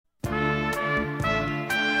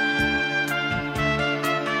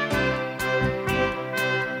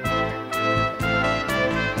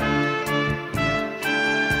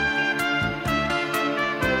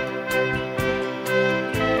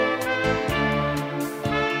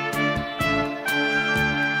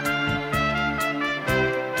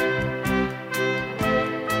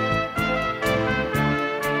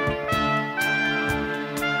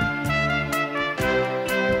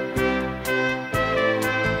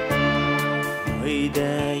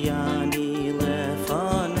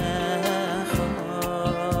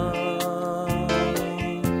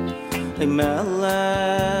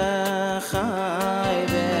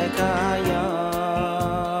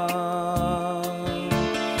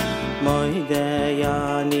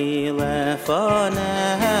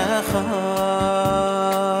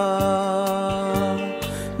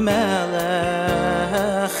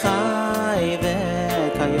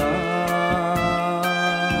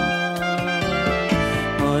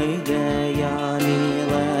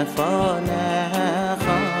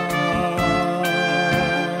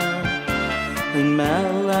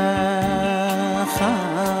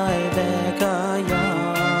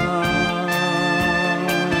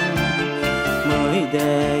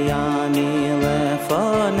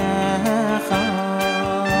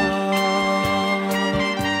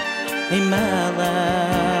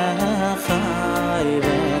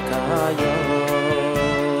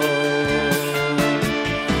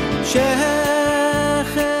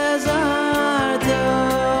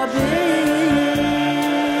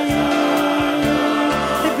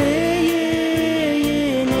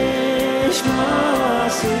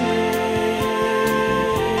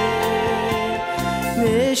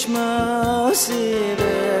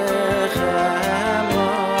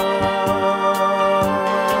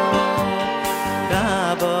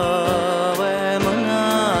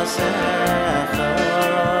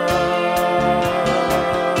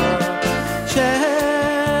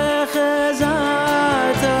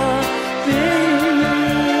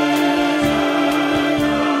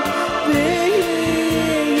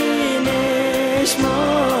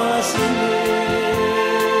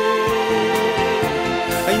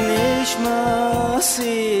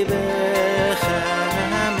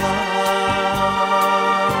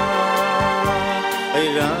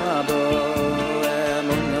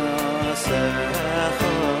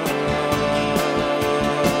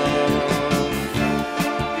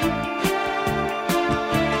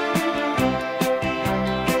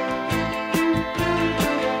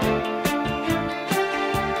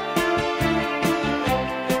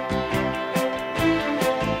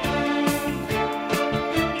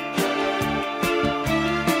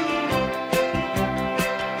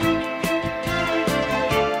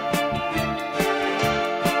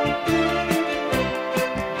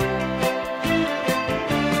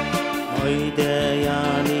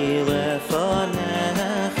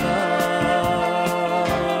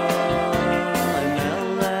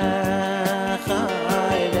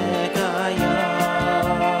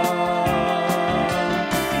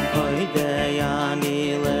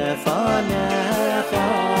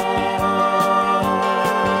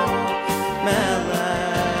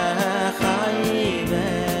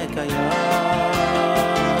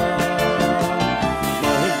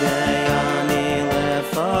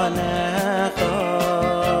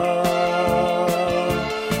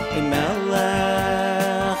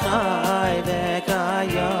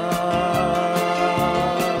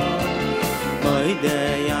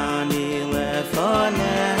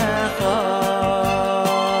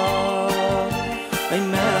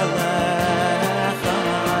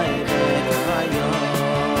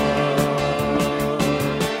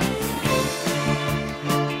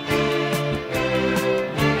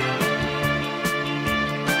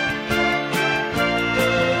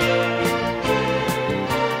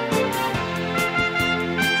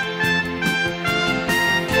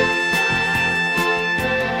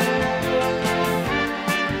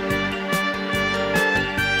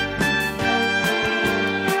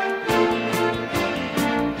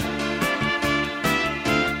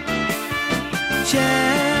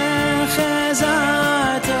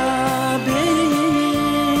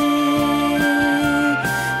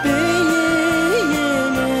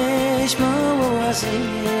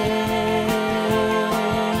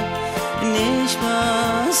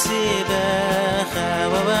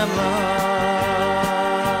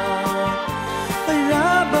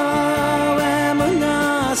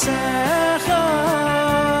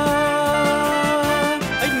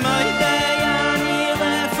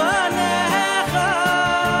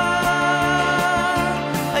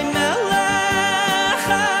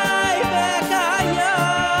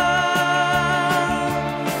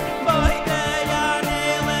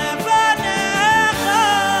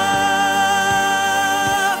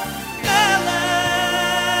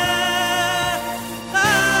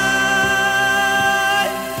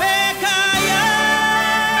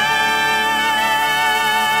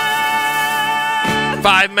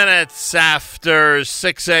5 minutes after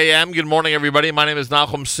 6 a.m. Good morning, everybody. My name is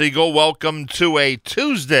Nachum Siegel. Welcome to a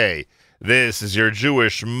Tuesday. This is your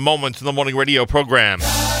Jewish Moments in the Morning radio program.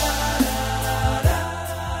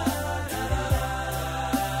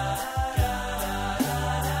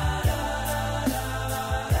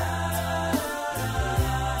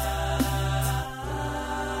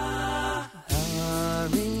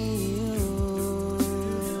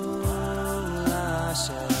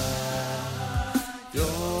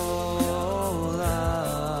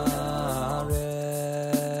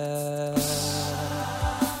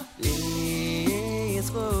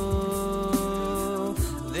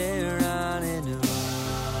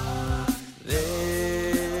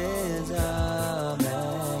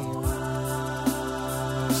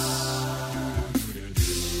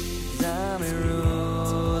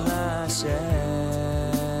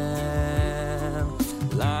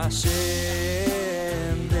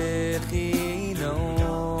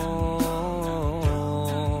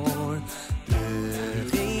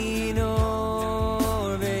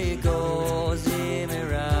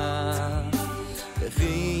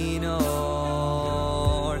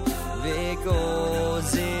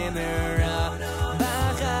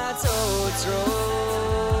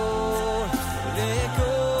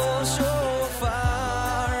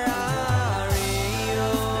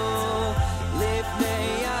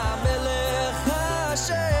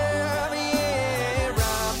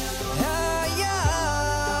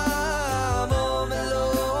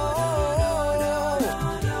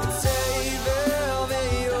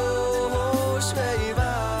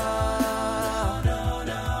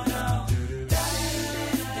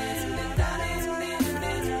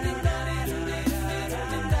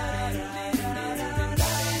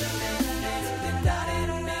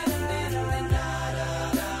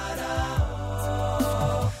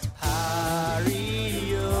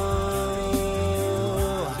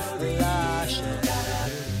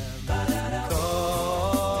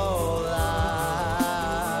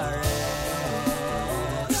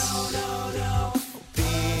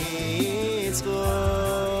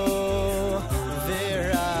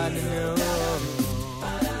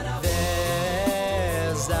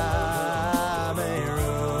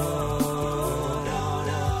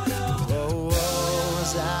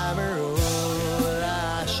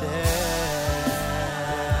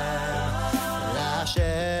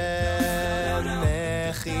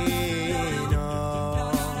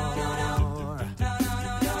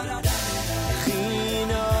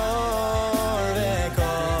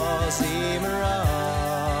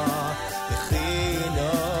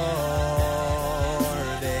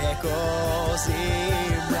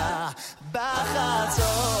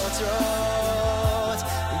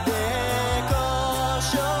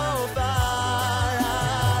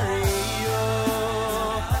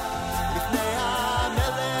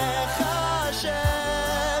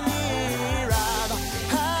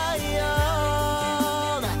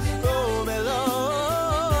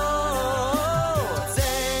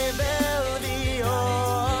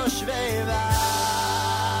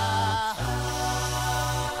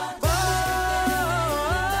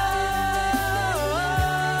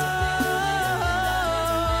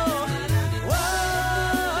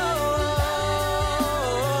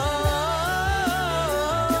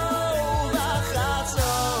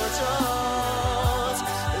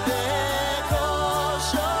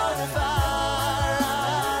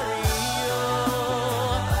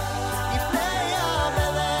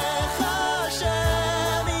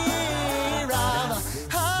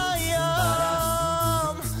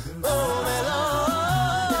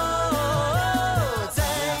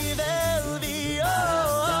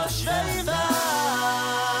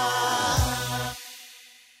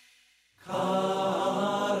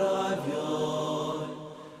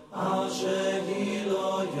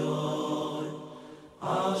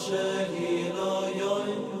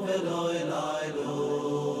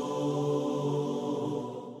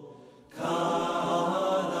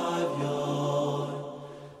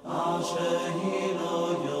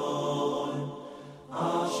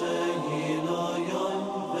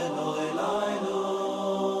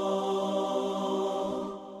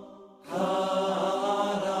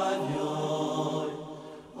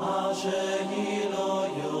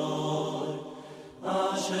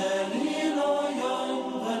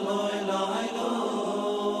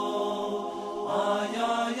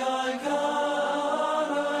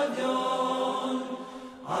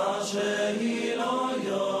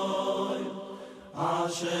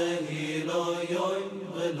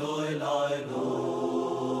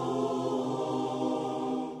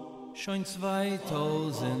 Schon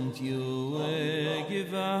 2000 Jahre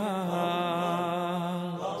gewahrt,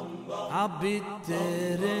 a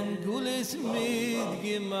bitteren Gules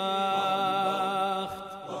mitgemacht.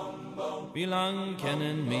 Wie lang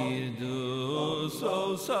kennen wir du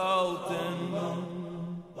so salten?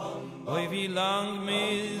 Oi, wie lang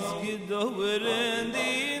misgedauern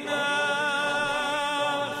die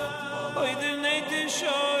Nacht? Oi, der Nächte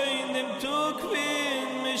scheun dem Tukwin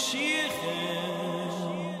Mashiach.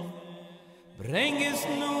 Bring es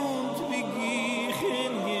nun wie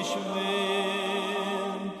Giechen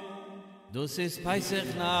geschwind. Dus ist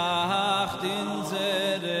Peisach Nacht in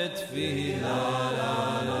Zeret Tfilah.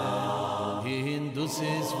 Hin dus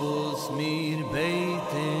ist wo's mir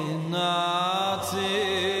beten nazin.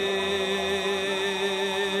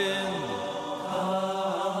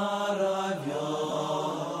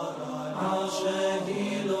 Harayon,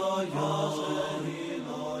 Ashehilo Yon,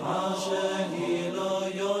 Ashehilo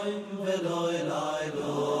Yon, Veloi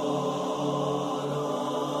Lailo.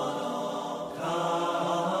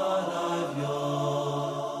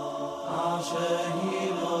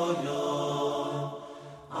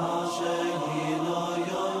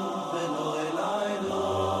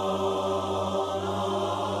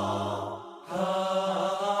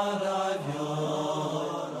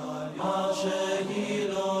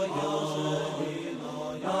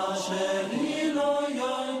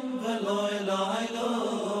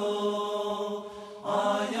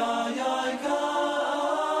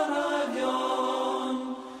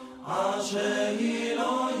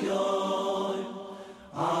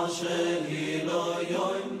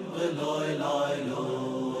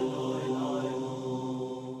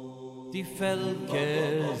 Die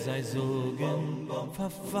Völker sei sogen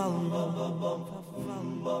verfallen,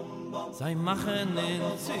 sei machen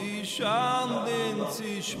in sich an den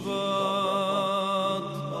Zischbot,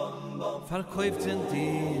 verkäuft sind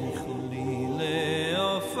die Chlile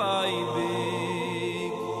auf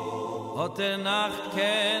Eibig, hat der Nacht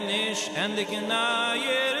kenn ich endlich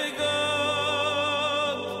nahe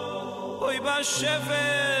Gott, oi ba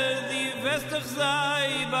Schäfer, die westlich sei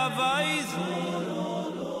beweisen,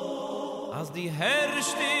 als die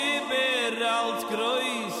herrschte beralt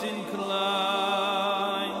groß und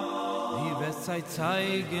klein, die Westzeit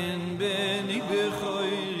zeigen, bin ich becheur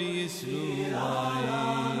Yisruel,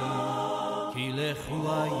 ki lechu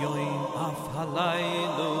ayoim af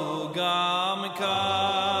halaylo gam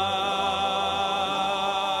kain.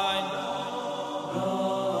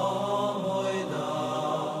 Gam hoida,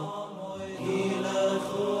 ki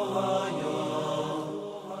lechu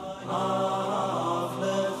ayoim af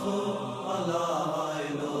lechu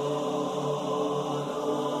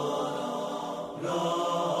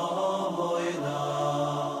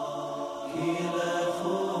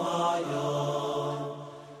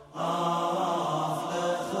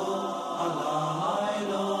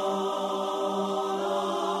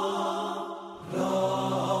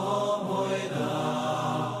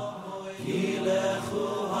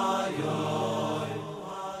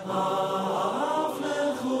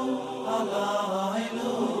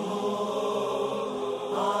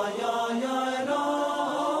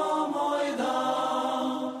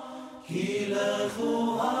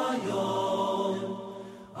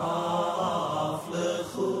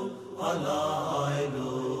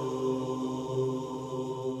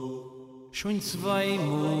Schon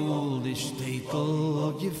zweimal die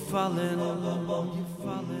Städtel gefallen,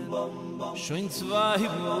 schon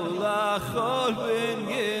zweimal Achor bin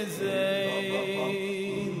gesehen,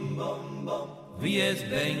 wie es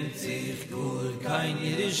bängt sich gut kein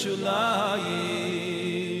Jerusalem,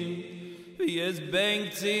 wie es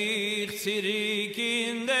bängt sich zurück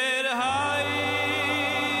in der Heim.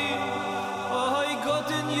 Oh Gott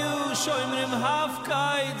in you, schau mir im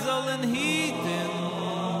Hafkeit sollen hieten,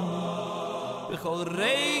 bechol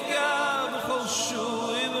rega, bechol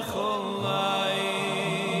shui, bechol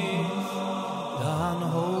leis. Dan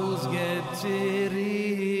hoz gebt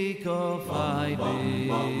zirik auf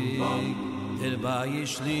Eibig, der Bayi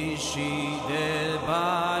Shlishi, der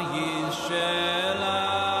Bayi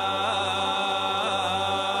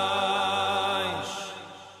Shelaish.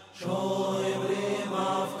 Shoi brim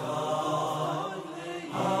Afkai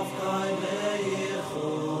leichu,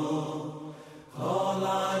 kol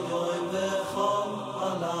ayoim vechol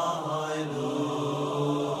alaylu.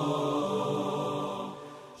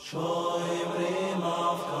 Shoi brim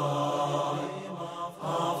Afkai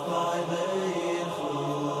leichu,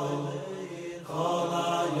 kol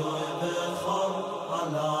ayoim vechol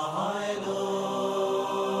alaylu.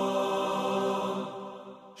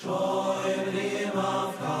 Shoi brim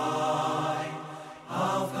Afkai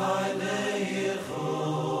leichu,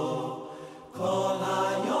 kol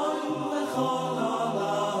ayoim vechol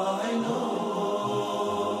alaylu.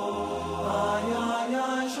 Ay ay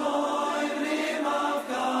ay, shoi brim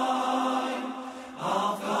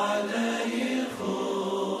Afkai leichu,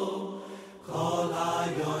 kol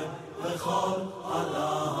ayoim vechol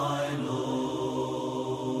alaylu.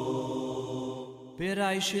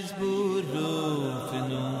 Bereich ist Beruf in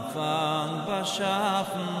Umfang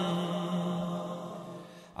beschaffen,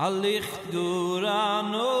 a Licht gur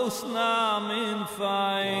an Ausnahmen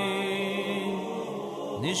fein.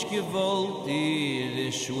 Nicht gewollt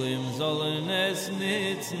ihre Schwimm sollen es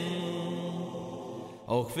nützen,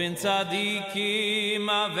 auch wenn Tzadikim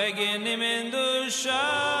a wegnehmen durch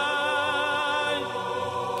Schein.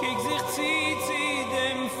 Kiek sich zieht sie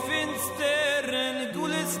dem finsteren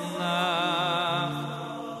Gules nach,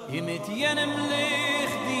 und mit jenem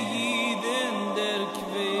Licht die Jiden der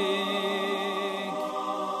Quick.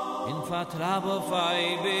 In Vertrab auf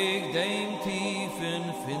Eibig dem tiefen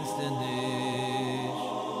Finsternis,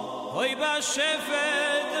 hoi ba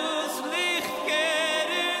Schäfer dus Licht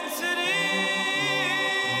kehren zurück.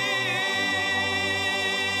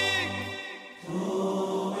 Tu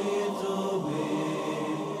mi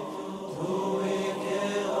ke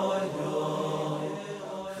oi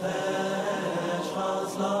chesh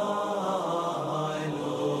chazlaylu.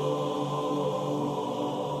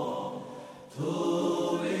 Tu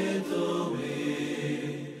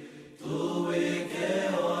mi ke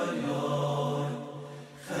oi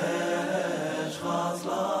chesh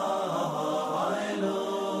chazlaylu.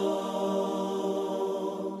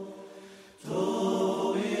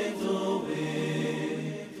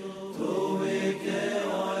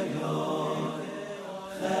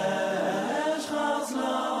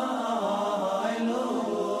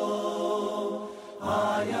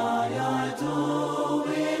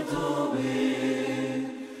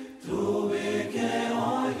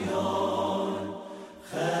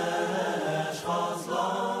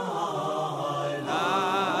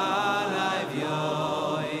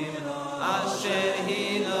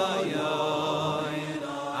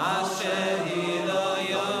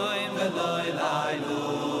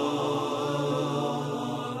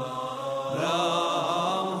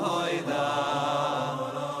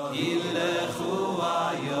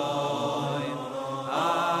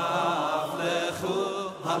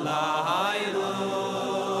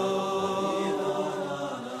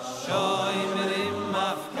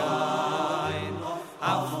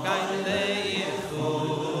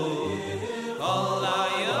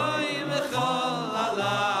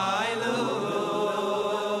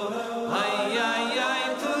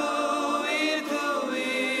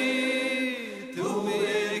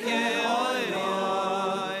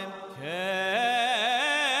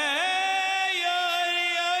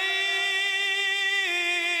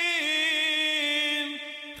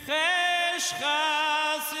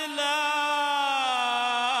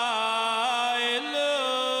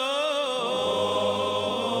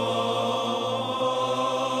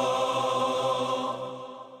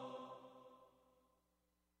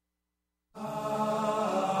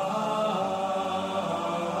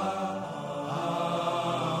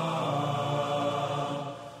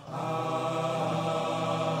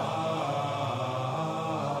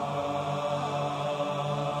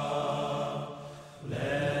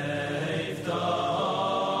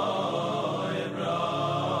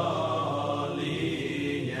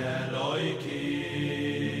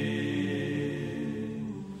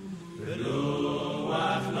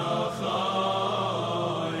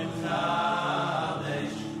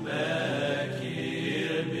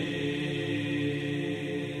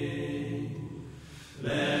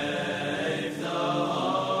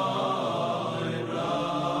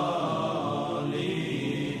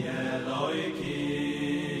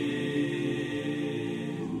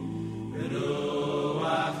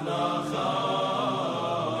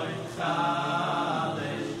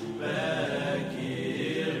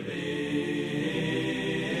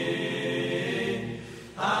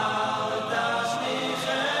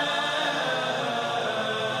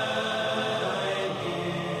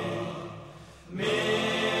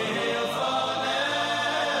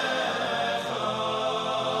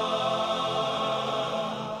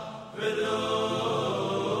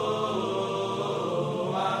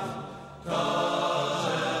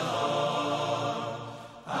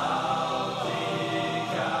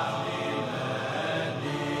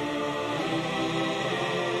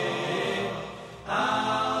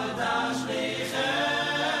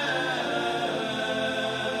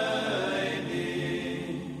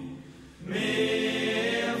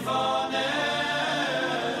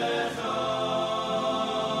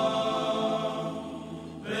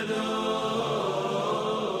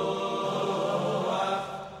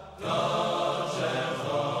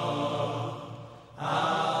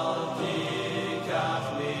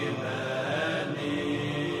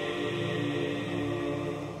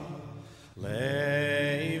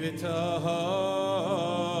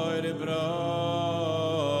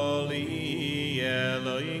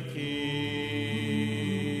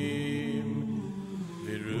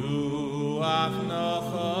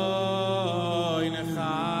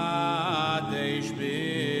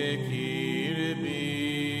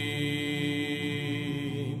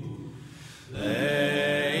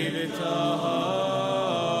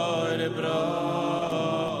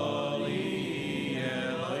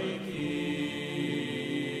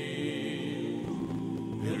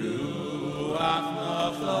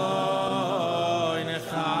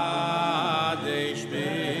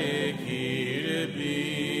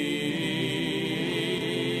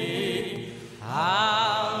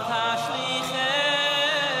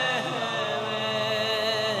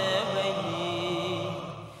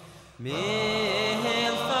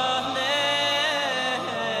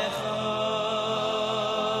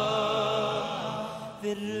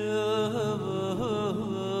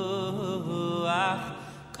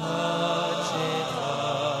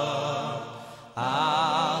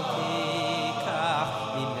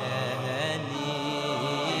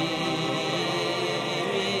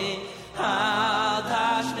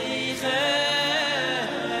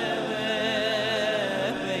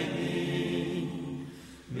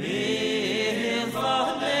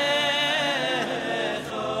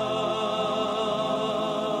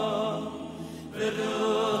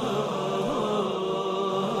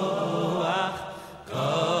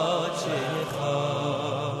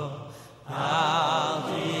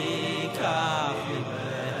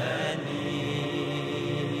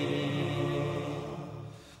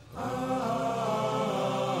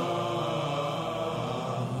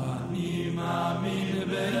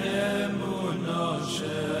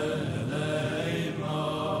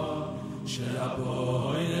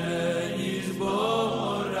 שיבוא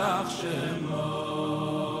יזבורך שמו.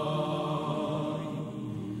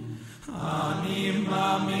 אני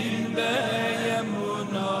מאמין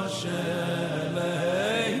באמונו של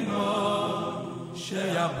אימו,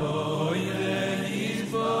 שיבוא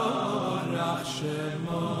יזבורך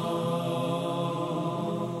שמו.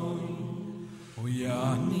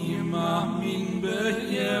 אני מאמין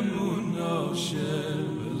באמונו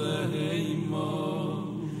של אימו,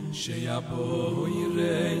 שיבוא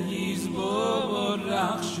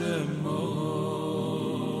יזבורך שמו.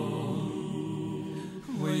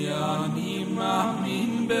 ואני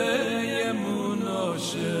מאמין באמונו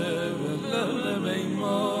של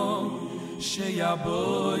אימו,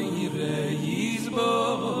 שיבוא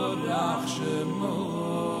יזבורך שמו.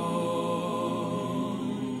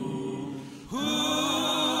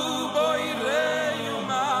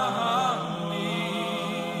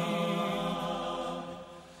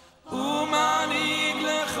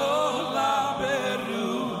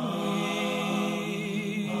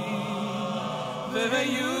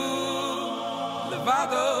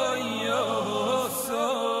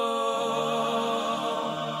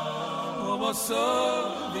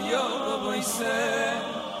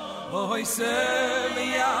 Oy se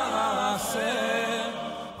v'yase,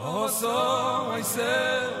 oy se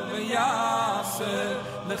v'yase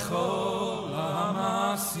lechol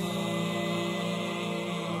ha'masim.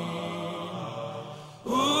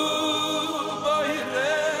 U'boireu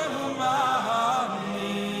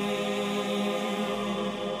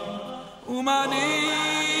umani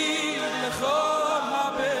lechol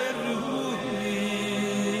ha'beruim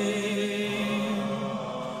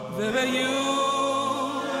v'veyu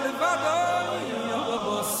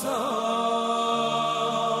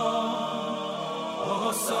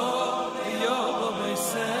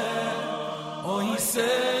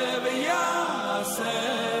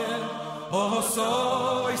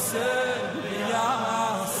soy seviyase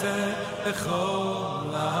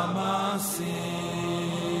echol ha'masim.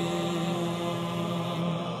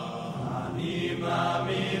 Ani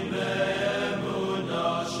ma'amin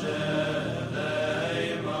be'emuno shel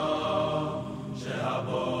eimo,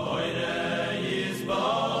 she'haboire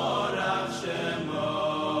yizborach shemo.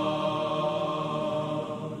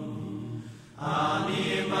 Ani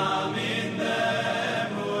ma'amin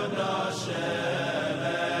be'emuno shel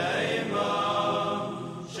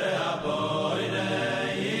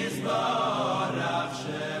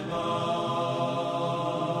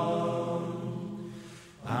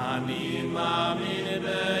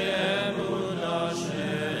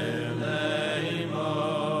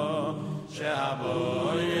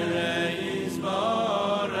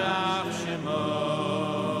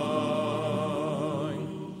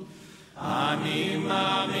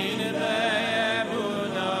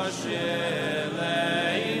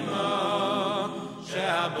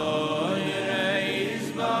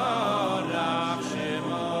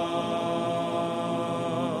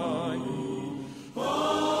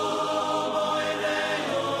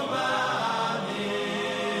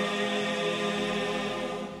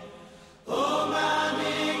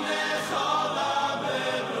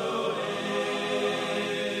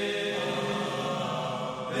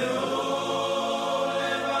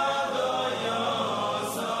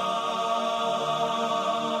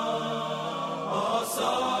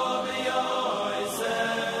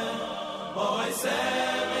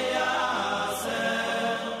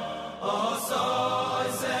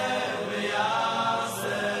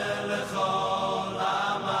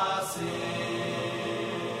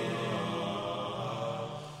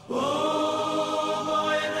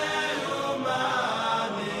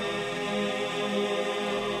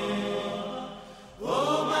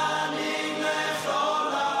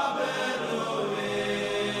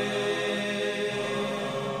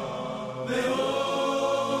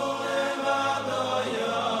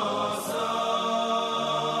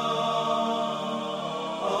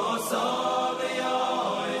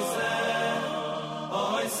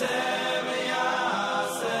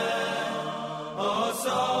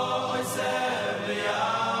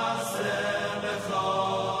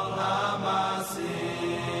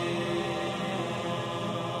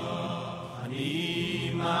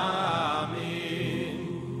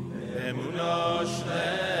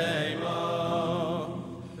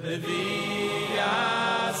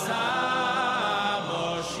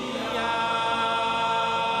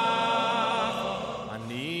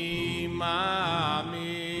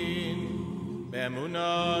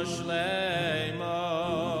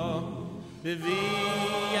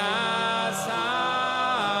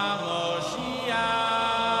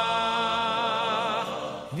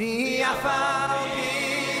Vi afar,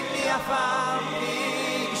 vi afar,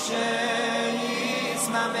 vi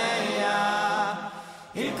יסממיה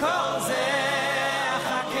עם כל זה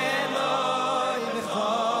אחכה לו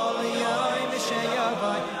בכל יום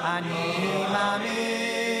שיבוא אני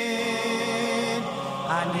מאמין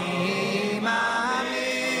אני מאמין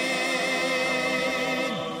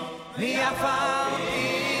מי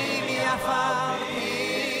אפלתי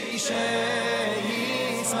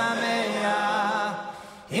שיסממיה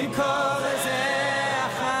עם כל זה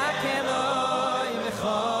אחכה לו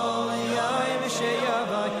בכל יום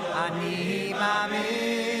שיבוא אני מאמין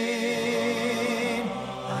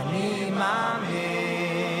אני מאמין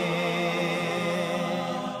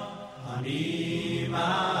אני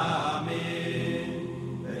מאמין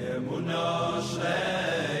באמונה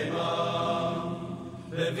שלמה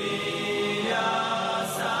בביאת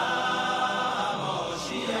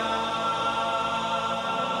המשיח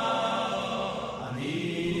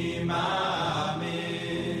אני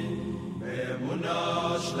מאמין באמונה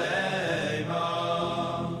שלמה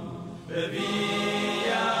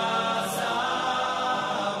בביאת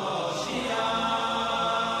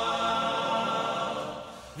המשיח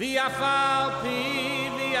ויפל פי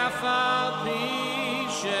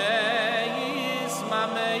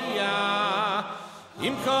שיסממיה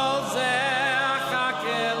עם כל זה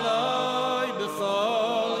אחכה לו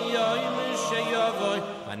בכל יום שיבוא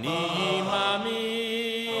אני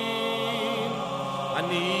מאמין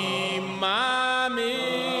אני מאמין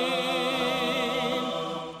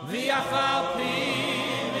ויפל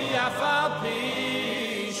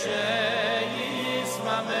פי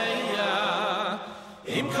שיסממיה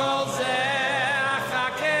עם כל זה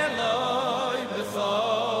אחכה לו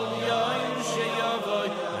בכל יום שיבוא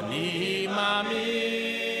אני מאמין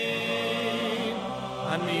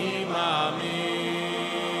אני מאמין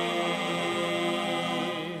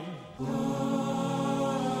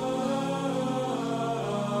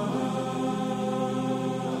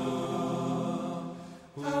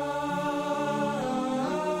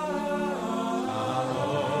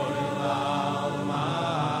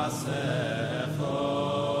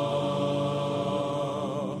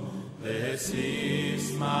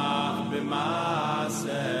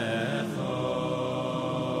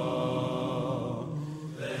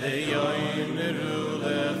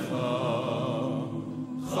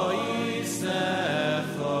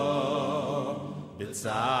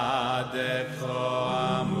Tzadekho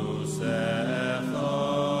amusecho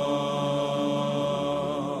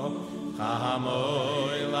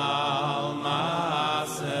Chahamoy lal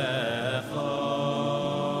masecho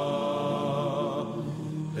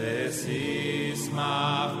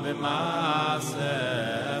Vesismach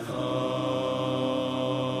b'masecho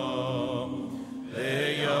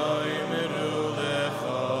Veyoymeru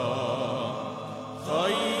lecho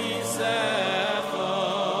choisecho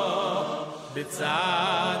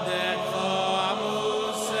B'tzadekho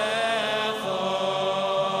amusecho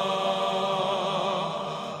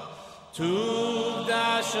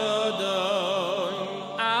Tugdash Adon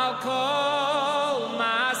al kol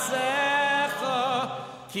maasecho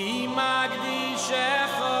Ki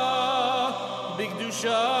magdishecho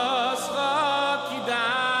B'kdushoscho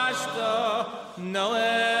kidashto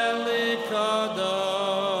Noel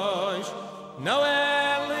likadosh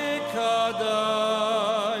Noel likadosh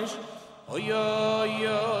Oy oy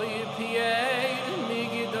oy piei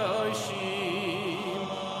migidoshim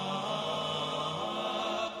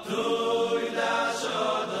Tuy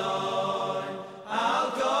dashodoi al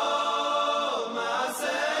kol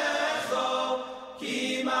maasecho ki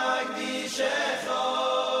magdishecho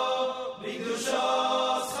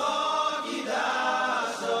b'kdushoscho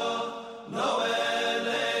kidashto noel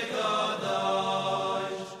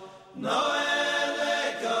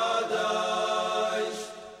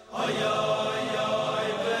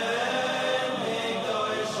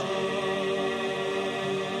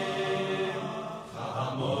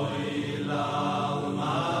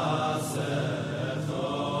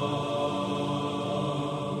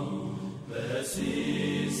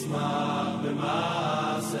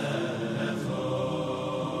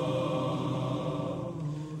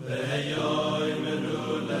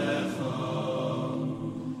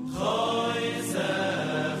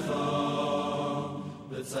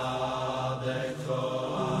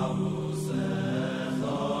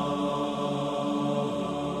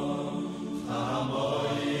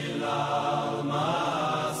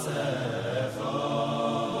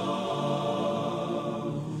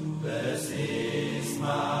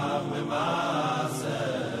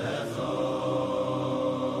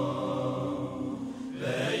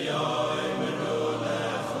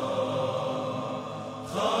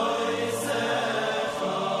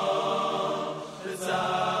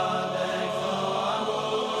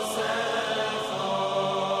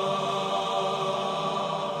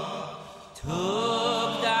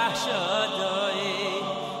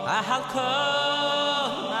halko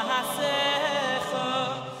mahasecho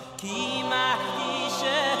ki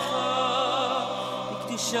machdishecho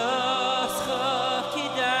ikdishoscho ki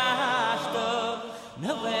dashto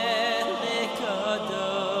nowhere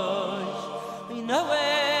lekadosh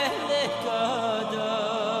nowhere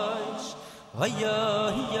lekadosh oy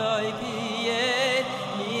oy oy biye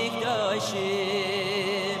mikdoshim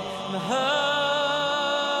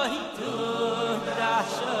mahoy tu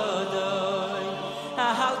dashodoy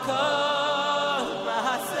halko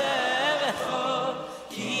mahasecho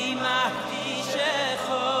ki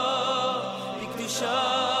machdishecho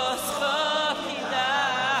ikdishoscho ki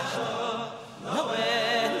dashto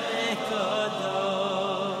nowhere lekadosh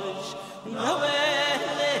nowhere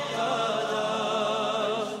lekadosh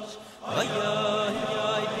oy oy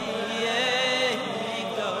oy biye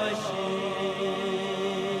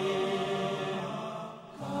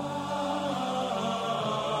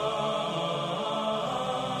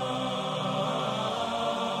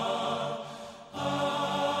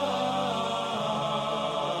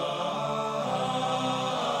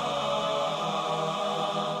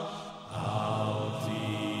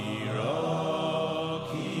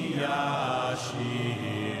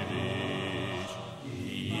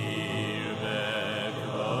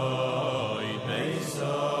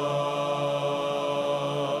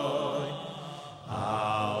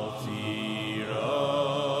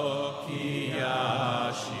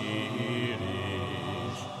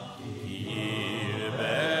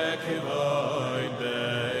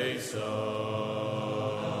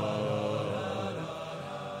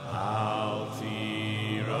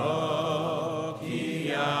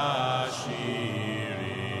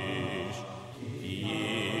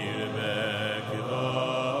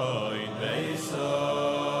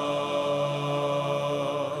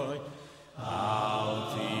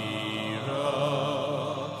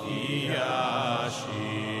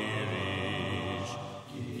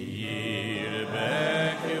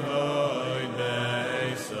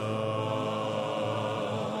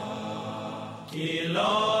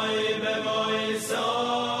Eloi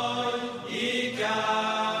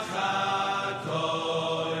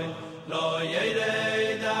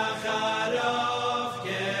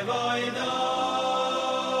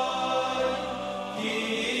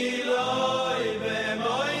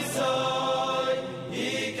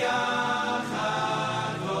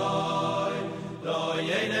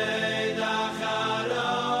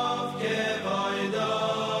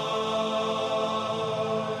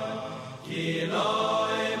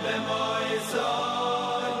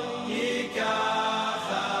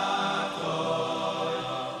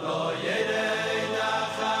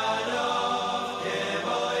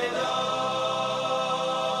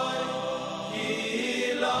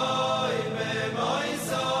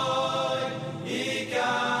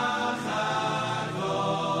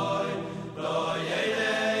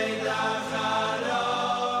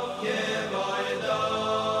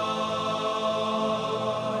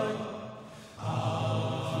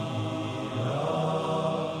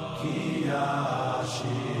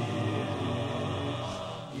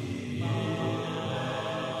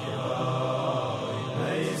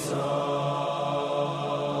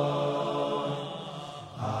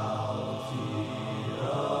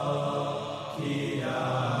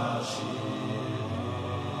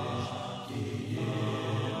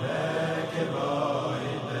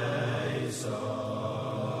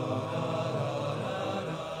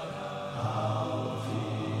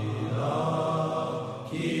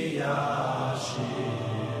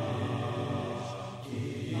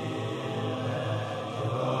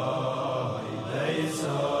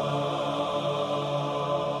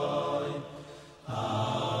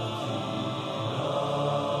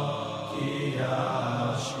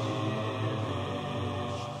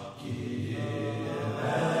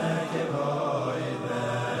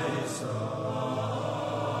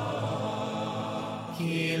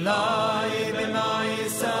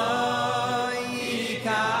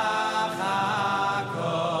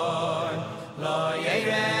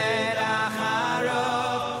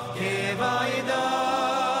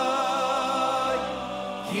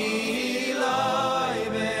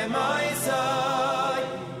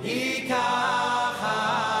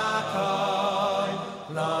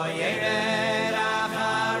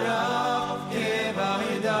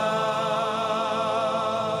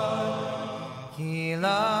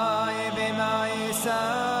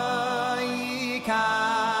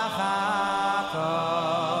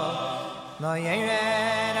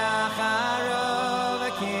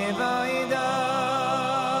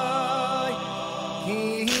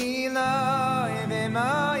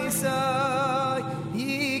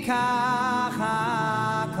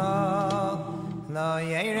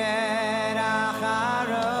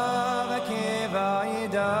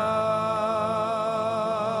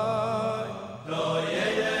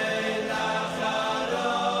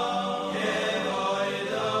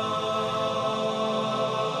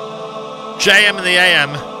JM in the AM.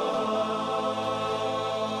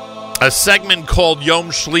 A segment called Yom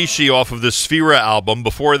Shlishi off of the Sphera album.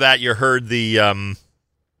 Before that, you heard the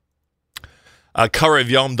Karev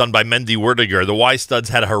Yom done by Mendy Werdiger. The Y Studs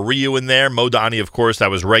had Hariyu in there. Modani, of course, that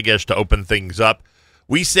was Regesh to open things up.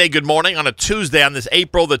 We say good morning on a Tuesday on this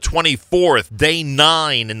April the 24th, day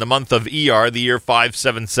 9 in the month of ER, the year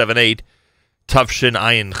 5778. Tufshin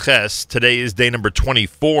Ayin Ches. Today is day number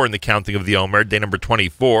 24 in the counting of the Omer. Day number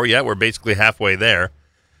 24. Yeah, we're basically halfway there.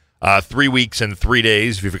 3 weeks and 3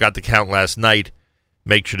 days. If you forgot to count last night,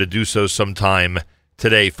 make sure to do so sometime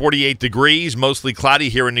today. 48 degrees, mostly cloudy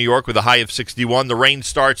here in New York with a high of 61. The rain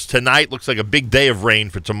starts tonight. Looks like a big day of rain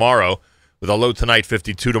for tomorrow with a low tonight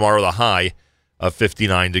 52, tomorrow the high of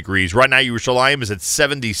 59 degrees. Right now, Yerushalayim is at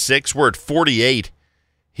 76. We're at 48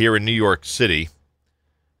 here in New York City.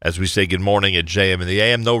 As we say good morning at JM and the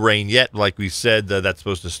AM. No rain yet. Like we said, that's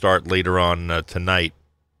supposed to start later on tonight.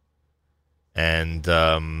 And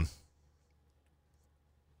to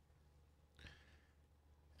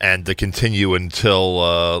continue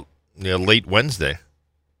until late Wednesday.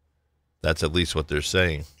 That's at least what they're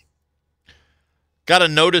saying. Got a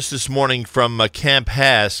notice this morning from Camp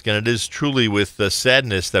Hask, and it is truly with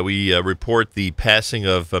sadness that we report the passing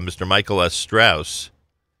of Mr. Michael S. Strauss.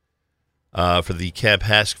 For the Camp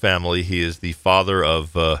Hask family, he is the father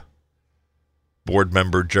of board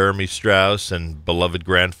member Jeremy Strauss and beloved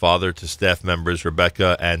grandfather to staff members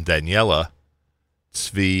Rebecca and Daniela,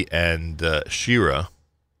 Tzvi and Shira.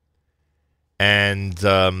 And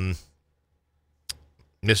Mr.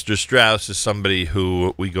 Strauss is somebody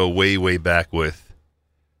who we go way, way back with,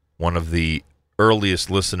 one of the earliest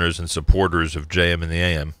listeners and supporters of JM and the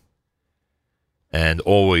AM. And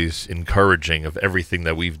always encouraging of everything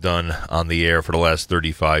that we've done on the air for the last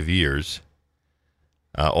 35 years.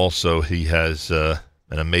 Also, he has an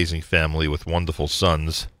amazing family with wonderful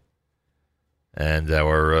sons. And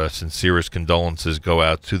our sincerest condolences go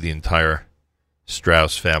out to the entire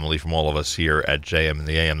Strauss family from all of us here at JM and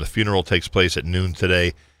the AM. The funeral takes place at noon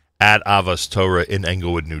today at Avas Torah in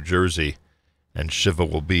Englewood, New Jersey. And Shiva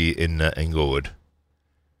will be in Englewood.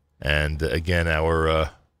 And again,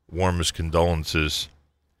 our warmest condolences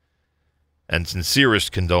and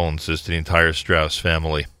sincerest condolences to the entire Strauss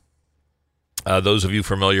family. Those of you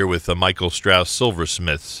familiar with Michael Strauss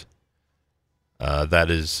Silversmiths,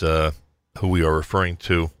 that is who we are referring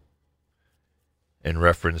to in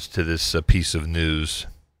reference to this piece of news.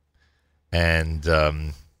 And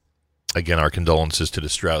again, our condolences to the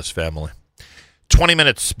Strauss family. 20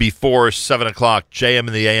 minutes before 7 o'clock, JM and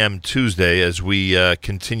the AM Tuesday, as we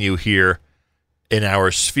continue here in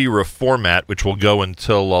our Sphera format, which will go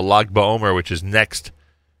until Lag BaOmer, which is next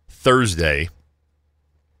Thursday.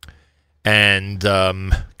 And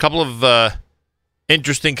a couple of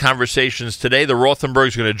interesting conversations today. The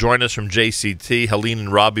Rothenbergs are going to join us from JCT. Helene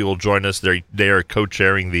and Robby will join us. They are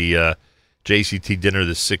co-chairing the JCT dinner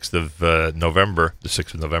the 6th of November. The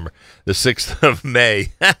 6th of November. The 6th of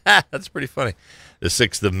May. That's pretty funny. The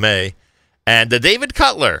 6th of May. And David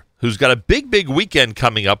Cutler, who's got a big weekend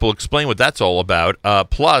coming up. We'll explain what that's all about.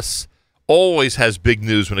 Plus, always has big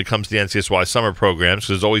news when it comes to the NCSY summer programs,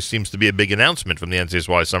 because there always seems to be a big announcement from the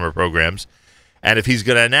NCSY summer programs. And if he's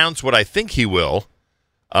going to announce what I think he will,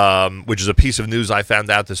 which is a piece of news I found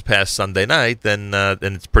out this past Sunday night, then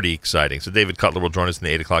it's pretty exciting. So David Cutler will join us in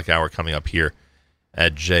the 8 o'clock hour coming up here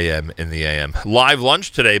at JM in the AM. Live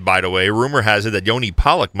lunch today, by the way. Rumor has it that Yoni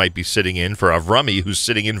Pollock might be sitting in for Avrami, who's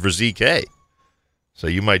sitting in for ZK. So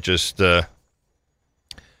you might just hear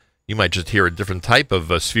a different type of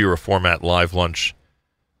Sphera format live lunch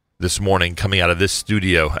this morning coming out of this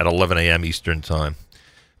studio at 11 a.m. Eastern Time.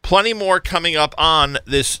 Plenty more coming up on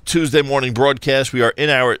this Tuesday morning broadcast. We are in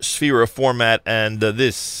our Sphera format, and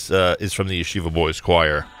this is from the Yeshiva Boys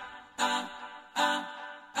Choir.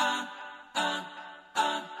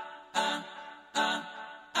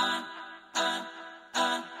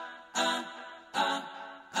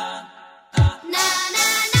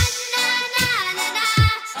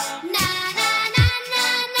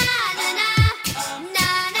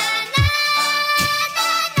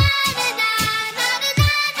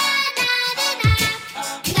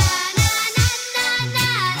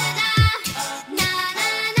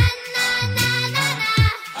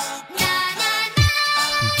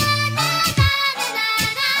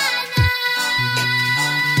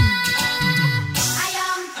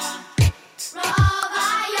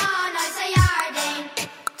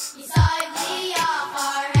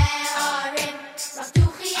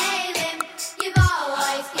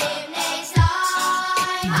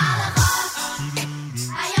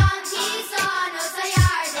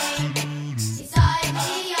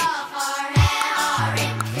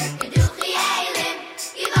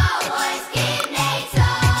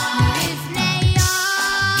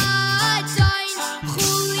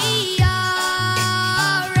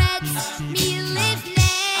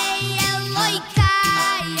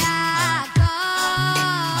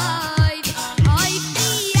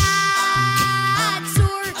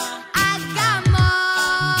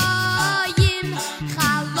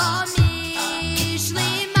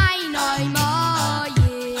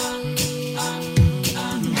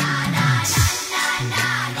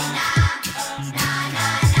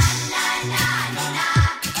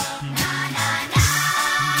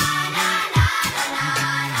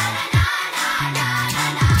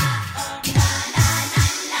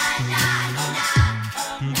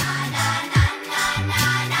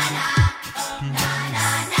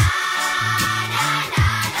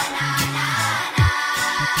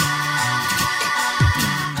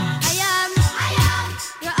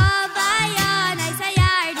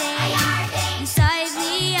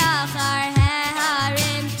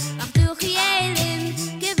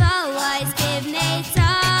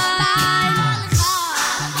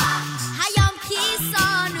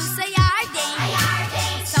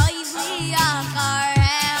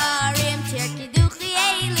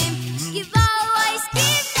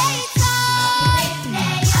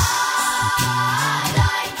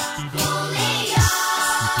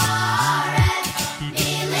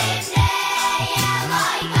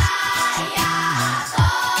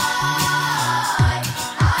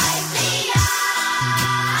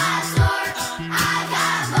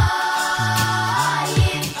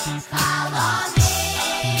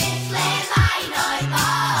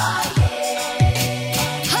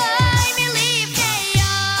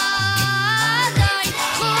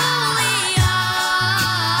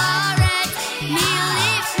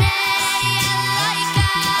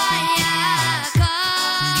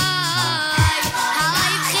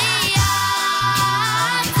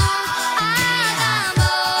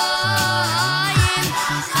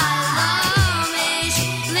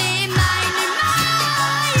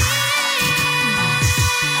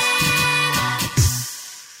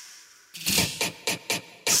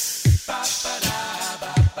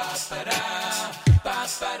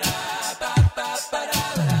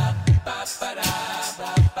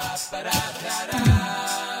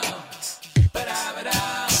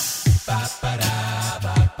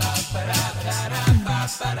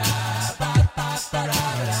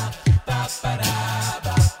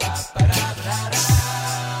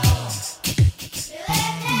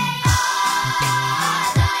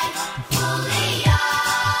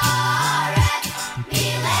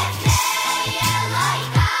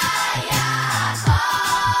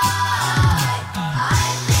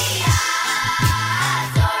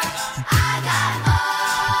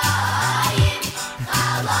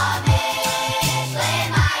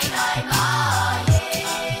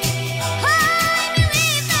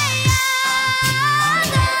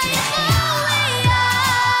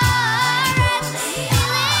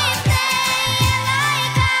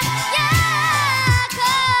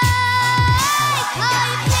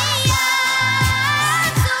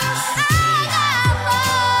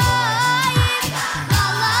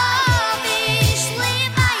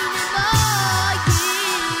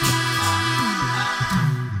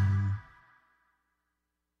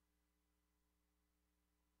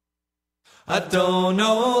 Adon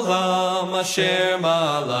Olam Asher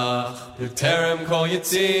Malach B'terem Kol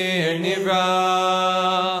Yitzir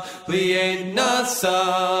Nivra Li'ed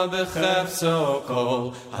Nasa B'chefzo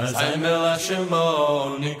Kol Hazayim El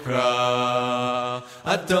Hashemo Nikra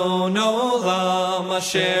Adon Olam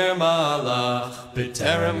Asher Malach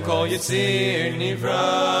B'terem Kol Yitzir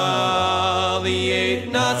Nivra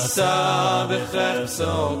Li'ed Nasa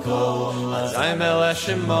B'chefzo Kol Hazayim El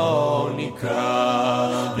Hashemo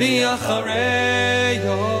Nikra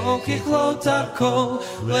V'achareyo kichlot hakol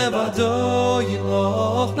Levado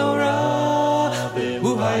yiloch nora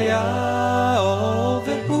V'hu haya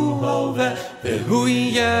v'hu hove V'hu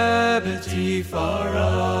yeh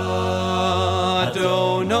b'tifara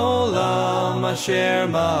Adon olam asher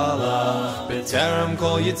malach B'terem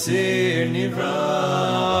kol yitzir nivra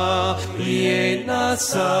Li'ed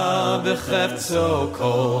nasa b'chefzo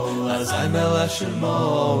kol Hazayim El Hashemo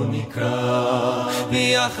nikra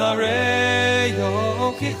V'achareyo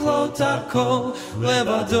kichlot hakol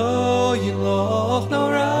Levado yiloch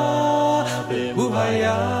nora V'hu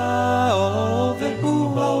haya v'hu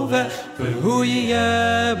hove V'hu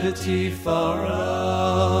yeh b'tifara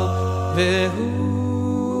V'hu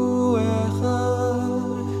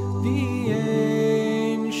echad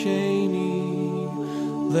v'yein sheni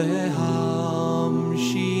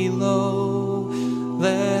Lehamshilo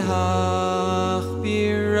lehachbira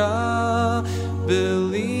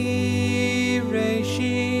Beli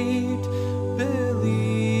Reshit,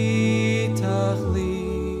 Beli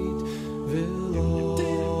Tachlit, Velo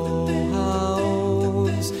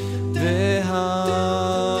Haoz,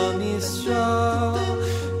 Veham Yisrael,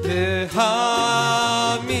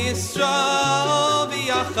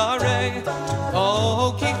 V'acharei, O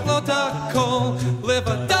Kichlot HaKol,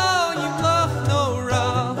 Levado Yimloch Nora,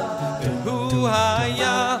 V'hu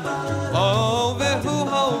Haya, O V'hu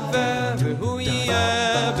Hoveh, V'hu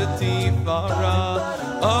Yeh b'tifara,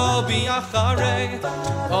 O V'acharei,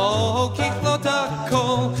 O Kichlot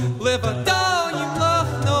HaKol, Levado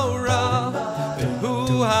Yimloch Nora, V'hu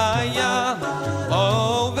Haya, O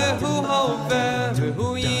V'hu Hoveh, V'hu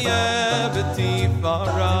Yeh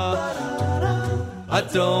b'tifara.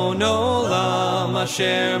 Adon olam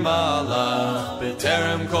asher malach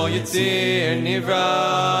B'terem kol yitzir nivra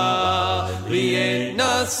Li'ed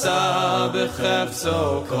nasa b'chefzo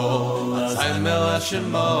kol Hazayim El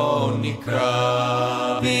Hashemo nikra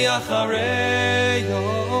V'achareyo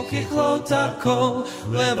kichlot hakol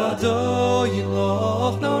Levado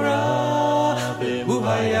yiloch nora V'hu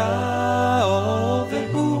haya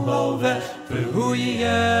v'hu hove V'hu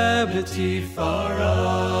yeh b'tifara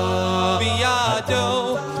V'yado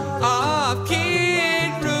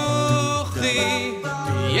akid ruchi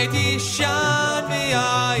V'yeti shad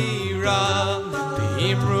v'yayira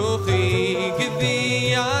V'im ruchi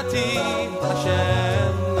g'viyati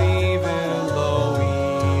Hashem li v'lo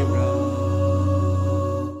ira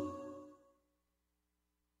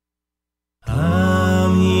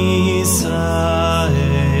Am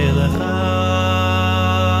Yisrael Chai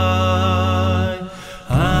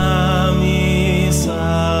Am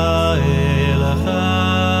Yisrael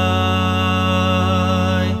Chai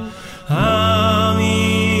Am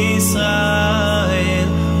Yisrael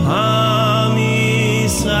Am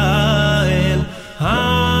Yisrael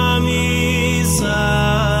Am Yisrael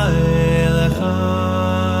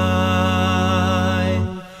Chai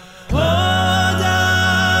Od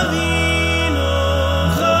Avinu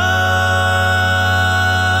Chai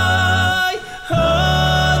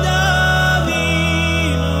Od Avinu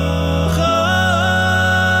Chai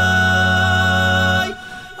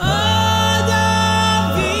Od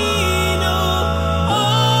Avinu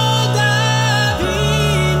Od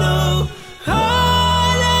Avinu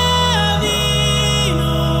Od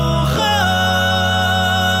Avinu Chai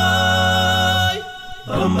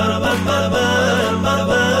Bam bam bam bam bam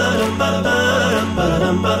bam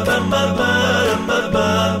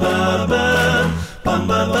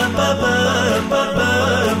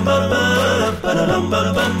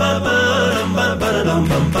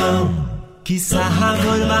bam bam Ki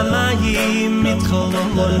sahagol b'mayim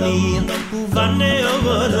mitchololin Uvane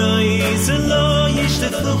ovoroi zelo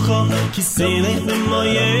yishteflucho Ki selech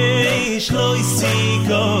b'moyesh lo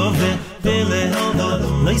yisiko V'lehovo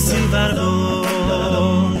lo yisivarvo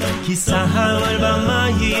Ki sahagol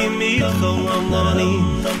b'mayim mitchololin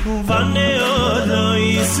Uvane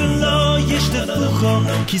ovoroi zelo yishteflucho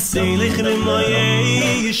Ki selech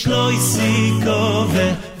b'moyesh lo yisiko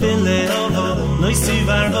V'lehovo lo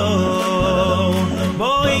yisivarvo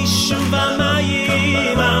Boy shuva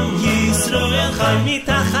mayim Am Yisrael Chai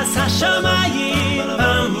mitachas hashamayim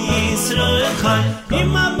Am Yisrael Chai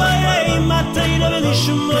Ima bayei matayra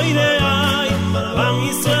v'nishum moirei Am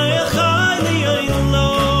Yisrael Chai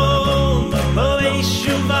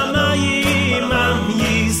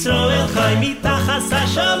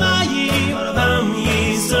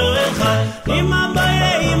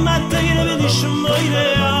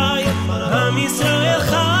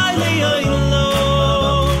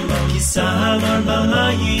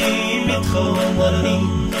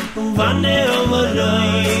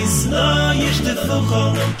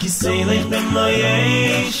flucho kiselech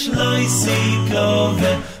b'moyesh lo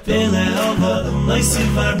yisikove v'lehovo lo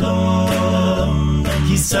yisivardo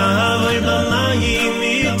kisavoy b'mayim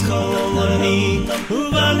mitcholoni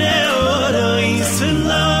uvaneorois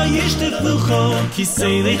lo yishteflucho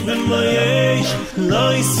kiselech b'moyesh lo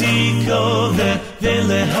yisikove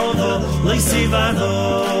v'lehovo lo yisivardo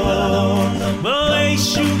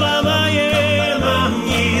Yeshiva vayem am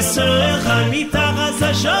Yisrael chai mitachas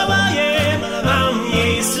hashamayim am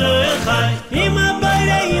Yisrael chai im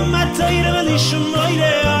abayre im atayre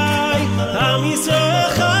v'lishmoyre ay am Yisrael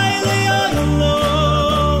chai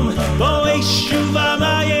le'olam Yeshiva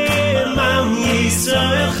vayem am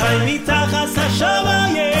Yisrael chai mitachas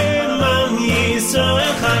hashamayim am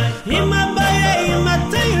Yisrael chai im abayre im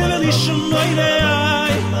atayre v'lishmoyre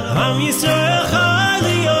ay am Yisrael chai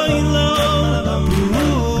le'olam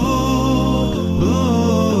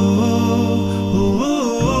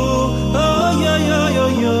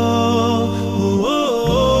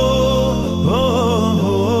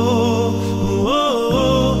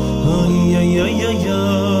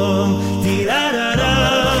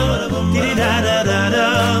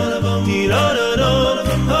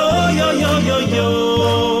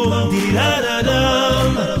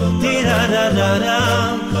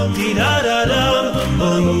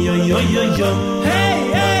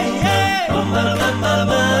Hey, hey, hey.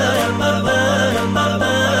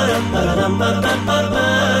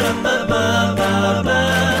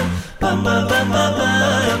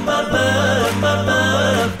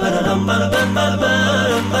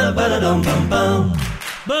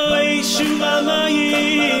 Yeshiva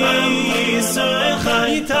vayem Yisrael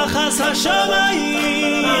chai tachas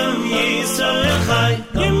hashamayim Yisrael chai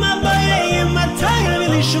im abayim atayre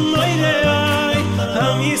v'lishmoyre ay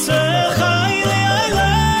am Yisrael chai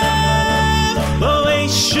le'olam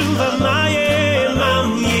Yeshiva vayem am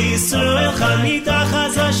Yisrael chai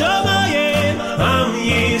tachas hashamayim am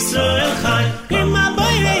Yisrael chai im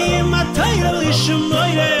abayim atayre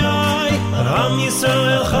v'lishmoyre ay am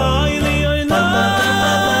Yisrael chai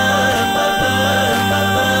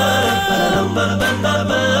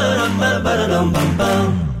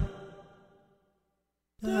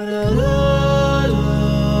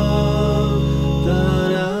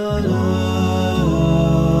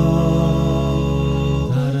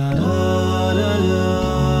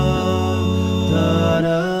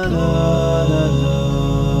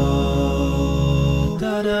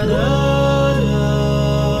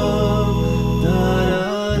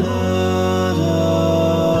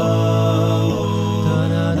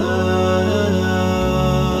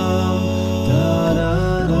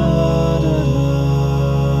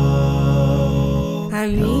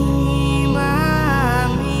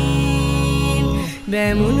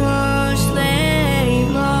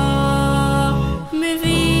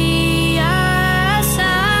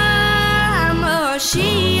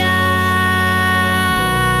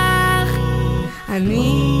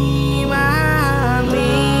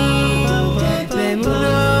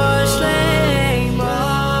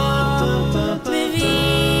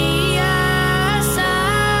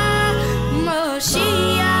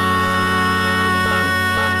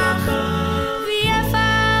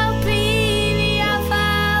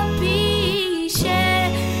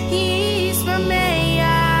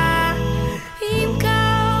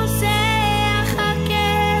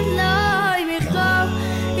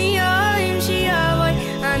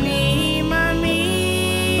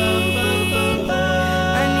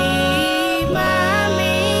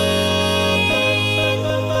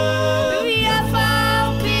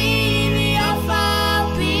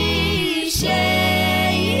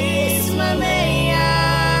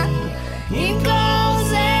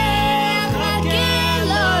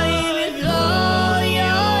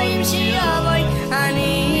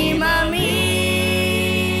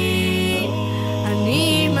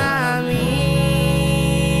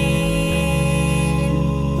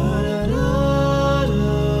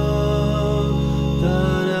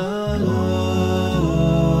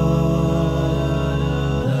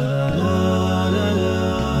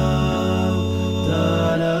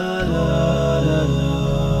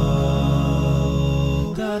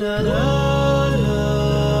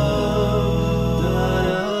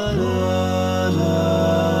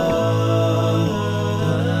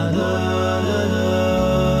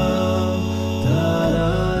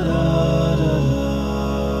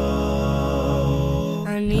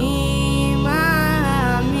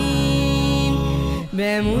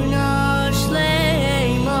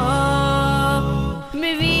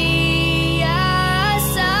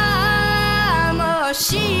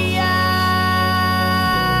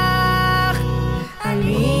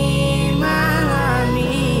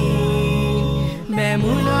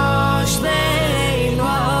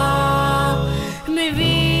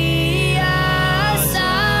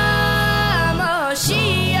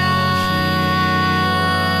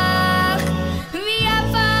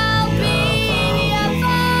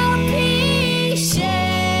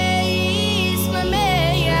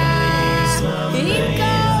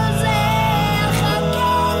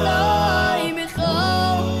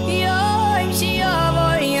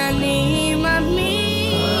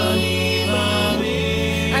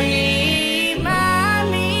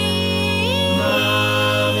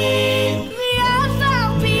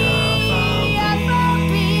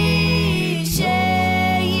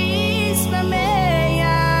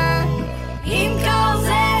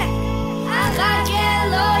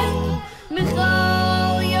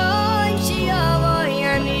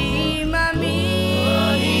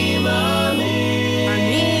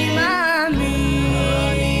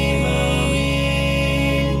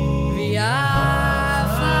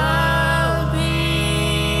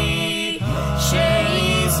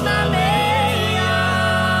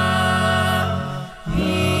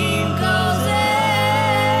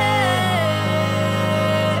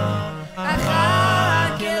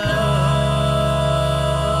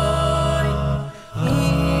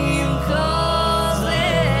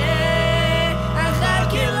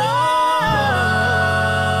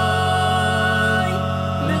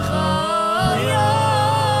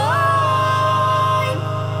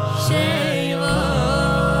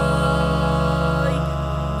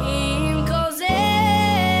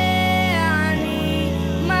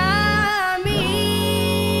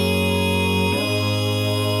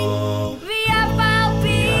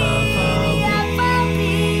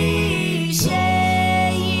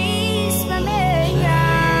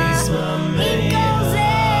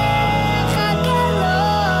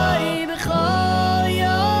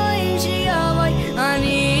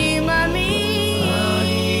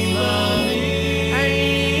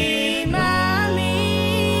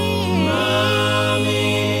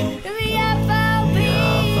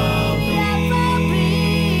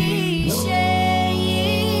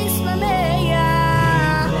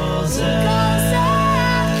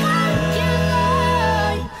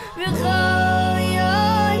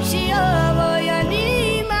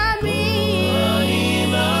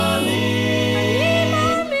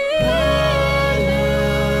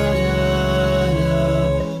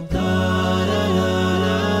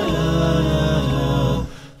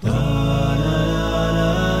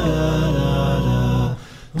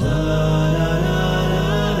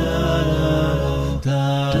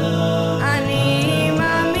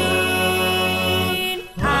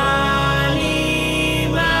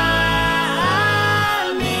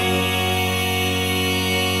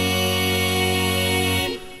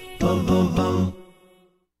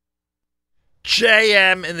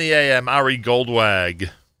JM in the AM, Ari Goldwag,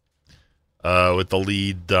 with the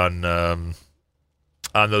lead on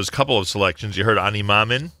those couple of selections. You heard Ani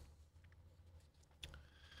Mamin.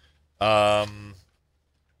 There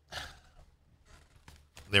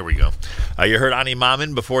we go. You heard Ani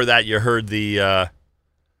Mamin. Before that, you heard the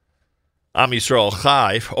Am Yisrael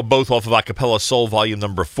Chai, both off of Acapella Soul, Volume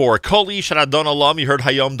number 4. Kol Ish Adon Olam, you heard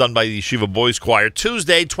Hayom, done by the Yeshiva Boys Choir.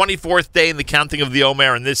 Tuesday, 24th day in the counting of the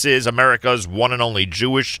Omer, and this is America's one and only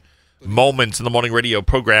Jewish Moments in the Morning radio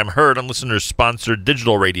program, heard on listeners-sponsored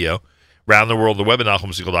digital radio around the world, the web at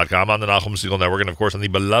NachumSegal.com, on the Nachum Segal Network, and, of course, on the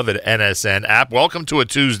beloved NSN app. Welcome to a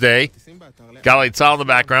Tuesday. Gala in the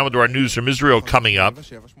background with our news from Israel coming up.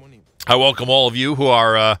 I welcome all of you who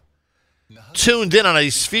are tuned in on a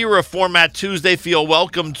Sphera format Tuesday. Feel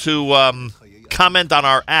welcome to comment on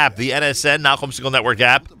our app, the NSN, Nachum Segal Network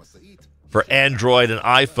app, for Android and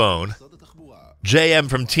iPhone. JM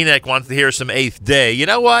from Teaneck wants to hear some 8th Day. You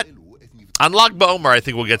know what? On Lag BaOmer, I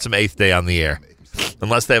think we'll get some 8th Day on the air.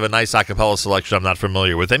 Unless they have a nice a cappella selection I'm not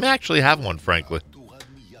familiar with. They may actually have one, frankly.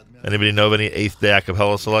 Anybody know of any 8th Day a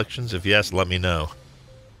cappella selections? If yes, let me know.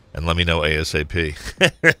 And let me know ASAP.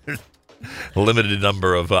 A limited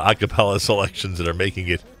number of a cappella selections that are making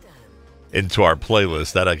it into our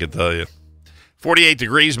playlist. That I can tell you. 48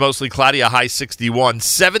 degrees, mostly cloudy, a high 61.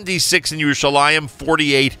 76 in Yerushalayim,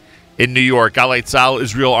 48 in New York. Galei Tzahal,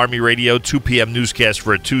 Israel Army Radio, 2 p.m. newscast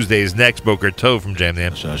for a Tuesday is next. Boker Tov from Jam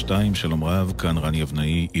Nam. שעה 2, שלום רב, כאן רני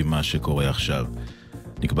אבנאי עם מה שקורה עכשיו.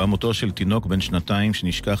 נקבע מותו של תינוק בן 2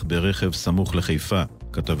 שנשכח ברכב סמוך לחיפה.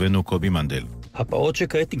 כתבנו קובי מנדל. הפעוט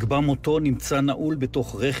שכעת נקבע מותו נמצא נעול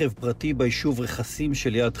בתוך רכב פרטי ביישוב רכסים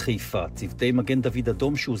של יד חיפה. צוותי מגן דוד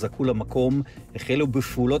אדום שהוזעקו למקום החלו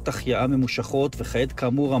בפעולות החייאה ממושכות, וכעת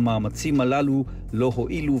כאמור המאמצים הללו לא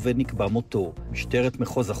הועילו ונקבע מותו. משטרת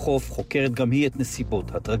מחוז החוף חוקרת גם היא את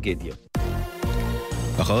נסיבות הטרגדיה.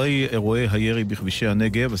 אחרי אירועי הירי בכבישי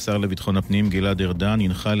הנגב, השר לביטחון הפנים גלעד ארדן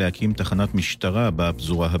הנחה להקים תחנת משטרה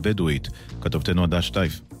בפזורה הבדואית. כתבתנו עדה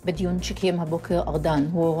שטייף. בדיון שקיים הבוקר ארדן,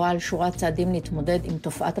 הוא הורה על שורת צעדים להתמודד עם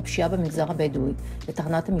תופעת הפשיעה במגזר הבדואי.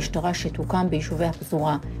 לתחנת המשטרה שתוקם ביישובי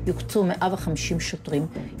הפזורה יוקצו 150 שוטרים,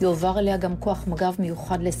 יועבר אליה גם כוח מג"ב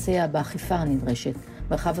מיוחד לסייע באכיפה הנדרשת.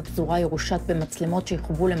 מרחב הפזורה ירושת במצלמות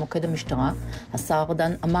שיחובו למוקד המשטרה. השר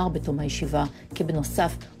ארדן אמר בתום הישיבה כי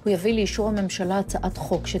בנוסף הוא יביא לאישור הממשלה הצעת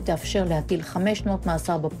חוק שתאפשר להטיל 5 שנות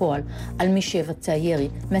מאסר בפועל על מי שיבצע ירי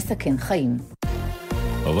מסכן חיים.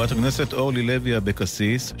 חברת הכנסת אורלי לוי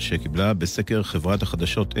אבקסיס, שקיבלה בסקר חברת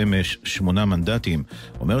החדשות אמש 8 מנדטים,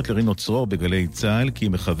 אומרת לרינו צרור בגלי צה"ל כי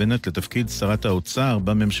היא מכוונת לתפקיד שרת האוצר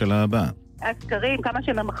בממשלה הבאה. הסקרים, כמה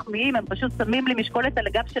שהם מחמיאים, הם פשוט שמים לי משקולת על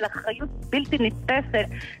הגב של אחריות בלתי נתפסת.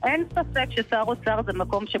 אין ספק ששר אוצר זה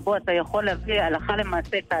מקום שבו אתה יכול להביא הלכה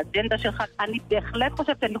למעשה את האג'נדה שלך. אני בהחלט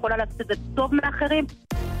חושבת שאני יכולה לעשות את זה טוב מאחרים.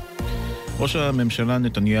 ראש הממשלה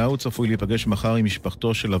נתניהו צפוי להיפגש מחר עם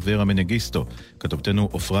משפחתו של אברה מנגיסטו. כתבתנו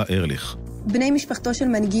עופרה ארליך. בני משפחתו של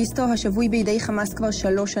מנגיסטו, השבוי בידי חמאס כבר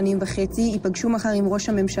 3.5 שנים, ייפגשו מחר עם ראש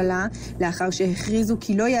הממשלה, לאחר שהכריזו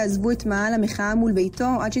כי לא יעזבו את מאהל המחאה מול ביתו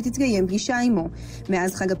עד שתתקיים פגישה עמו.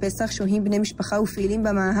 מאז חג הפסח שוהים בני משפחה ופעילים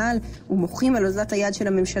במאהל ומוחים על אוזלת היד של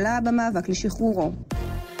הממשלה במאבק לשחרורו.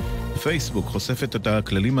 פייסבוק חושפת את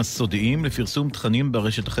הכללים הסודיים לפרסום תכנים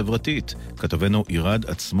ברשת החברתית. כתבנו אירד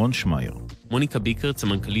עצמון שמייר. מוניקה ביקר,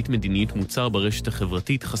 סמנכ"לית מדיניות מוצר ברשת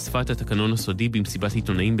החברתית, חשפה את התקנון הסודי במסיבת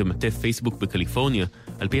עיתונאים במטה פייסבוק בקליפורניה.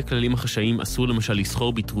 על פי הכללים החשאיים אסור למשל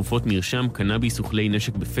לסחור בתרופות מרשם, קנאביס וכלי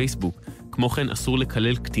נשק בפייסבוק. כמו כן אסור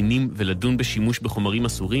לקלל קטינים ולדון בשימוש בחומרים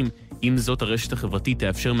אסורים. עם זאת, הרשת החברתית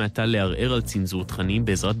תאפשר מעתה לערער על צנזור תכנים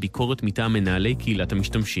בעזרת ביקורת מטעם מנהלי קהילת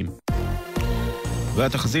המשתמשים.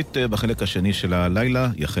 והתחזית בחלק השני של הלילה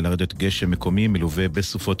יחל לרדת גשם מקומי מלווה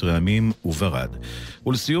בסופות רעמים וברד.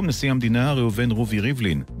 ולסיום, נשיא המדינה ראובן רובי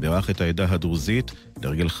ריבלין בירך את העדה הדרוזית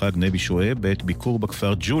לרגל חג נבי שועייב בעת ביקור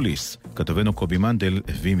בכפר ג'וליס. כתבנו קובי מנדל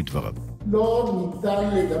הביא מדבריו. לא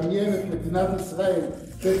ניתן לדמיין את מדינת ישראל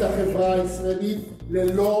ואת החברה הישראלית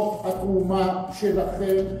ללא התרומה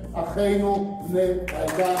שלכם, אחינו בני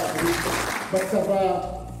העדה הדרוזית. בצבא,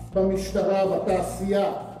 במשטרה,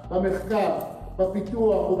 בתעשייה, במחקר,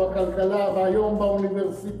 בפיתוח ובכלכלה, והיום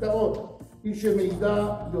באוניברסיטאות, היא שמעידה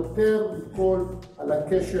יותר מכל על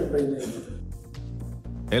הקשר בינינו.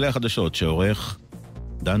 אלה החדשות שעורך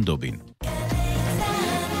דן דובין.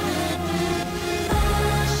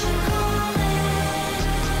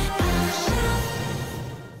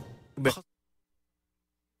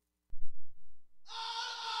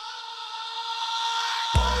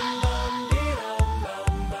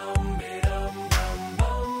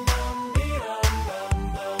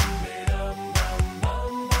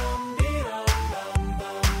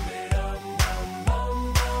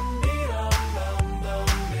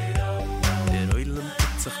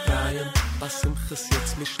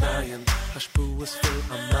 Jetzt mich schreien, das Spur ist voll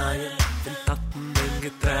am Maien, den Taten, den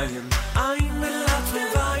Getreien. Eine Latte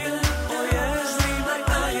Wein, oh yes, sie mein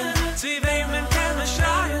Eien, sie wehmen, können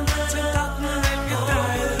schreien, den Taten, den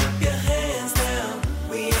Getreien. Put your hands down,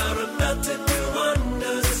 we are about to do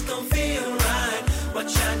wonders, it's gonna feel right.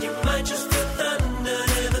 Watch out, you might just feel thunder,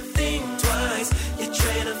 never think twice. Your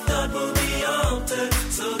train of thought will be altered,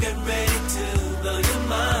 so get ready to blow your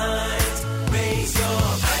mind. Raise your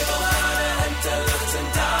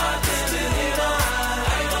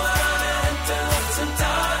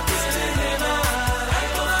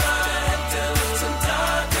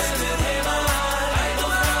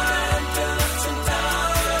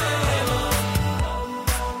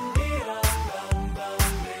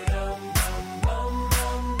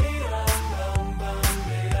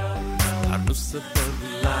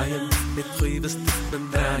mit Trübes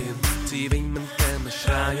Tippen drehen, sie wehmen gerne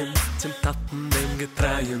schreien, zum Taten dem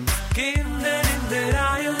Getreien. Kinder in der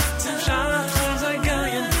Reihe, zum Schachen sei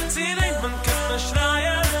Geien, sie wehmen gerne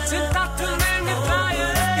schreien, zum Taten dem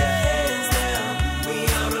Getreien. We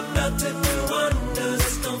are about to do wonders,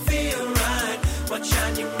 it's gonna feel right. Watch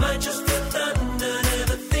out, you might just feel thunder,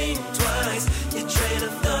 never think twice. Your train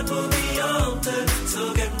of thought will be altered, so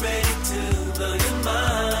get ready to blow your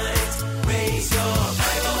mind. Raise your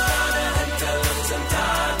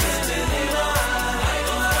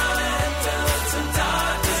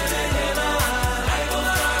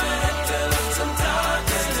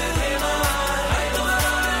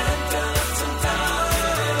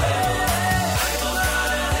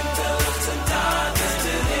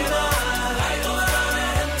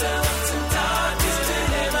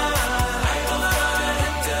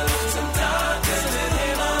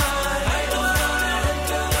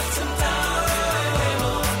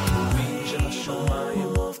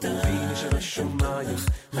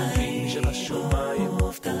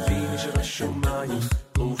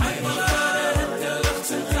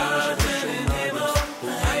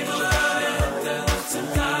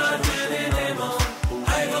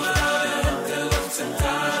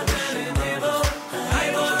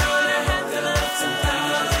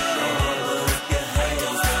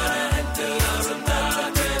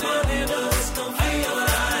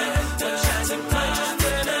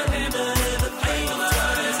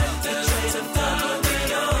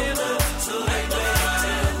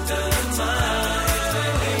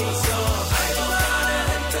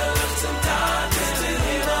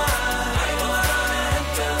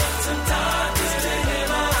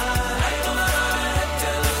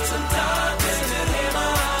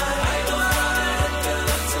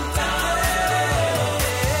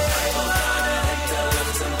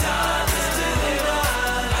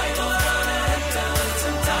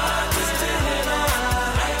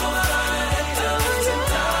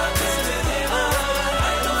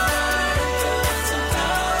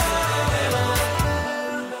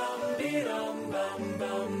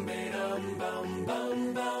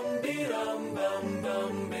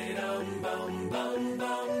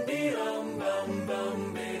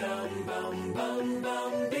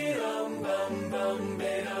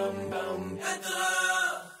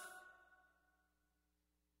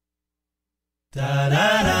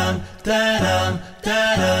Da-da-dum, da-dum,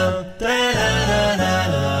 da-dum,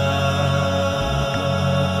 da-da-da-da-da.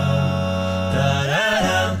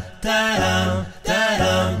 Da-da-dum, da-dum,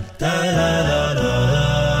 da-dum, da-da-da-da-da.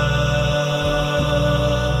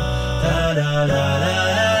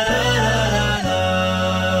 Da-da-da-da-da-da-da-da.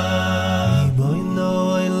 Ribono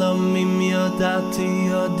elamim yodati,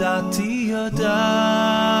 yodati,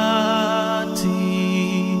 yodati.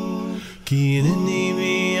 Ki ineni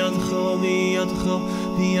biyadcho, biyadcho,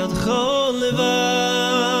 biyadcho levad.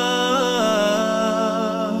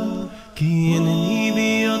 Ki ineni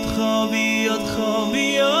biyadcho, biyadcho,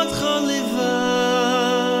 biyadcho levad.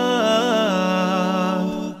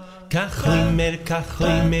 Kachoy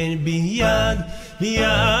mer biyad,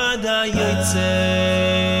 biyad hayoytzer.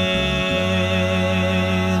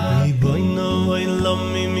 Ribono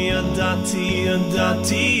elamim yodati,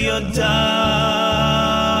 yodati, yodati.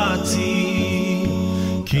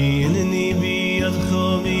 Ki ineni biyadcho,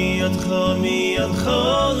 biyadcho, biyadcho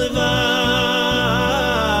levad.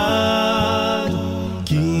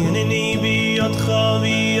 Ki ineni biyadcho,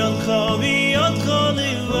 biyadcho, biyadcho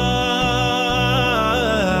levad.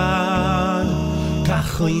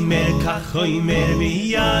 Kachoy mer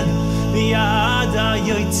biyad, biyad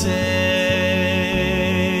hayoytzer.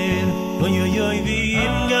 Oy oy oy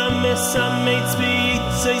vim gam mesametz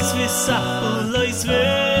bitzis v'sachulois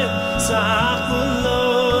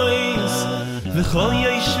v'sachulois v'chol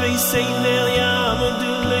yeshvei seiner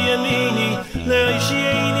yamudu leyamini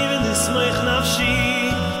le'oishiyeni v'nismoich nafshi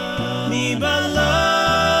mi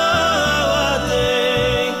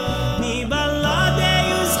balade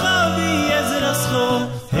yuzcha v'yezrascho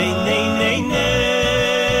hey nei nei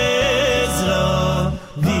nezra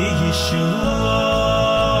v'yeshua.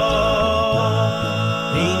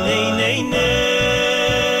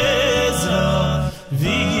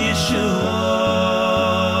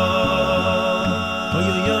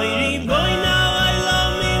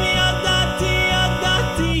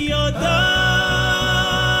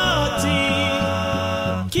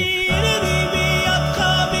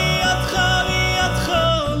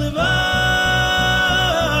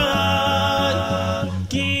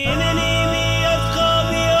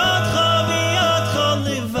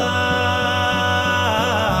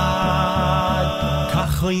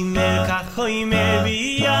 Kachoy mer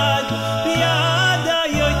biyad, biyad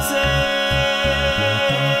hayoytzer.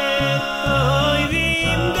 Oy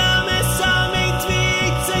vim gam esamet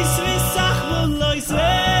vitzis v'sachbulois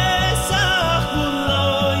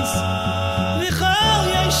v'sachbulois v'chol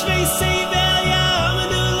yeshvei sever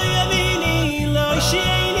yamudu leyamini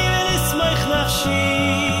lo'ishiyeni v'nismoich nafshi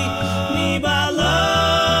mi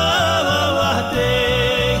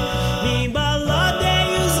balade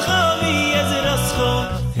yuzcha v'yezrascho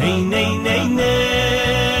hey nei nei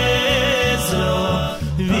nezro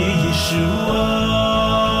v'yeshua.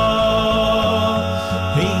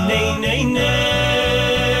 Hey nei nei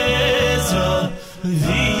nezro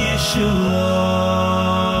v'yeshua.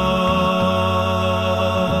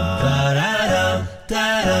 Da-da-dum,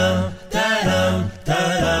 da-dum, da-dum,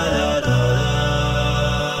 da-da-da-da-da.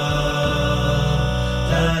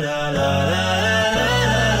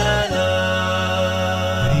 Da-da-da-da-da-da-da.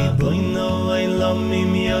 Ribono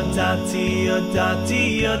elamim yodati, yodati,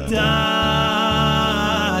 yodati.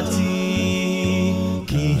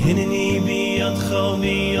 Ki hineni biyadcho,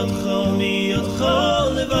 biyadcho, biyadcho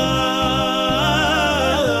levad.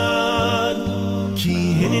 Ki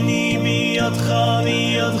hineni biyadcho,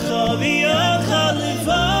 biyadcho, biyadcho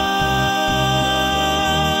levad.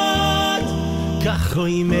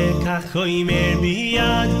 Kachoy mer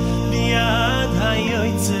biyad, biyad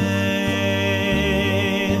hayoytzer.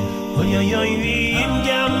 Oy oy oy vim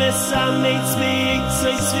gam mesametz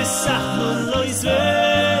bitzis v'sachbulois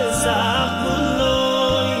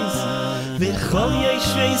v'sachbulois v'chol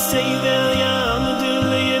yeshvei sever yamudu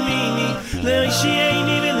leyamini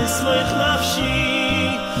le'oishiyeni v'nismoich nafshi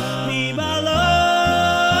mi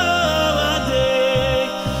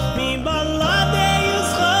balade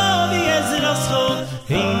yuzcha v'yezrascho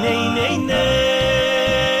hey nei nei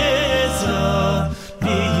nezra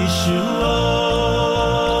v'yeshua.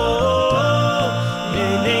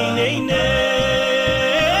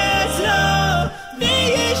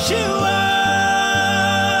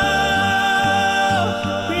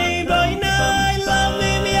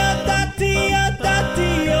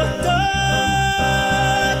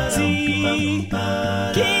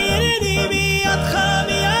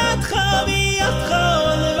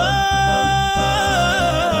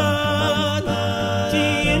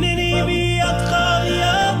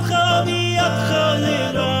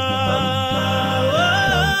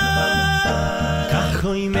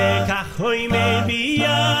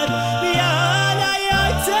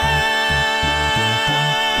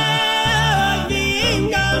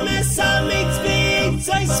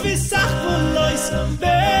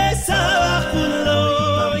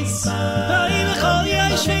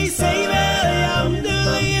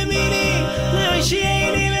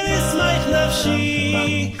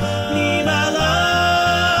 nafshi mi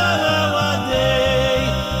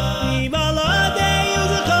balade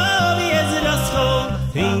uzchov yezrascho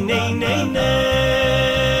nei nei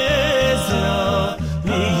nezro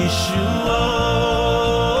mi yeshua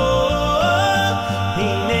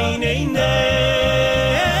nei nei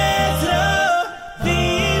nezro mi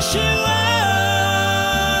yeshua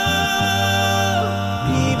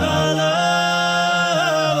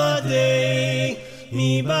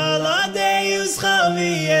mi balade uzchov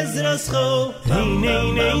yezrascho nei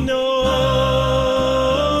nei no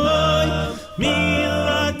mi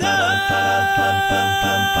lada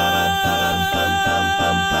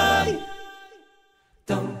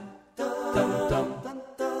dum dum dum dum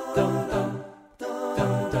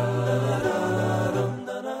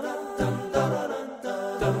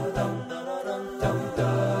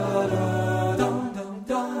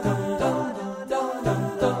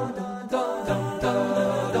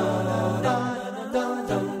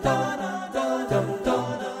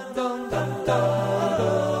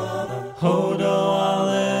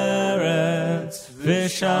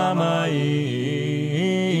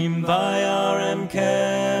Shamayim vayarem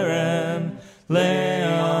kerem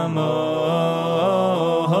le'amo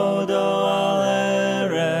hodo al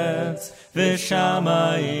eretz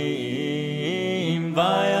v'shamayim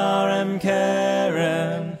vayarem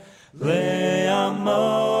kerem le'amo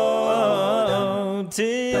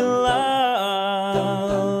tila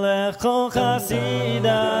lechol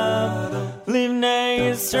chasidav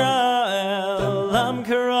livnei Yisrael am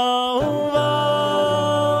karova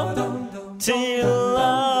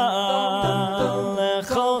Tila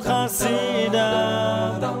lechol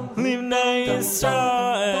chasidav livnei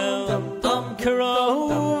Yisrael am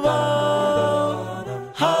karova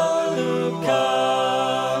Hallelujah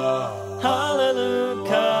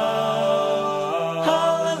Hallelujah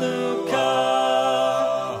Hallelujah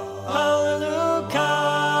Hallelujah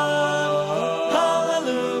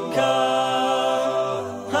Hallelujah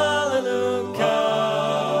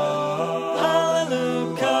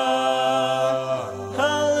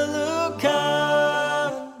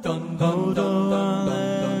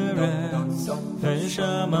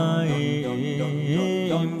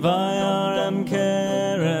Shamayim vayarem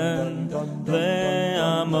keren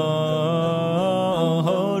le'amo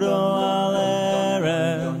hodo al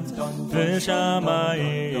eretz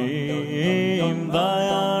v'shamayim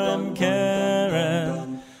vayarem keren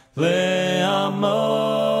le'amo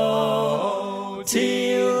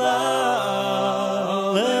tila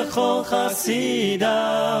lechol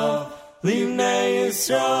chasidav livnei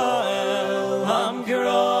Yisrael am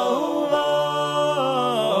karova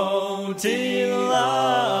Tila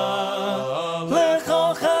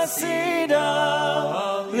lechol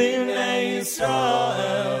chasidav livnei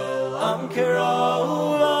Yisrael am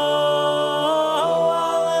karova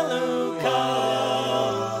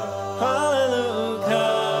Hallelujah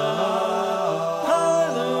Hallelujah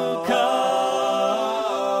Hallelujah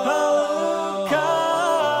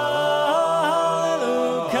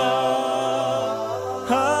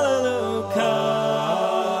Hallelujah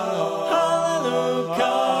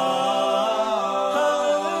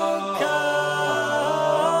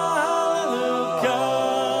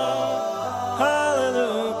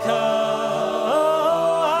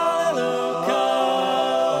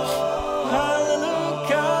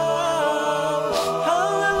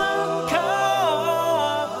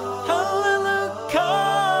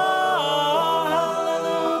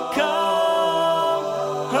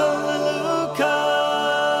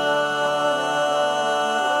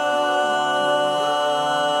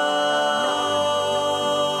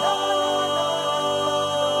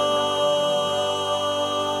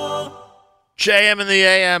JM in the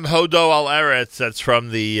AM, Hodo Al Eretz. That's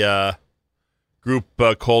from the group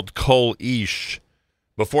called Kol Ish.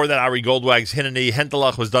 Before that, Ari Goldwag's Hineni.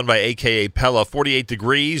 Hentelach was done by A.K.A. Pella. 48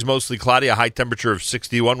 degrees, mostly cloudy, a high temperature of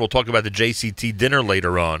 61. We'll talk about the JCT dinner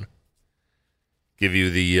later on. Give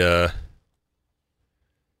you the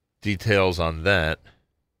details on that.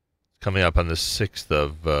 Coming up on the 6th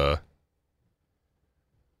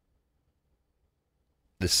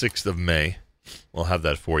of May. We'll have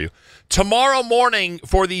that for you. Tomorrow morning,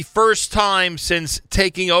 for the first time since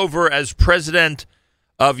taking over as president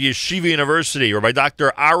of Yeshiva University, Rabbi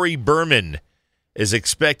Dr. Ari Berman is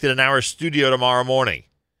expected in our studio tomorrow morning.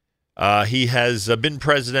 He has been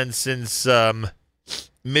president since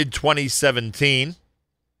mid-2017.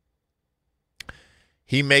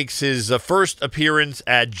 He makes his first appearance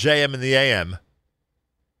at JM in the AM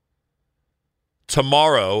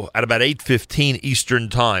tomorrow at about 8:15 Eastern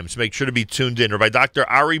Time. So make sure to be tuned in. Rabbi Dr.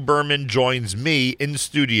 Ari Berman joins me in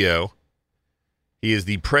studio. He is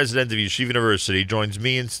the president of Yeshiva University, joins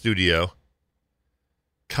me in studio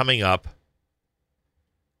coming up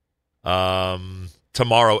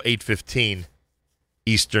tomorrow, 8:15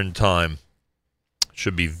 Eastern Time.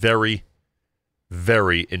 Should be very,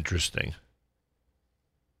 very interesting.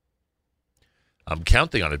 I'm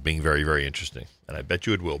counting on it being very, very interesting, and I bet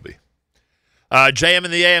you it will be. JM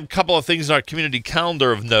and the AM, couple of things in our community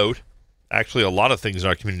calendar of note. Actually, a lot of things in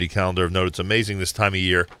our community calendar of note. It's amazing this time of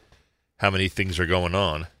year how many things are going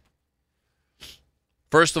on.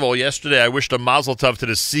 First of all, yesterday I wished a mazel tov to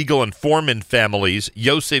the Siegel and Foreman families,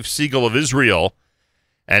 Yosef Siegel of Israel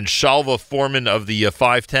and Shalva Foreman of the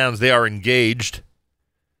Five Towns. They are engaged.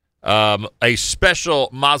 A special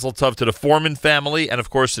mazel tov to the Foreman family and,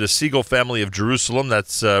 of course, to the Siegel family of Jerusalem.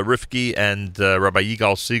 That's Rifki and Rabbi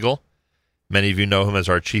Yigal Siegel. Many of you know him as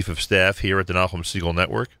our chief of staff here at the Nachum Siegel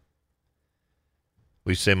Network.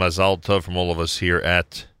 We say mazel tov from all of us here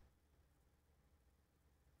at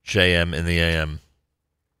JM in the AM.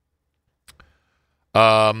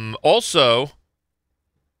 Also,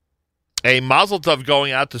 a mazel tov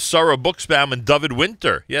going out to Sarah Buxbaum and David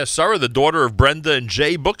Winter. Yes, Sarah, the daughter of Brenda and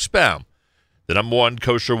Jay Buxbaum, the number one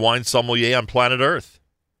kosher wine sommelier on planet Earth.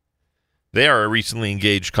 They are a recently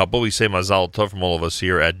engaged couple. We say mazel tov from all of us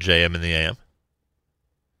here at JM in the AM.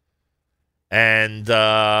 And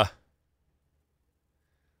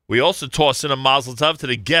we also toss in a mazel tov to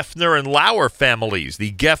the Geffner and Lauer families.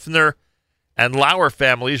 The Geffner and Lauer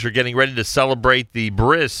families are getting ready to celebrate the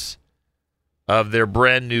bris of their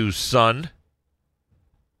brand new son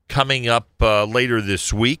coming up later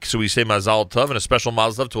this week. So we say Mazal Tov, and a special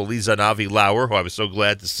Mazal Tov to Eliza and Avi Lauer, who I was so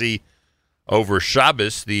glad to see over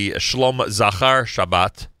Shabbos, the Shlom Zachar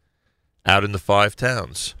Shabbat, out in the Five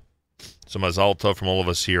Towns. So Mazal Tov from all of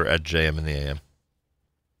us here at JM in the AM.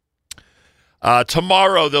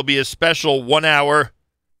 Tomorrow there'll be a special 1 hour.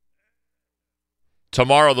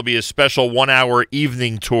 Tomorrow there'll be a special 1 hour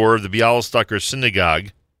evening tour of the Bialystoker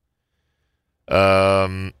Synagogue.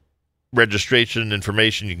 Registration and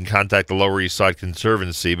information, you can contact the Lower East Side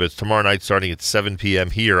Conservancy, but it's tomorrow night starting at 7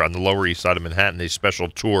 p.m. here on the Lower East Side of Manhattan, a special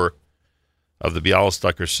tour of the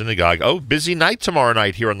Bialystoker Synagogue. Oh, busy night tomorrow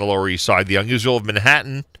night here on the Lower East Side. The Young Israel of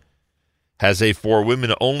Manhattan has a for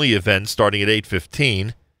women-only event starting at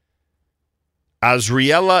 8:15.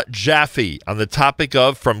 Azriela Jaffe on the topic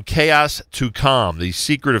of From Chaos to Calm, the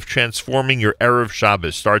secret of transforming your Erev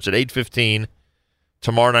Shabbos, starts at 8:15.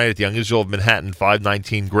 Tomorrow night at the Young Israel of Manhattan,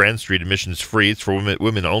 519 Grand Street. Admissions free. It's for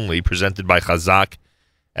women only. Presented by Chazak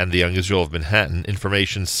and the Young Israel of Manhattan.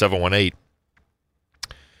 Information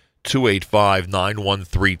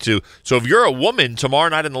 718-285-9132. So if you're a woman, tomorrow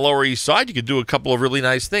night on the Lower East Side, you could do a couple of really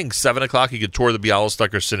nice things. 7 o'clock, you could tour the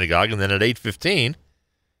Bialystoker Synagogue. And then at 8:15,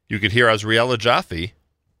 you could hear Azriela Jaffe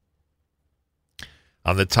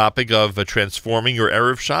on the topic of transforming your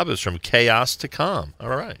Erev Shabbos from chaos to calm. All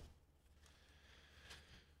right.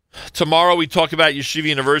 Tomorrow we talk about Yeshiva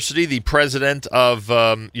University. The president of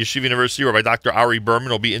Yeshiva University, Rabbi Dr. Ari Berman,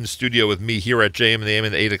 will be in studio with me here at JM and the AM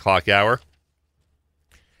in the 8 o'clock hour.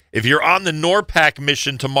 If you're on the NORPAC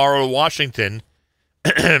mission tomorrow to Washington,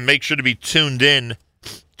 make sure to be tuned in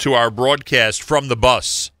to our broadcast from the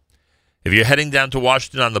bus. If you're heading down to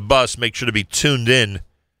Washington on the bus, make sure to be tuned in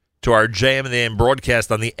to our JM and the AM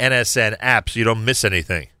broadcast on the NSN app so you don't miss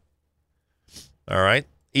anything. All right?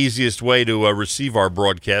 Easiest way to receive our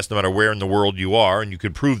broadcast, no matter where in the world you are, and you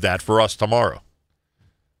could prove that for us tomorrow.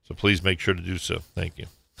 So please make sure to do so. Thank you.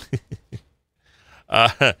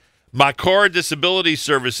 Makor Disability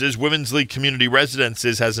Services, Women's League Community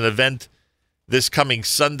Residences, has an event this coming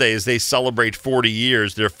Sunday as they celebrate 40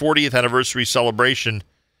 years. Their 40th anniversary celebration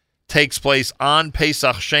takes place on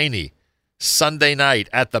Pesach Sheni, Sunday night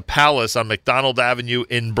at the Palace on McDonald Avenue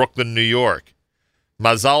in Brooklyn, New York.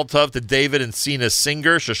 Mazal Tov to David and Sina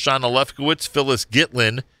Singer, Shoshana Lefkowitz, Phyllis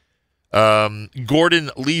Gitlin, Gordon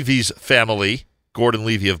Levy's family, Gordon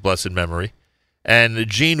Levy of blessed memory, and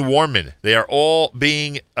Gene Warman. They are all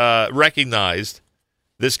being recognized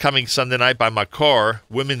this coming Sunday night by Makor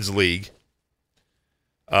Women's League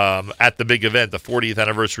at the big event, the 40th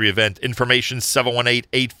anniversary event. Information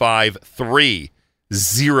 718-853-0900,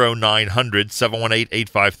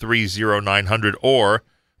 718-853-0900, or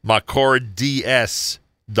makords.org,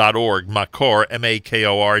 Makor,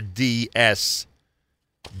 MAKORDS.org.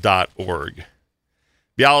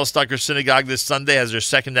 Bialystoker Synagogue this Sunday has their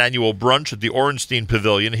second annual brunch at the Orenstein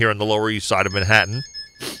Pavilion here on the Lower East Side of Manhattan.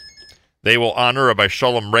 They will honor Rabbi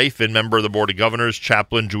Shalom Rafin, member of the Board of Governors,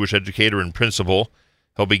 chaplain, Jewish educator, and principal.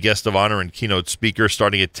 He'll be guest of honor and keynote speaker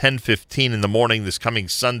starting at 10:15 in the morning this coming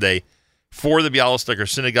Sunday for the Bialystoker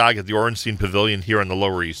Synagogue at the Orenstein Pavilion here on the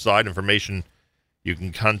Lower East Side. Information, you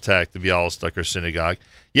can contact the Bialystoker Synagogue.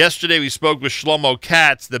 Yesterday we spoke with Shlomo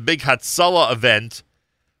Katz, the big Hatzalah event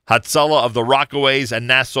Hatzalah of the Rockaways and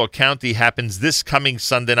Nassau County happens this coming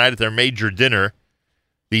Sunday night at their major dinner.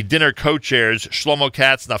 The dinner co-chairs, Shlomo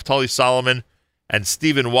Katz, Naftali Solomon, and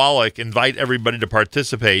Stephen Wallach, invite everybody to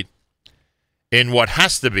participate in what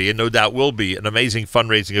has to be, and no doubt will be, an amazing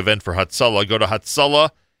fundraising event for Hatzalah. Go to Hatzalah,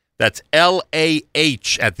 that's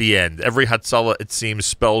L-A-H at the end. Every Hatzalah, it seems,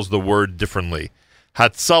 spells the word differently.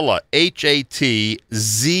 Hatzalah,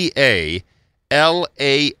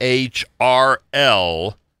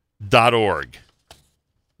 HATZALAHRL.org.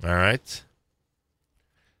 All right.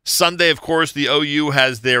 Sunday, of course, the OU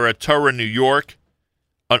has their Torah New York.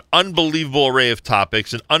 An unbelievable array of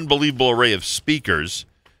topics, an unbelievable array of speakers.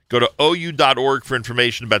 Go to OU.org for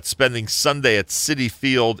information about spending Sunday at Citi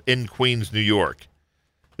Field in Queens, New York.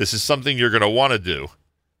 This is something you're going to want to do,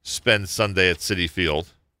 spend Sunday at Citi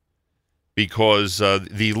Field, because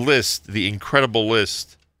the incredible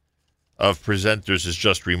list of presenters is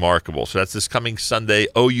just remarkable. So that's this coming Sunday.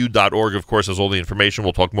 OU.org, of course, has all the information.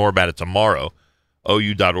 We'll talk more about it tomorrow.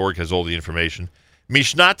 OU.org has all the information.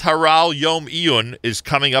 Mishnat Haral Yom Iyun is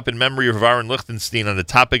coming up in memory of Aaron Lichtenstein on the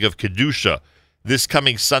topic of Kedusha this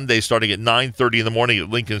coming Sunday starting at 9:30 in the morning at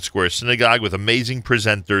Lincoln Square Synagogue with amazing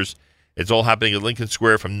presenters. It's all happening at Lincoln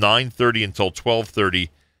Square from 9:30 until 12:30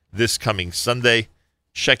 this coming Sunday.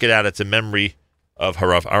 Check it out. It's in memory of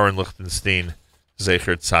Harav Aaron Lichtenstein,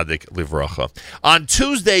 Zecher Tzadik Livracha. On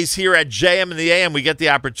Tuesdays here at JM and the AM, we get the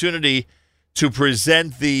opportunity to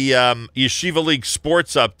present the Yeshiva League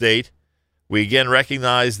Sports Update. We again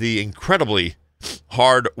recognize the incredibly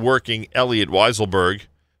hard-working Elliot Weiselberg,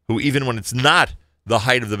 who even when it's not the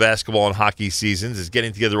height of the basketball and hockey seasons, is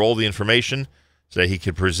getting together all the information so that he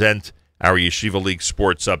can present our Yeshiva League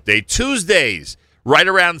Sports Update. Tuesdays, right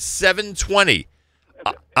around 7:20.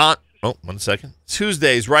 One second.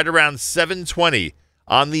 Tuesdays, right around 7:20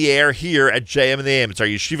 on the air here at JM and the AM. It's our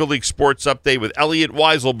Yeshiva League Sports Update with Elliot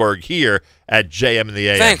Weiselberg here at JM and the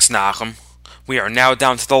AM. Thanks, Nachum. We are now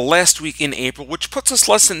down to the last week in April, which puts us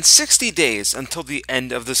less than 60 days until the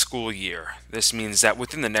end of the school year. This means that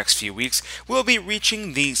within the next few weeks, we'll be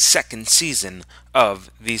reaching the second season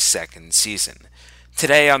of the second season.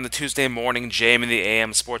 Today on the Tuesday morning JM and the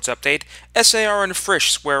AM Sports Update, SAR and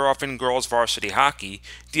Frisch square off in girls varsity hockey,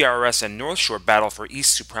 DRS and North Shore battle for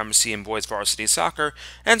East supremacy in boys varsity soccer,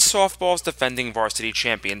 and softball's defending varsity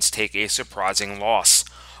champions take a surprising loss.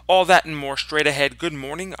 All that and more straight ahead. Good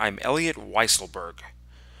morning, I'm Elliot Weiselberg.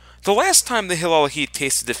 The last time the Hillel Heat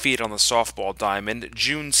tasted defeat on the softball diamond,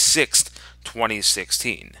 June 6th,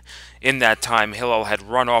 2016. In that time, Hillel had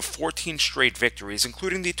run off 14 straight victories,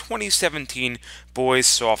 including the 2017 Boys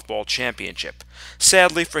Softball Championship.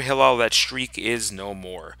 Sadly for Hillel, that streak is no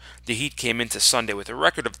more. The Heat came into Sunday with a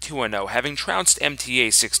record of 2-0, having trounced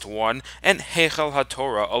MTA 6-1 and Heichel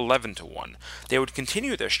HaTorah 11-1. They would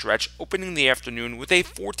continue their stretch, opening the afternoon with a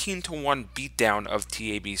 14-1 beatdown of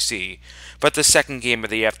TABC, but the second game of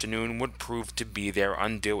the afternoon would prove to be their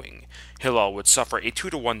undoing. Hillel would suffer a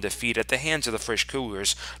 2-1 defeat at the hands of the Frisch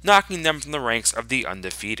Cougars, knocking them from the ranks of the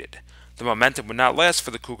undefeated. The momentum would not last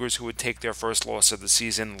for the Cougars, who would take their first loss of the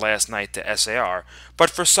season last night to SAR,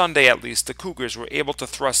 but for Sunday at least, the Cougars were able to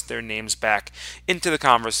thrust their names back into the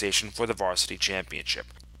conversation for the varsity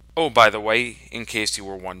championship. Oh, by the way, in case you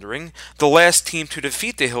were wondering, the last team to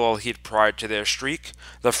defeat the Hillel Heat prior to their streak,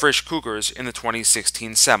 the Frisch Cougars in the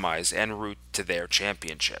 2016 semis en route to their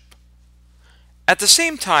championship. At the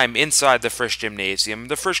same time, inside the Frisch Gymnasium,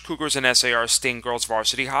 the Frisch Cougars and SAR Sting girls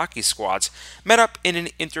varsity hockey squads met up in an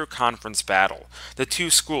inter-conference battle. The two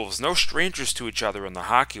schools, no strangers to each other in the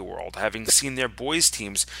hockey world, having seen their boys'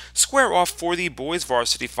 teams square off for the boys'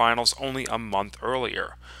 varsity finals only a month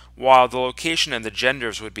earlier. While the location and the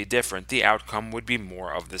genders would be different, the outcome would be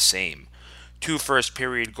more of the same. Two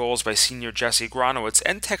first-period goals by senior Jesse Gronowitz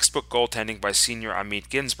and textbook goaltending by senior Amit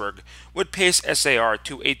Ginsberg would pace SAR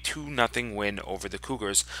to a 2-0 win over the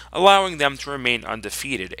Cougars, allowing them to remain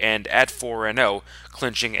undefeated and, at 4-0,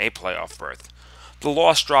 clinching a playoff berth. The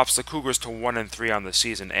loss drops the Cougars to 1-3 on the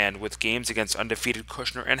season, and with games against undefeated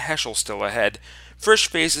Kushner and Heschel still ahead, Frisch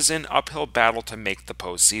faces an uphill battle to make the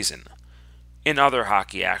postseason. In other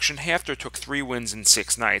hockey action, Hafter took 3 wins in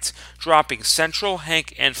 6 nights, dropping Central,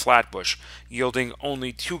 Hank, and Flatbush, yielding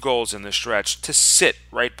only 2 goals in the stretch to sit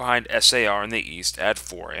right behind SAR in the East at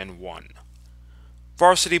 4-1.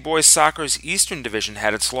 Varsity Boys Soccer's Eastern Division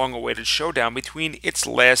had its long-awaited showdown between its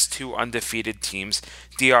last 2 undefeated teams,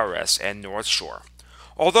 DRS and North Shore.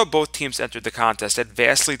 Although both teams entered the contest at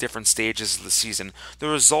vastly different stages of the season, the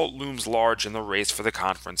result looms large in the race for the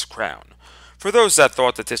conference crown. For those that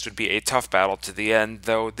thought that this would be a tough battle to the end,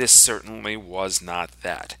 though, this certainly was not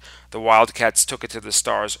that. The Wildcats took it to the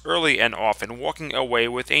Stars early and often, walking away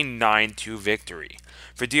with a 9-2 victory.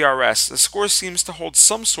 For DRS, the score seems to hold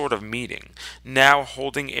some sort of meaning. Now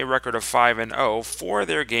holding a record of 5-0, 4 of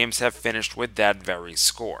their games have finished with that very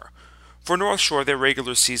score. For North Shore, their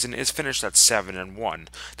regular season is finished at 7-1.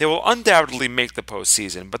 They will undoubtedly make the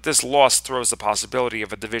postseason, but this loss throws the possibility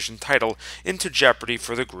of a division title into jeopardy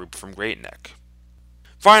for the group from Great Neck.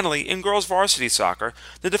 Finally, in girls varsity soccer,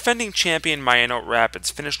 the defending champion Mayanot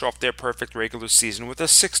Rapids finished off their perfect regular season with a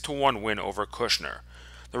 6-1 win over Kushner.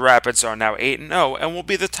 The Rapids are now 8-0 and will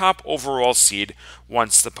be the top overall seed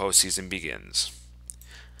once the postseason begins.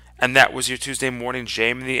 And that was your Tuesday morning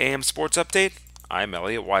JM in the AM Sports Update. I'm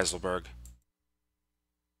Elliot Weiselberg.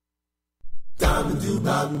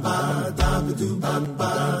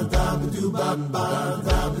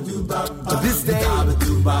 This day there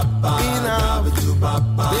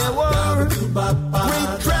were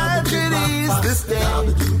great tragedies. This day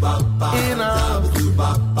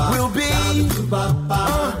will be a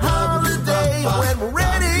holiday when we're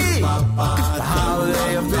ready. The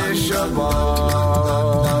holiday of Tisha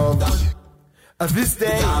This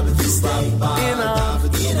day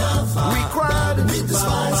we cried in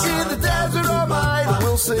the desert all night.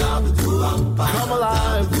 We'll sing, come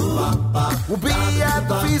alive. We'll be at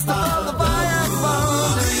the feast of the fire and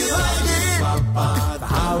fun. Do you like it? The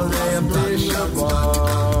holiday of Tisha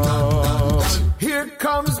B'Av. Here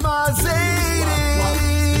comes my Zadie,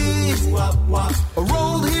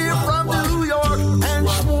 rolled here from New York, and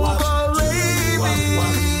Shmuel Levi.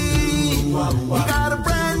 He got a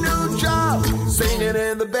brand new job, singing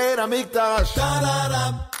in the Beit HaMikdash.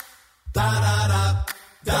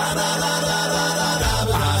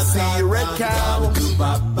 I see a red cow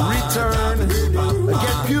return,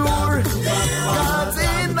 get pure. God's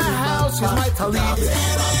in the house, here's my talit.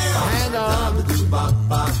 Hang on,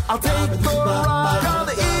 I'll take the ride on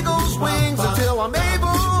the eagle's wings until I'm able.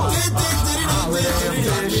 Holiday of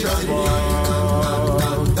Tisha B'Av.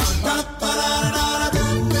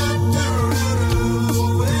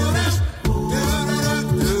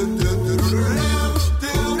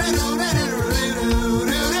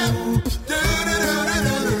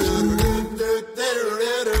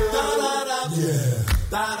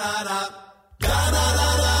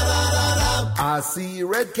 I see a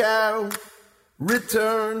red cow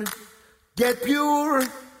return, get pure.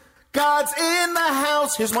 God's in the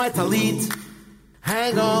house, here's my talit.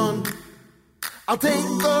 Hang on, I'll take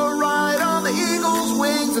the ride on the eagle's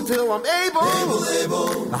wings until I'm able.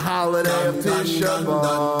 The holiday of Tisha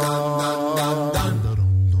B'Av.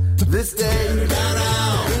 This day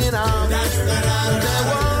in our there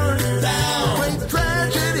were great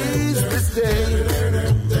tragedies. This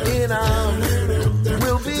day in our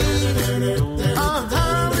will be a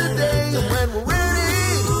holiday when we're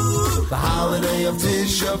ready. The holiday of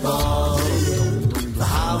Tisha B'Av. The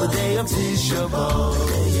holiday of Tisha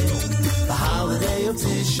B'Av. The holiday of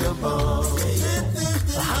Tisha B'Av.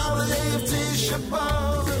 The holiday of Tisha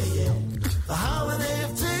B'Av. The holiday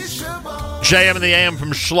of Tisha B'Av. JM in the AM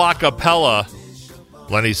from Schlockapella.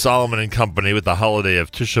 Lenny Solomon and company with the holiday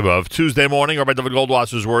of Tisha B'Av. Tuesday morning, Rabbi David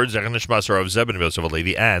Goldwasser's words, Zechon Nishmas Rav Zebin Yosef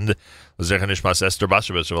Alevi, and Zechon Nishmas Esther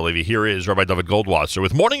Basar Yosef Alevi. Here is Rabbi David Goldwasser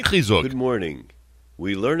with Morning Chizuk. Good morning.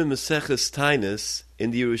 We learn in Maseches Tainus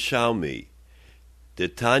in the Yerushalmi,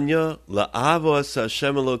 Detanya la'avos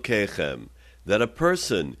Hashem Elokeichem, that a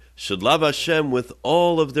person should love Hashem with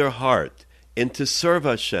all of their heart and to serve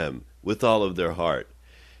Hashem with all of their heart.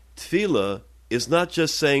 Tefillah is not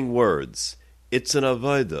just saying words. It's an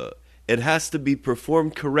avodah. It has to be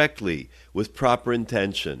performed correctly with proper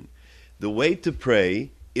intention. The way to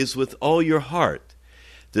pray is with all your heart.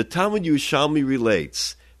 The Talmud Yerushalmi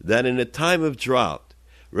relates that in a time of drought,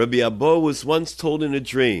 Rabbi Abba was once told in a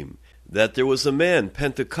dream that there was a man,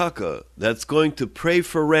 Pentakaka, that's going to pray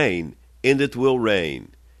for rain, and it will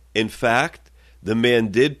rain. In fact, the man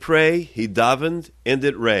did pray, he davened, and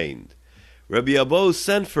it rained. Rabbi Abba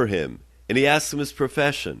sent for him, and he asked him his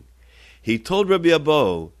profession. He told Rabbi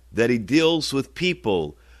Abba that he deals with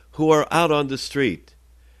people who are out on the street.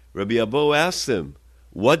 Rabbi Abba asked him,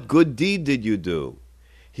 "What good deed did you do?"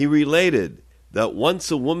 He related that once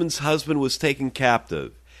a woman's husband was taken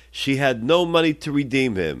captive. She had no money to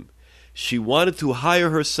redeem him. She wanted to hire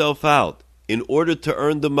herself out in order to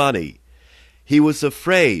earn the money. He was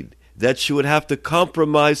afraid that she would have to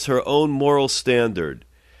compromise her own moral standard.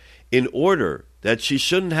 In order that she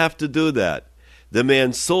shouldn't have to do that, the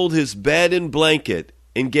man sold his bed and blanket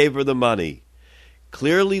and gave her the money.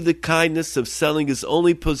 Clearly the kindness of selling his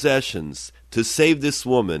only possessions to save this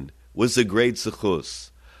woman was a great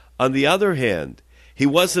zechus. On the other hand, he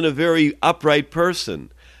wasn't a very upright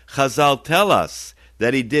person. Chazal tell us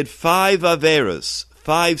that he did 5 averos,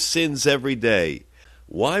 5 sins every day.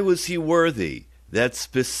 Why was he worthy that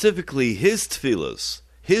specifically his tefillos,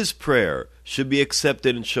 his prayer, should be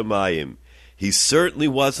accepted in Shemayim? He certainly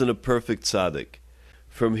wasn't a perfect tzaddik.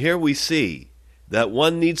 From here we see that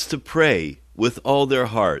one needs to pray with all their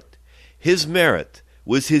heart. His merit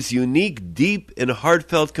was his unique, deep, and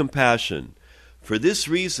heartfelt compassion. For this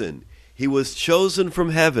reason, he was chosen from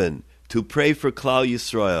heaven to pray for Klal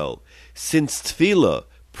Yisrael. Since tefillah,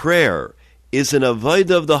 prayer, is an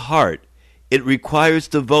avodah of the heart, it requires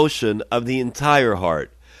devotion of the entire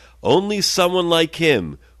heart. Only someone like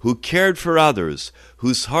him, who cared for others,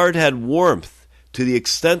 whose heart had warmth to the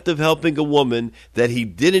extent of helping a woman that he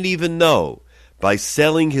didn't even know by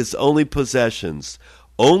selling his only possessions,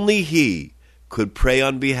 only he could pray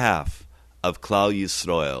on behalf of Klal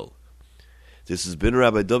Yisrael. This has been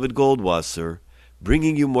Rabbi David Goldwasser,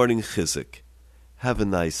 bringing you Morning Chizuk. Have a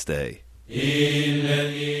nice day.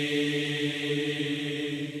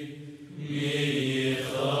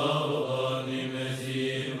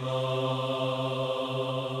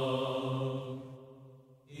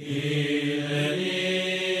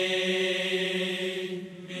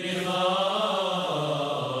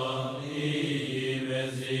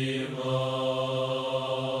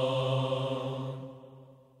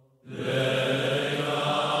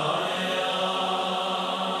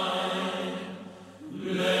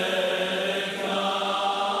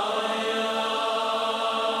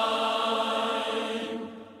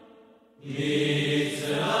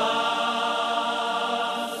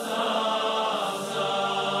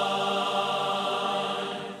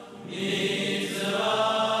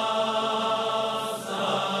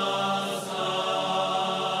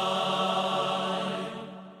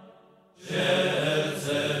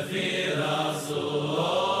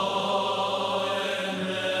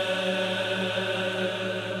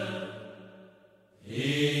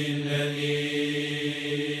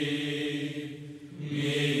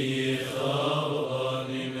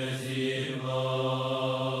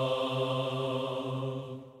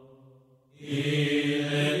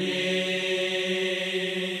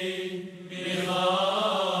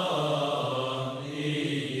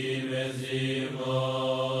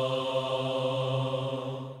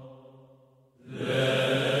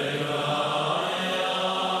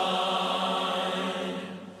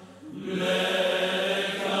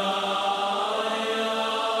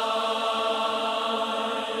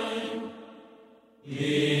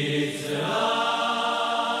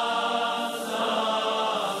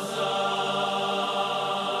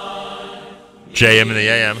 JM in the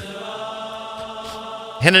AM.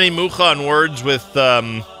 Helene Mucha on words with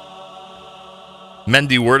Mendy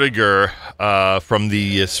Werdiger from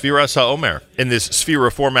the Sfiras HaOmer in this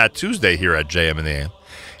Sfira format Tuesday here at JM in the AM.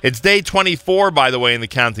 It's day 24, by the way, in the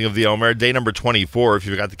counting of the Omer. Day number 24. If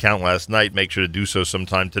you forgot to count last night, make sure to do so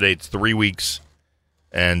sometime today. It's 3 weeks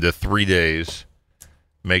and 3 days.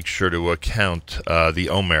 Make sure to count the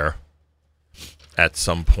Omer at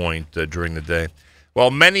some point during the day. Well,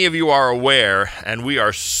 many of you are aware, and we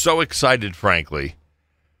are so excited, frankly,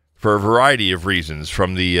 for a variety of reasons,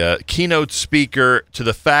 from the keynote speaker to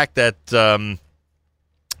the fact that the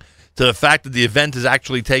event is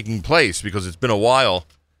actually taking place, because it's been a while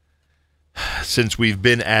since we've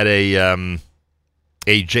been at a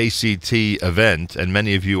JCT event, and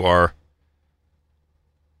many of you have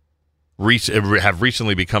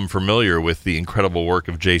recently become familiar with the incredible work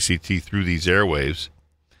of JCT through these airwaves.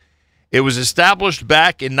 It was established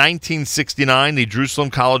back in 1969. The Jerusalem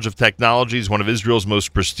College of Technology is one of Israel's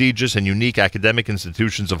most prestigious and unique academic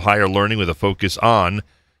institutions of higher learning with a focus on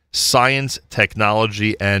science,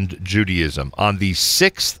 technology, and Judaism. On the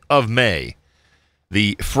 6th of May,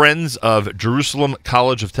 the Friends of Jerusalem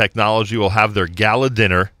College of Technology will have their gala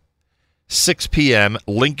dinner, 6 p.m.,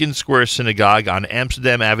 Lincoln Square Synagogue on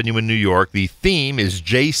Amsterdam Avenue in New York. The theme is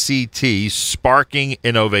JCT, Sparking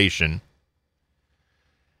Innovation.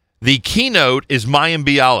 The keynote is Mayim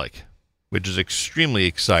Bialik, which is extremely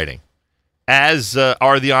exciting, as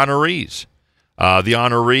are the honorees. The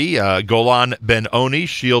honoree, Golan Ben-Oni,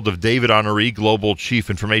 Shield of David honoree, Global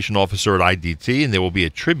Chief Information Officer at IDT, and there will be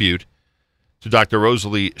a tribute to Dr.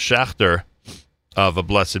 Rosalie Schachter of a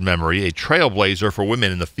blessed memory, a trailblazer for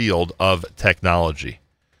women in the field of technology.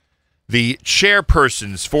 The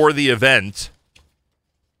chairpersons for the event,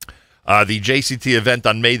 the JCT event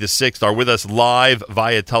on May the 6th, are with us live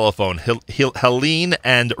via telephone. Helene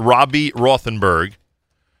and Robby Rothenberg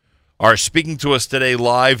are speaking to us today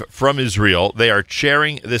live from Israel. They are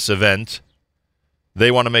chairing this event.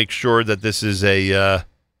 They want to make sure that this is a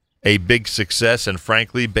a big success, and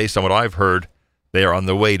frankly, based on what I've heard, they are on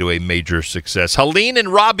the way to a major success. Helene and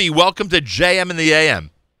Robby, welcome to JM in the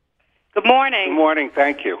AM. Good morning. Good morning.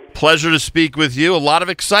 Thank you. Pleasure to speak with you. A lot of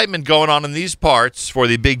excitement going on in these parts for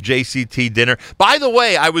the big JCT dinner. By the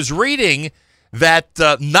way, I was reading that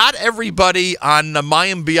not everybody on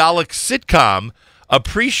Mayim Bialik's sitcom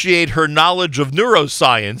appreciate her knowledge of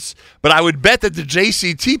neuroscience, but I would bet that the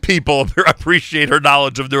JCT people appreciate her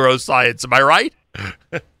knowledge of neuroscience. Am I right?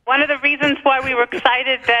 One of the reasons why we were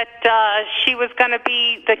excited that she was going to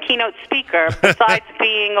be the keynote speaker, besides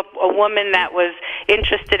being a woman that was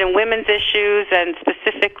interested in women's issues, and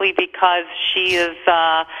specifically because she is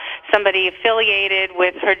somebody affiliated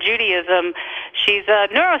with her Judaism, she's a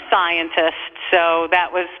neuroscientist, so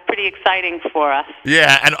that was pretty exciting for us.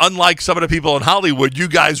 Yeah, and unlike some of the people in Hollywood, you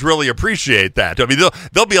guys really appreciate that. I mean,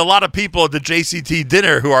 there'll be a lot of people at the JCT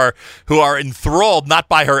dinner who are enthralled not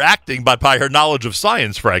by her acting, but by her knowledge of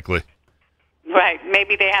science, frankly. Right.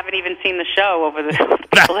 Maybe they haven't even seen the show over the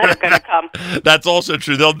people that are going to come. That's also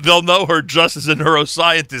true. They'll know her just as a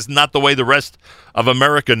neuroscientist, not the way the rest of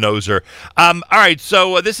America knows her. All right,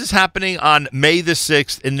 so this is happening on May the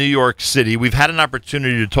 6th in New York City. We've had an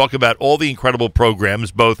opportunity to talk about all the incredible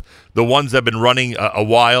programs, both the ones that have been running a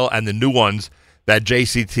while and the new ones that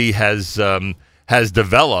JCT has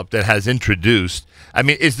developed and has introduced. I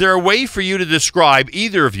mean, is there a way for you to describe,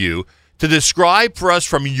 either of you, to describe for us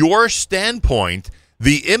from your standpoint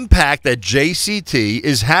the impact that JCT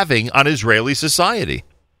is having on Israeli society?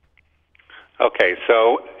 Okay,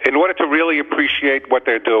 so in order to really appreciate what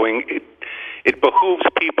they're doing, it behooves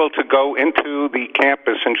people to go into the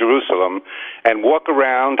campus in Jerusalem and walk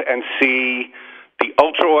around and see the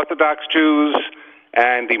ultra-Orthodox Jews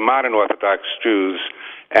and the modern Orthodox Jews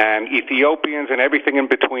and Ethiopians and everything in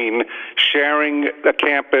between sharing the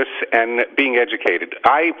campus and being educated.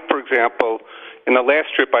 I, for example, in the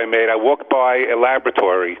last trip I made, I walked by a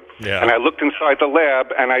laboratory, and I looked inside the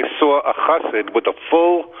lab, and I saw a chassid with a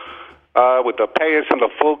full, with the payas and the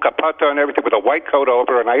full kapata and everything, with a white coat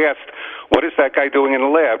over, and I asked, what is that guy doing in the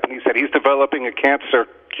lab? And he said, he's developing a cancer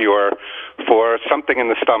cure for something in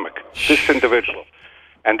the stomach, this individual.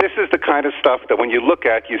 And this is the kind of stuff that when you look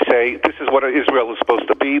at, you say, this is what Israel is supposed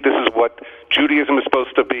to be, this is what Judaism is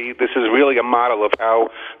supposed to be, this is really a model of how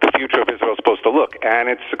the future of Israel is supposed to look, and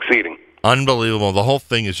it's succeeding. Unbelievable. The whole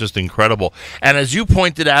thing is just incredible. And as you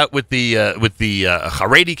pointed out with the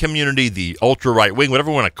Haredi community, the ultra-right wing,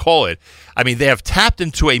 whatever you want to call it, I mean, they have tapped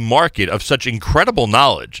into a market of such incredible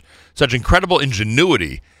knowledge, such incredible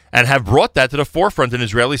ingenuity, and have brought that to the forefront in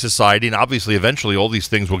Israeli society. And obviously, eventually, all these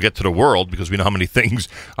things will get to the world, because we know how many things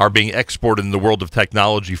are being exported in the world of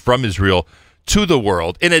technology from Israel to the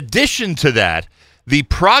world. In addition to that, the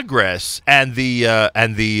progress and the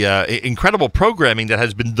incredible programming that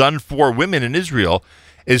has been done for women in Israel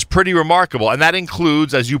is pretty remarkable. And that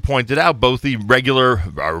includes, as you pointed out, both the regular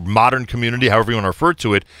or modern community, however you want to refer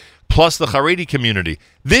to it, plus the Haredi community.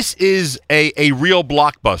 This is a real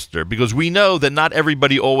blockbuster, because we know that not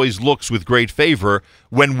everybody always looks with great favor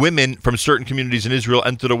when women from certain communities in Israel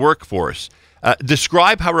enter the workforce.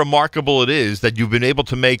 Describe how remarkable it is that you've been able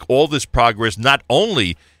to make all this progress, not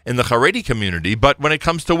only in the Haredi community, but when it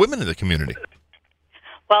comes to women in the community.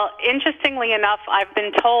 Well, interestingly enough, I've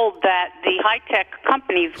been told that the high-tech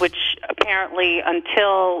companies, which apparently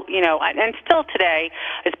until, and still today,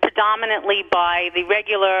 is predominantly by the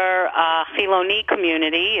regular Chiloni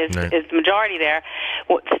community, is the majority there.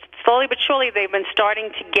 Slowly but surely, they've been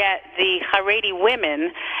starting to get the Haredi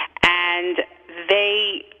women, and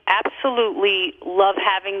they absolutely love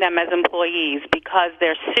having them as employees because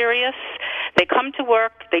they're serious, they come to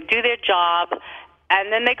work, they do their job,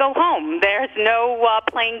 and then they go home. There's no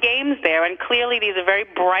playing games there, and clearly these are very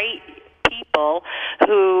bright people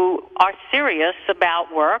who are serious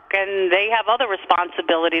about work, and they have other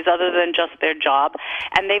responsibilities other than just their job,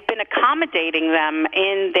 and they've been accommodating them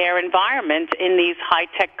in their environment, in these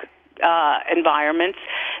high-tech environments,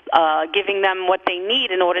 giving them what they need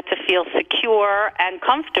in order to feel secure and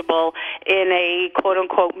comfortable in a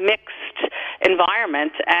quote-unquote mixed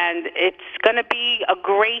environment. And it's going to be a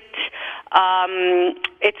great,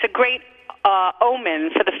 omen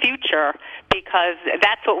for the future, because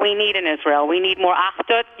that's what we need in Israel. We need more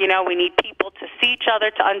achdut, we need people to see each other,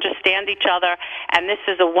 to understand each other, and this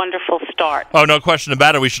is a wonderful start. Oh, no question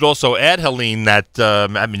about it. We should also add, Helene, that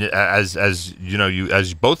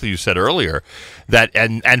as both of you said earlier, that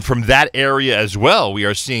and from that area as well, we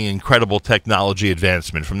are seeing incredible technology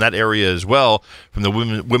advancement. From that area as well, from the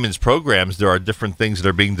women's programs, there are different things that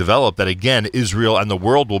are being developed that, again, Israel and the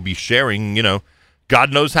world will be sharing,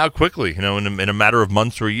 God knows how quickly, in a matter of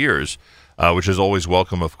months or years. which is always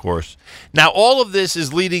welcome, of course. Now, all of this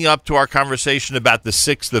is leading up to our conversation about the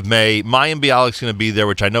 6th of May. Mayim Bialik's going to be there,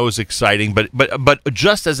 which I know is exciting, but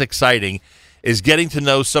just as exciting is getting to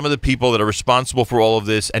know some of the people that are responsible for all of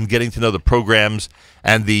this and getting to know the programs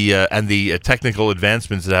and the technical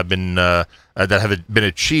advancements that have been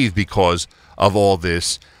achieved because of all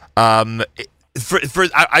this. I'd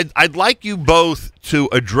like you both to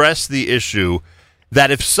address the issue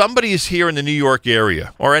that if somebody is here in the New York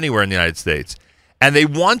area or anywhere in the United States and they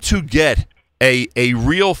want to get a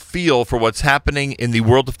real feel for what's happening in the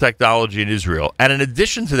world of technology in Israel, and in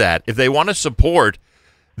addition to that, if they want to support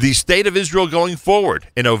the state of Israel going forward,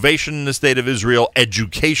 innovation in the state of Israel,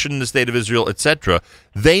 education in the state of Israel, etc.,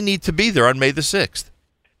 they need to be there on May the 6th.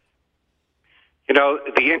 You know,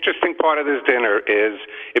 the interesting part of this dinner is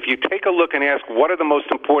if you take a look and ask what are the most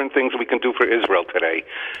important things we can do for Israel today,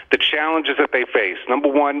 the challenges that they face. Number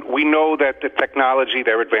one, we know that the technology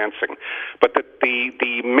they're advancing, but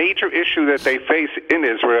the major issue that they face in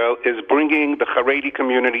Israel is bringing the Haredi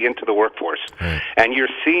community into the workforce. And you're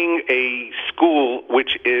seeing a school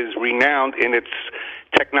which is renowned in its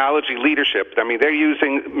technology leadership. I mean, they're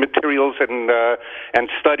using materials and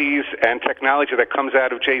studies and technology that comes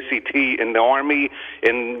out of JCT in the Army,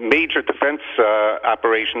 in major defense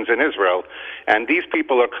operations in Israel. And these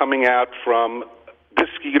people are coming out from this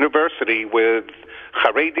university with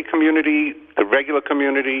Haredi community, the regular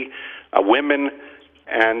community, women,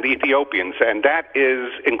 and the Ethiopians, and that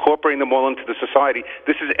is incorporating them all into the society.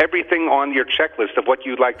 This is everything on your checklist of what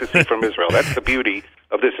you'd like to see from Israel. That's the beauty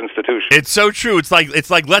of this institution. It's so true. It's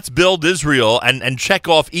like let's build Israel and check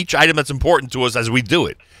off each item that's important to us as we do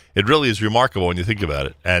it. It really is remarkable when you think about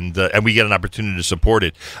it, and we get an opportunity to support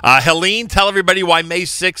it. Helene, tell everybody why May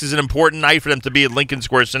 6th is an important night for them to be at Lincoln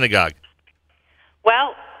Square Synagogue.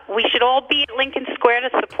 Well, we should all be at Lincoln Square to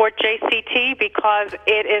support JCT because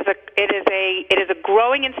it is a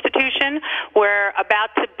growing institution. We're about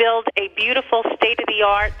to build a beautiful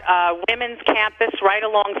state-of-the-art women's campus right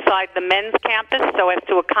alongside the men's campus so as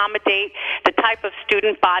to accommodate the type of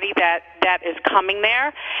student body that is coming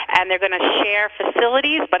there. And they're going to share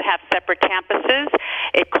facilities but have separate campuses.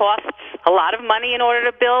 It costs a lot of money in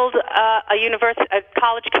order to build a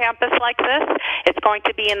college campus like this. It's going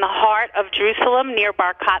to be in the heart of Jerusalem near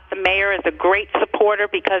Barkat. The mayor is a great supporter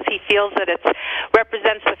because he feels that it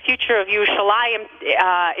represents the future of Yerushalayim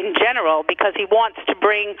in general, because he wants to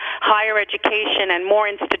bring higher education and more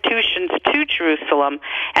institutions to Jerusalem.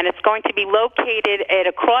 And it's going to be located at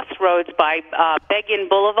a crossroads by Begin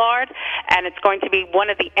Boulevard, and it's going to be one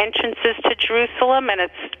of the entrances to Jerusalem, and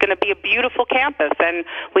it's going to be a beautiful campus. And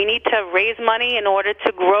we need to raise money in order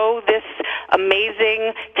to grow this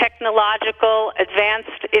amazing technological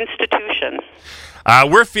advanced institution.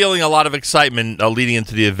 We're feeling a lot of excitement leading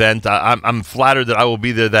into the event. I'm flattered that I will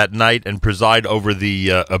be there that night and preside over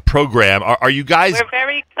the program. Are you guys... We're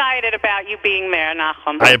very excited about you being there,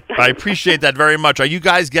 Nachum. I appreciate that very much. Are you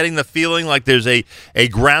guys getting the feeling like there's a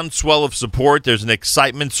groundswell of support? There's an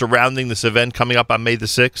excitement surrounding this event coming up on May the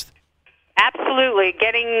 6th? Absolutely.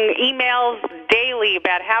 Getting emails daily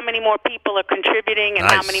about how many more people are contributing and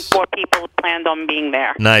how many more people planned on being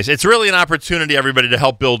there. Nice. It's really an opportunity, everybody, to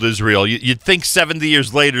help build Israel. You'd think 70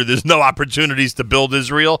 years later there's no opportunities to build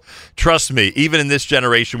Israel. Trust me, even in this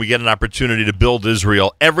generation, we get an opportunity to build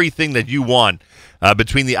Israel. Everything that you want.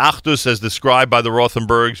 Between the Achdus, as described by the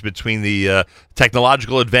Rothenbergs, between the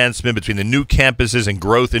technological advancement, between the new campuses and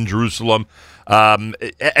growth in Jerusalem, and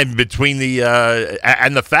between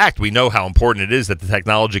the fact we know how important it is that the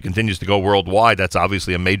technology continues to go worldwide. That's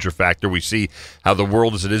obviously a major factor. We see how the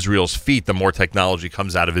world is at Israel's feet. The more technology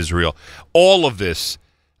comes out of Israel, all of this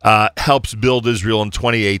helps build Israel in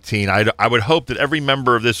 2018. I would hope that every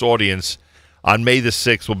member of this audience on May the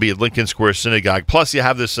 6th will be at Lincoln Square Synagogue. Plus, you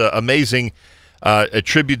have this amazing a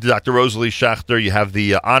tribute to Dr. Rosalie Schachter. You have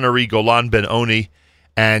the honoree Golan Ben-Oni,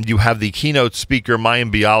 and you have the keynote speaker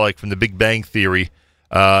Mayim Bialik from The Big Bang Theory,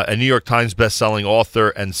 a New York Times best-selling author,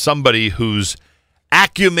 and somebody whose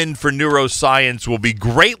acumen for neuroscience will be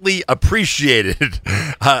greatly appreciated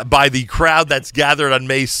by the crowd that's gathered on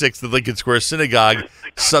May 6th at Lincoln Square Synagogue.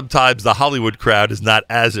 Sometimes the Hollywood crowd is not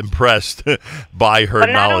as impressed by her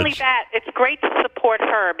knowledge. Not only that, it's great to support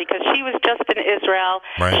her because she was just in Israel.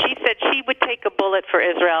 Right. She said she would take a bullet for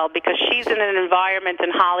Israel because she's in an environment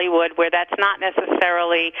in Hollywood where that's not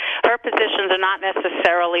necessarily, her positions are not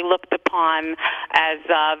necessarily looked upon as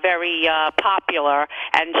very popular.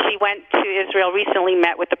 And she went to Israel recently,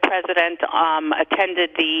 met with the president,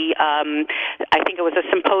 attended the, I think it was a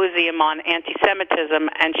symposium on anti-Semitism,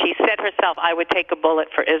 and she said herself, I would take a bullet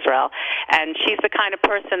for Israel. And she's the kind of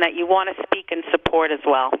person that you want to speak and support as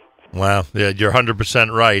well. Wow, yeah, you're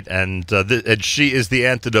 100% right, and she is the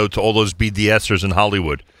antidote to all those BDSers in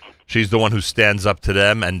Hollywood. She's the one who stands up to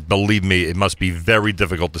them, and believe me, it must be very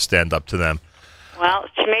difficult to stand up to them. Well,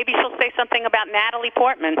 maybe she'll say something about Natalie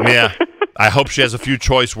Portman. Yeah, I hope she has a few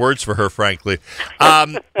choice words for her, frankly.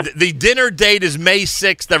 The dinner date is May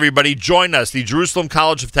 6th, everybody. Join us. The Jerusalem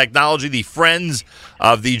College of Technology, the Friends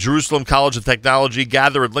of the Jerusalem College of Technology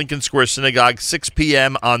gather at Lincoln Square Synagogue, 6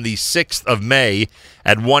 p.m. on the 6th of May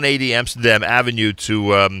at 180 Amsterdam Avenue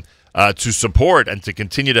to support and to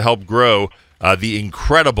continue to help grow the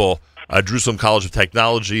incredible Jerusalem College of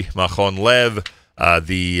Technology, Machon Lev,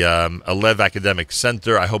 the Lev Academic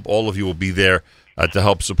Center. I hope all of you will be there to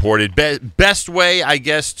help support it. Best way, I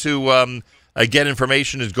guess, to get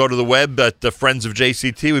information is go to the web at the Friends of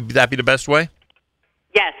JCT. Would that be the best way?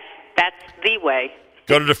 Yes, that's the way.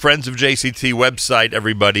 Go to the Friends of JCT website,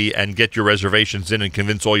 everybody, and get your reservations in and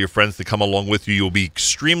convince all your friends to come along with you. You'll be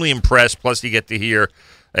extremely impressed. Plus, you get to hear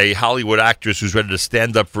a Hollywood actress who's ready to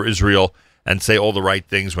stand up for Israel and say all the right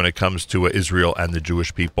things when it comes to Israel and the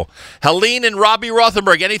Jewish people. Helene and Robby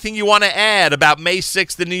Rothenberg, anything you want to add about May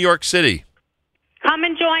 6th in New York City? Come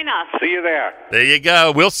and join us. See you there. There you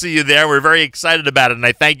go. We'll see you there. We're very excited about it, and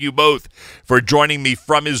I thank you both for joining me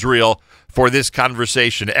from Israel for this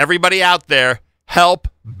conversation. Everybody out there, help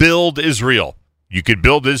build Israel. You could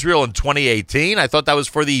build Israel in 2018. I thought that was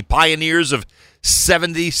for the pioneers of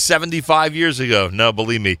 70, 75 years ago. No,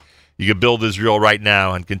 believe me. You can build Israel right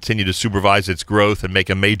now and continue to supervise its growth and make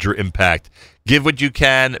a major impact. Give what you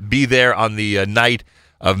can. Be there on the night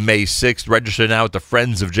of May 6th. Register now at the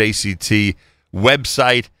Friends of JCT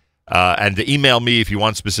website and to email me if you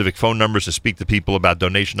want specific phone numbers to speak to people about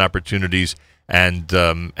donation opportunities and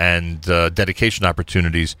dedication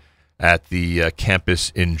opportunities at the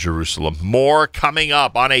campus in Jerusalem. More coming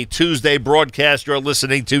up on a Tuesday broadcast. You're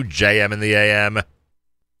listening to JM in the AM.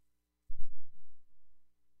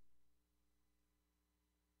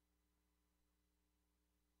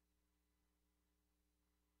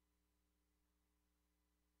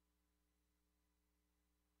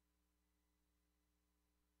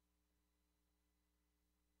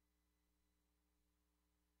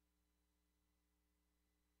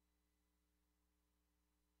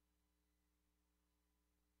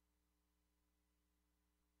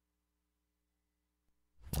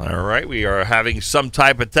 All right, we are having some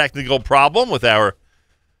type of technical problem with our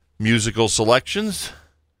musical selections.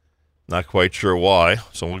 Not quite sure why,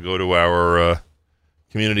 so we'll go to our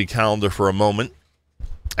community calendar for a moment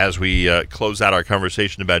as we close out our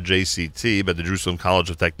conversation about JCT, about the Jerusalem College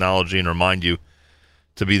of Technology, and remind you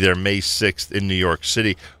to be there May 6th in New York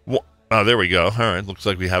City. Oh, there we go. All right, looks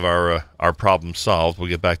like we have our problem solved. We'll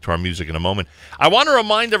get back to our music in a moment. I want to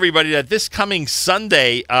remind everybody that this coming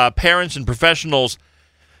Sunday, parents and professionals,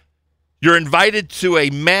 you're invited to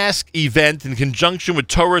a mask event in conjunction with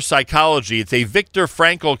Torah Psychology. It's a Viktor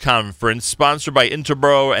Frankl conference sponsored by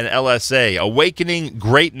Interboro and LSA, Awakening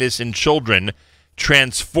Greatness in Children,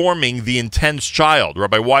 Transforming the Intense Child.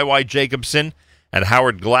 Rabbi Y.Y. Jacobson and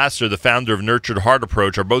Howard Glasser, the founder of Nurtured Heart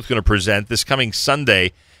Approach, are both going to present this coming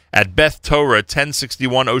Sunday at Beth Torah,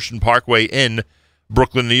 1061 Ocean Parkway in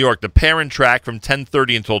Brooklyn, New York. The parent track from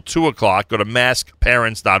 10:30 until 2 o'clock. Go to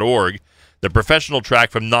maskparents.org. The professional track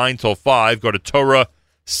from 9 till 5, go to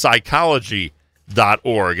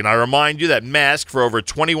torahpsychology.org. And I remind you that Mask, for over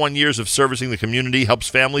 21 years of servicing the community, helps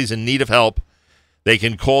families in need of help. They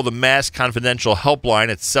can call the Mask Confidential Helpline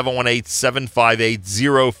at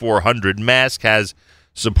 718-758-0400. Mask has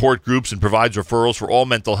support groups and provides referrals for all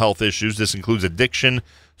mental health issues. This includes addiction,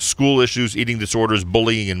 school issues, eating disorders,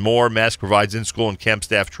 bullying, and more. Mask provides in-school and camp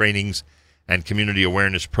staff trainings and community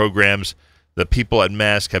awareness programs. The people at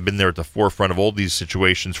Mask have been there at the forefront of all these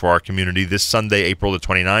situations for our community. This Sunday, April the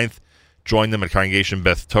 29th, join them at Congregation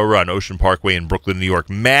Beth Torah on Ocean Parkway in Brooklyn, New York.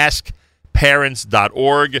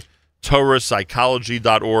 Maskparents.org,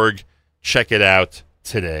 torahpsychology.org. Check it out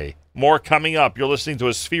today. More coming up. You're listening to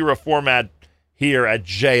a Sphera format here at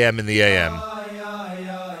JM in the AM.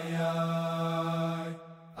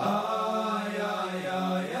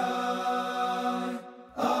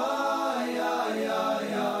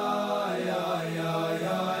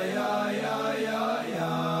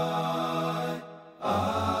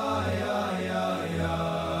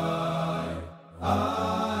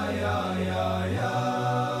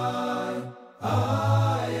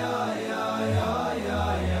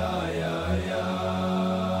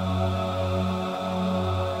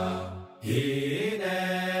 He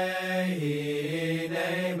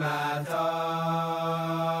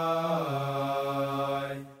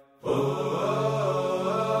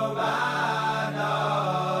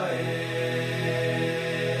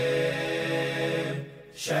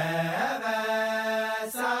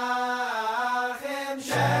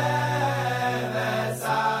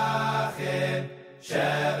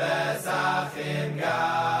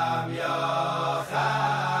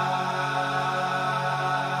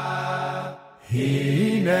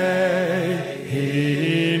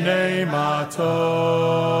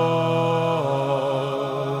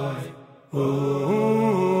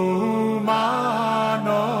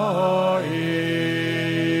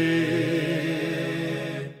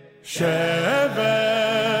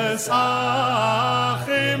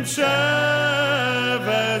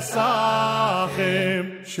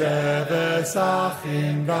שבס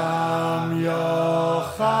אחים גם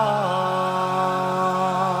יוחד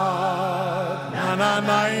na na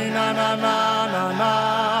na na na na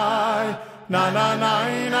na na na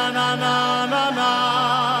na na na na na na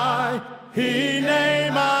hine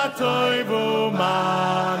ma toivu manoyim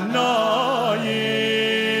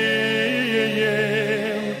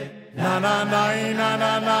na na na na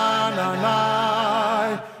na na na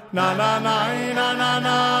na na na na na na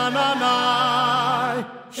na na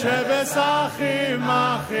שבס אחים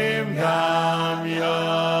אחים גם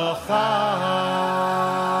יוחד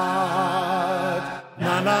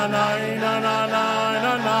na na na na na na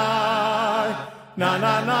na na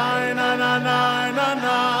na na na na na na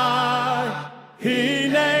na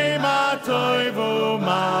hine ma toivu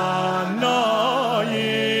manoyim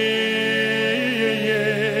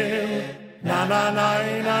na na na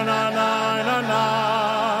na na na na na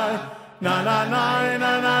na na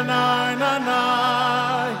na na na na na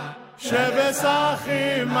שבס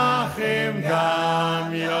אחים אחים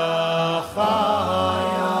גם יוחד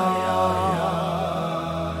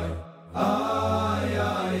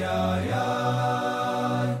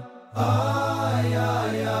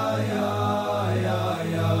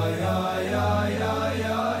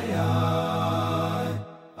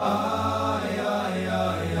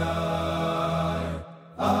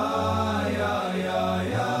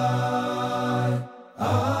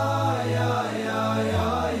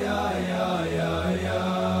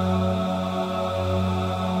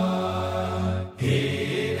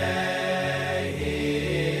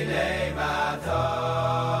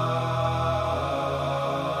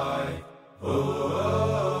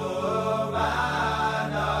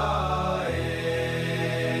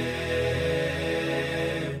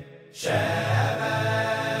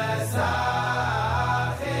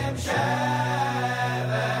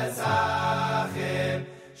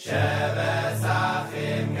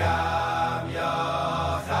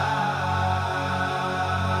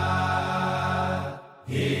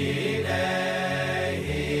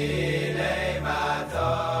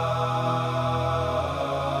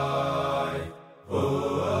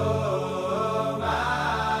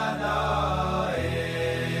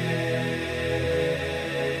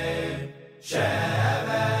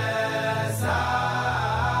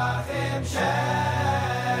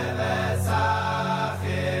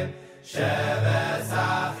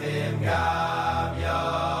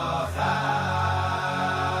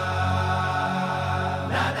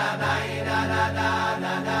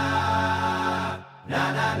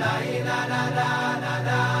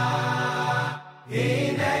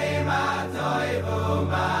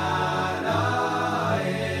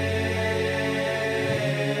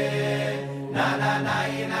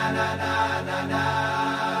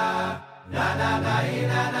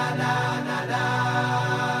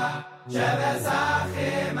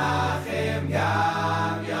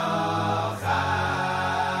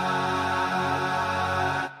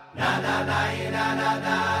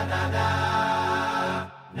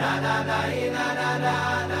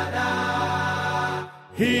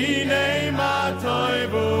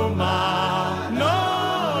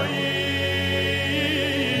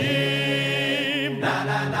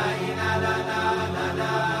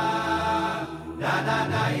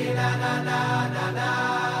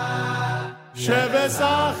שבס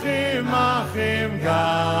אחים אחים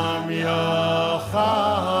גם יוחד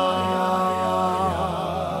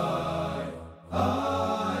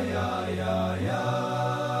איי איי איי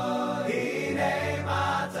הנה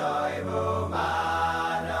מה טוב ומנוי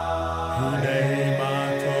הנה מה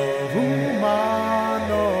טוב ומנוי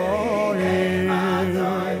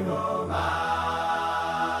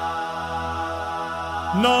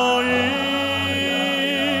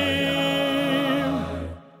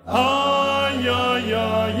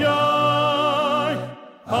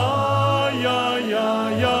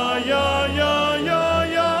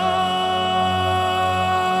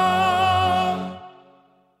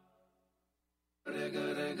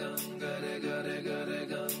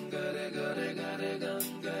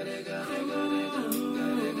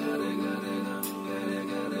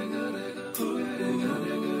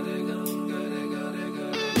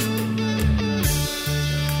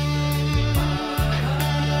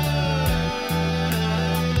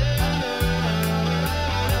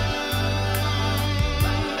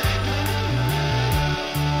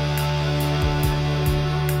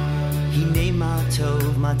הנה מה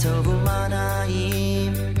טוב ומנוי מה טוב ומה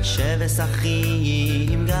נעים,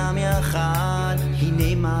 שבשחים גם יחד.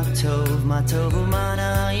 הנה מה טוב ומה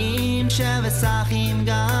נעים, שבשחים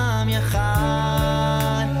גם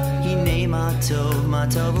יחד. הנה מה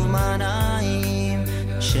טוב ומה נעים,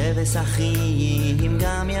 שבשחים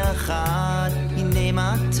גם יחד. הנה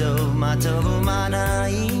מה טוב ומה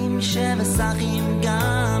נעים, שבשחים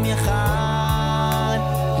גם יחד.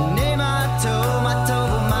 הנה מה טוב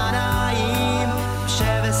ומה נעים,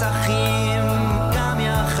 שבשחים גם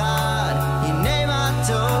יחד. הנה מה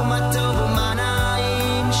טוב ומה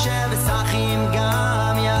נעים, שבשחים גם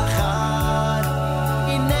יחד.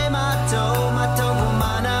 הנה מה טוב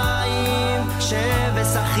ומה נעים,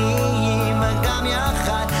 שבשחים גם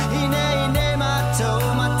יחד.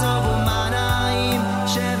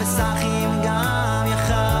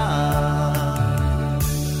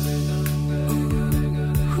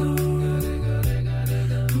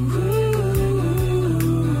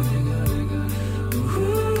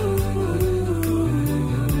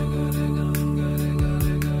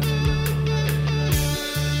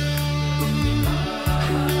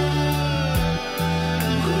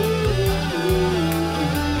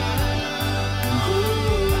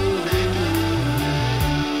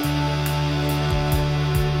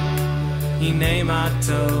 הנה מה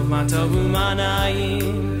טוב ומה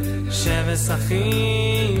נעים,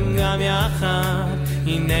 שבשחים גם יחד.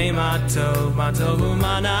 הנה מה טוב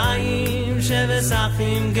ומה נעים,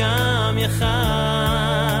 שבשחים גם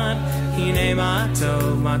יחד. הנה מה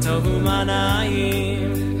טוב ומה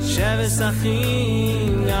נעים,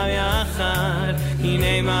 שבשחים גם יחד.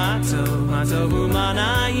 הנה מה טוב ומה נעים, שבשחים גם יחד. הנה מה טוב ומה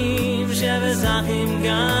נעים, שבשחים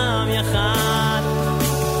גם יחד.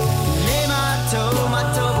 הנה מה טוב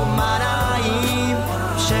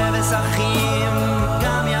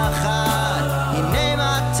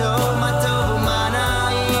ומה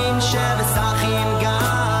נעים, שבשחים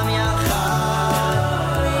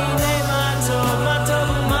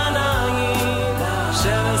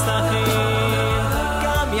גם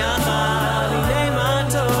יחד. הנה מה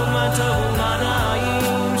טוב ומה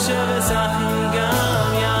נעים, שבשחים גם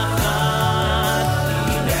יחד.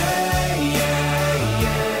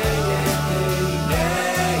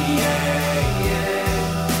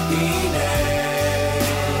 הנה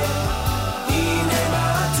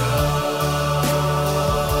מה טוב ומה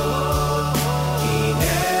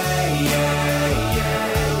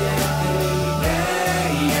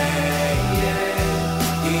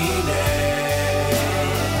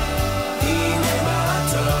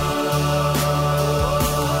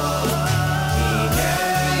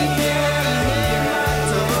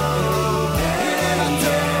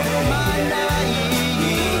נעים, שבשחים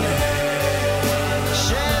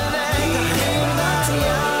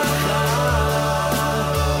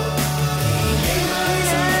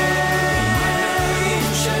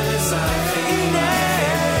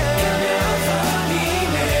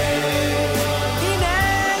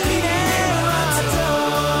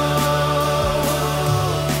יחד. הנה מה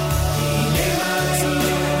טוב ומה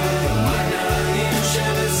נעים, שבשחים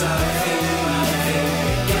גם יחד.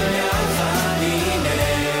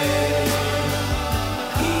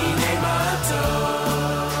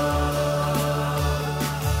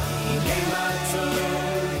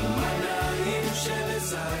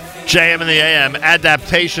 JM in the AM,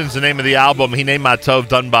 Adaptation's the name of the album, Hine Matov,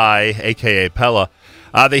 done by a.k.a. Pella.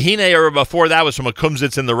 The Hine era before that was from a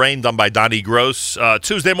Kumsitz in the Rain, done by Donnie Gross.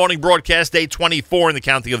 Tuesday morning broadcast, day 24 in the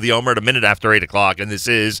county of the Omer, at a minute after 8 o'clock, and this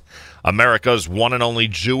is America's one and only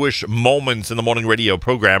Jewish Moments in the Morning radio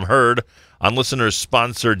program, heard on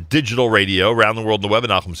listeners-sponsored digital radio around the world on the web at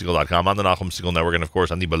NachumSegal.com, on the Nachum Segal Network, and, of course,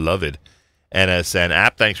 on the beloved NSN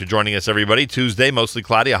app. Thanks for joining us, everybody. Tuesday, mostly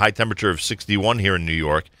cloudy, a high temperature of 61 here in New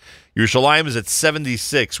York. Yerushalayim is at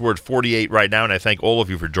 76. We're at 48 right now, and I thank all of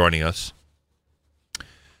you for joining us.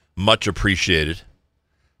 Much appreciated.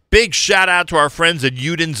 Big shout-out to our friends at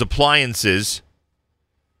Udin's Appliances.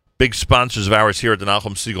 Big sponsors of ours here at the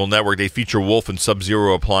Nachum Segal Network. They feature Wolf and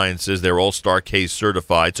Sub-Zero appliances. They're all-star case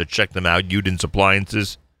certified, so check them out, Udin's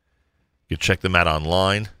Appliances. You can check them out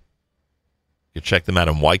online. You can check them out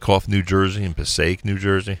in Wyckoff, New Jersey, and Passaic, New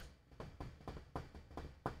Jersey.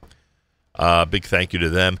 Big thank you to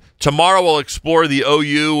them. Tomorrow we'll explore the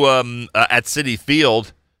OU at Citi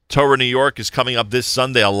Field. Torah, New York is coming up this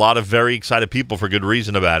Sunday. A lot of very excited people for good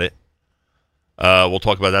reason about it. We'll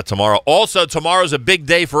talk about that tomorrow. Also, tomorrow's a big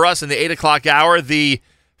day for us in the 8 o'clock hour. The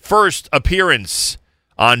first appearance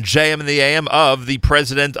on JM and the AM of the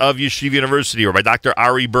president of Yeshiva University, Rabbi Dr.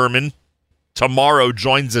 Ari Berman. Tomorrow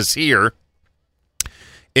joins us here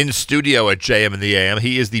in studio at JM and the AM.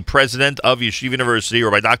 He is the president of Yeshiva University,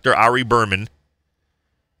 Rabbi Dr. Ari Berman.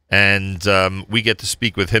 And we get to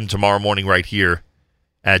speak with him tomorrow morning right here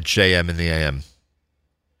at JM in the AM.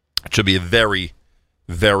 It should be a very,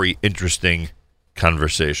 very interesting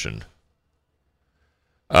conversation.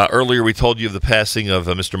 Earlier we told you of the passing of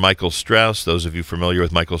Mr. Michael Strauss. Those of you familiar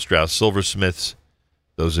with Michael Strauss Silversmiths,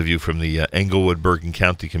 those of you from the Englewood, Bergen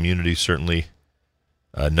County community certainly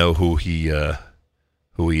know who he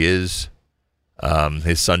is.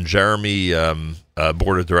 His son Jeremy, member of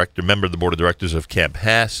the board of directors of Camp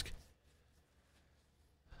Hask.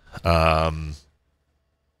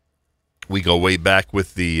 We go way back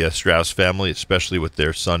with the Strauss family, especially with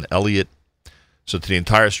their son Elliot. So to the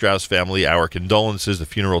entire Strauss family, our condolences. The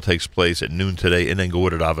funeral takes place at noon today in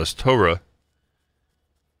Englewood at Avos Torah.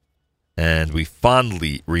 And we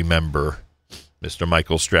fondly remember Mr.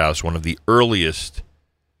 Michael Strauss, one of the earliest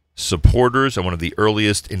supporters and one of the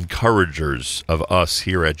earliest encouragers of us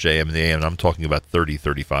here at JM in the AM. And I'm talking about 30,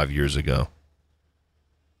 35 years ago.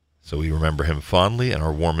 So we remember him fondly, and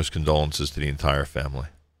our warmest condolences to the entire family.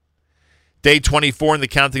 Day 24 in the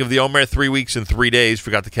counting of the Omer, 3 weeks and 3 days.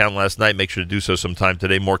 Forgot to count last night. Make sure to do so sometime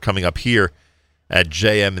today. More coming up here at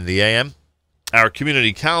JM in the AM. Our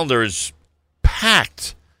community calendar is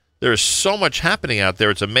packed. There is so much happening out there.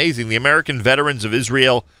 It's amazing. The American Veterans of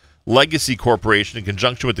Israel Legacy Corporation, in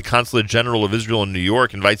conjunction with the Consulate General of Israel in New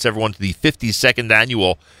York, invites everyone to the 52nd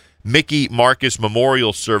annual Mickey Marcus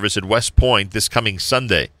Memorial Service at West Point this coming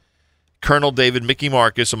Sunday. Colonel David Mickey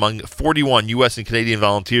Marcus, among 41 U.S. and Canadian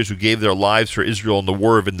volunteers who gave their lives for Israel in the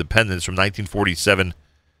War of Independence from 1947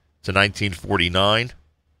 to 1949.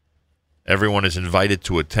 Everyone is invited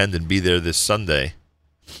to attend and be there this Sunday.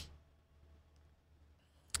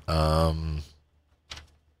 Trying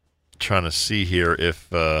to see here if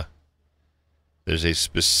there's a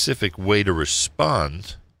specific way to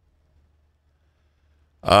respond.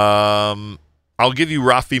 I'll give you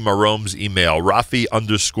Rafi Marom's email,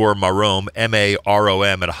 Rafi_Marom,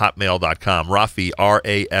 M-A-R-O-M, at hotmail.com. Rafi,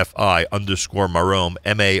 R-A-F-I, _Marom,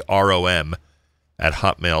 M-A-R-O-M, at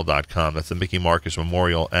hotmail.com. That's the Mickey Marcus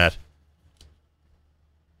Memorial at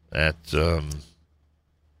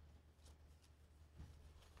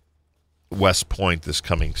West Point this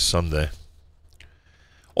coming Sunday.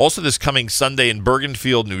 Also this coming Sunday in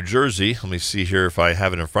Bergenfield, New Jersey. Let me see here if I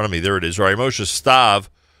have it in front of me. There it is. Rabbi Moshe Stav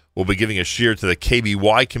will be giving a shiur to the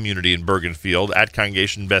KBY community in Bergenfield at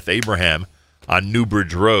Congregation Beth Abraham on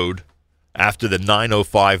Newbridge Road after the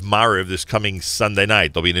 9:05 Mariv this coming Sunday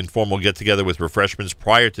night. There'll be an informal get-together with refreshments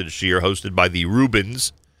prior to the shiur hosted by the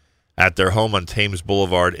Rubens at their home on Thames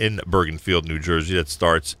Boulevard in Bergenfield, New Jersey. That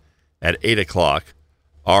starts at 8 o'clock.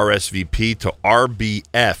 RSVP to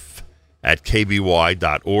RBF at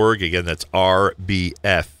kby.org. Again, that's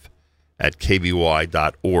RBF at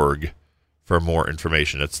kby.org for more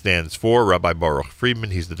information. That stands for Rabbi Baruch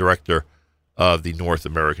Friedman. He's the director of the North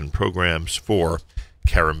American programs for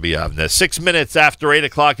Kerem B'Yavneh. 6 minutes after 8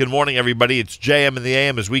 o'clock. Good morning, everybody. It's JM in the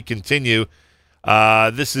AM as we continue.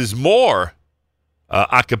 This is more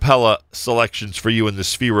a cappella selections for you in the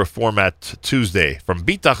Sphera format Tuesday from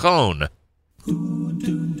Bitachon.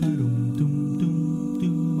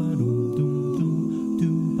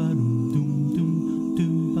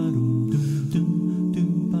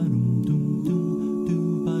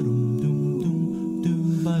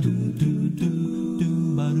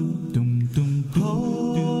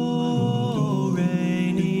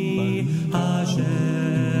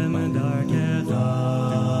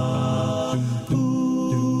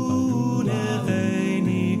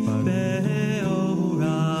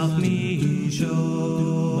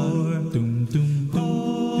 Show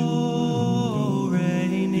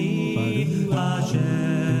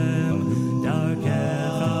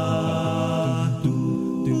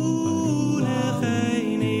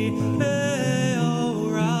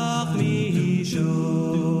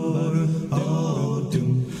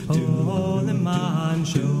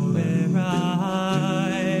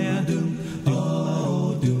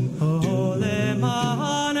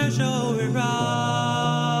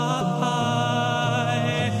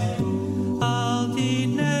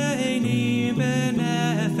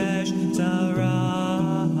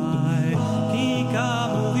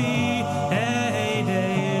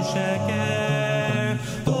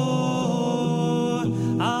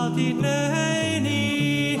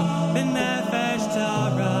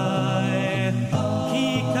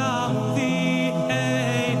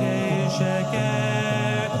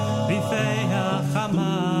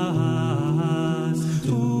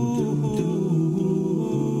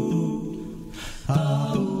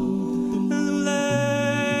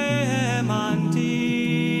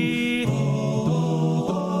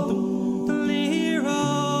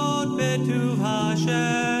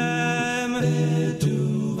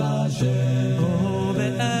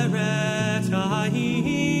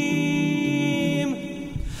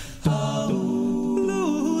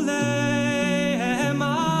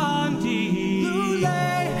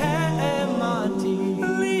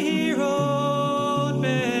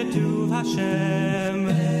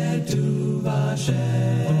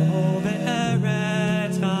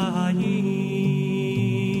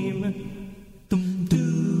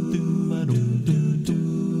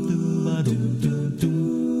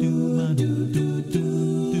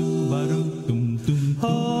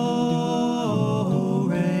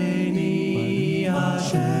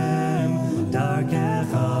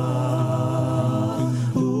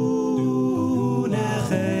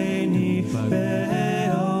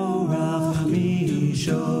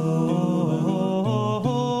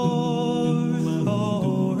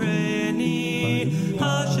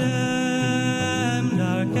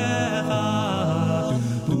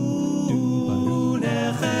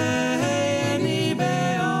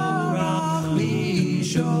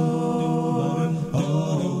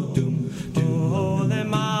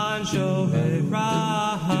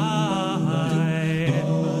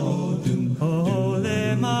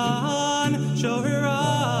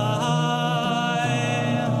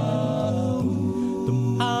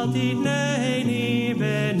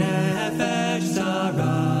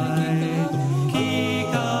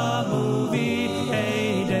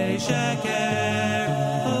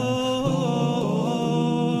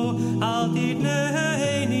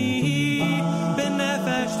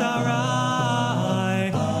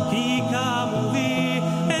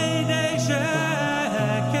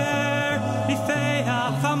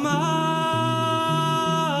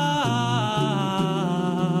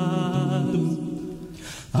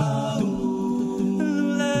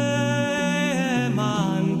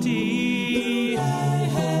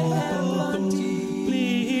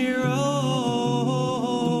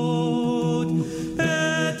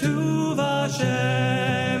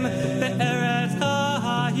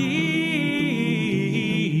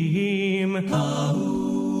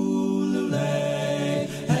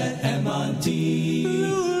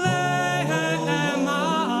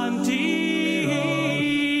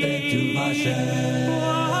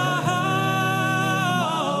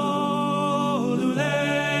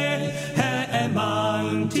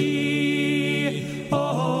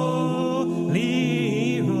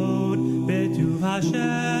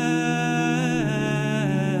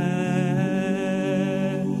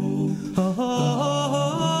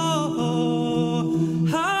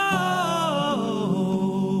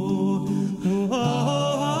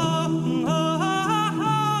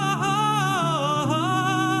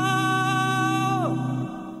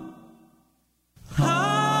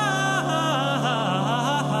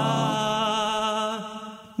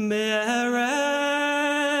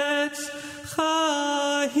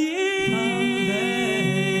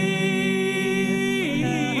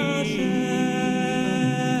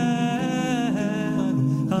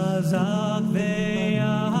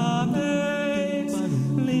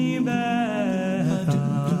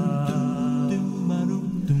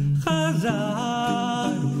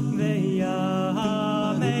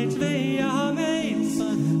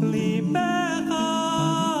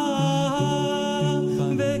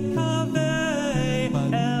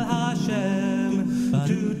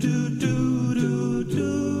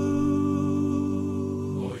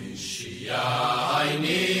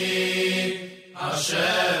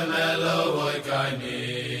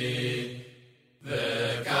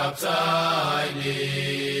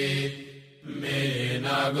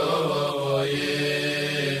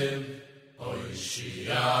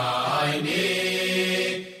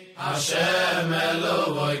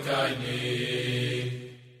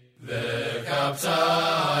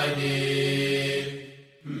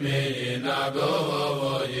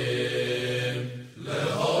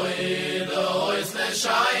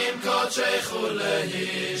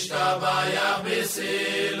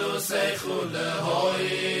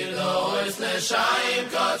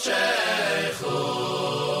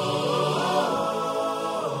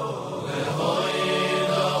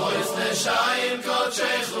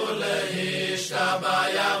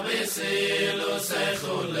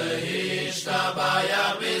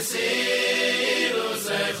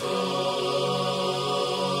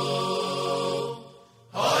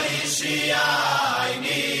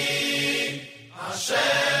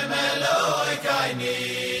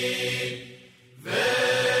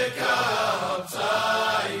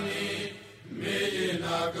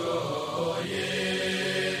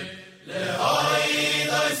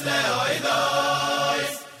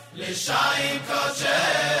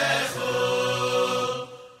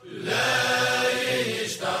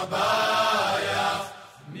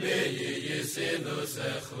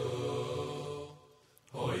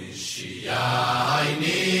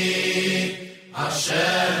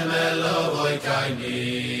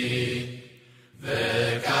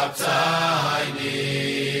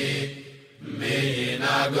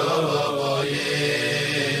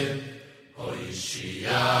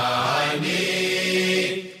Hoshiyani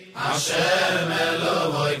Hashem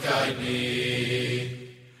Elohoi Kaini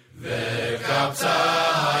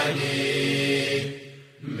Vekaptayni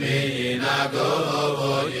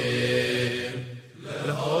Minagovoyim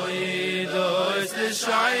Lehoidos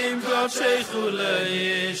L'shaim Kodshechu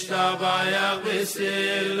Leishtabayach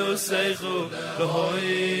B'silu Seichu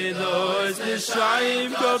Lehoidos L'shaim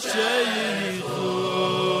Kodshechu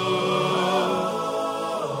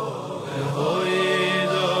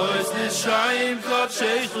Lehoidos L'shaim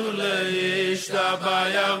Kodshechu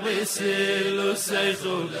Leishtabayach B'silu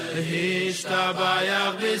Seichu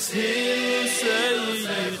Leishtabayach B'silu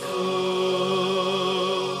Seichu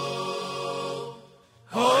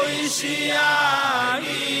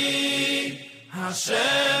Hoshiyani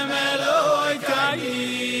Hashem Eloi Kai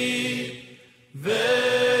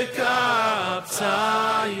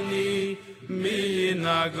Vekaptayni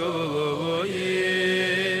Minagoyim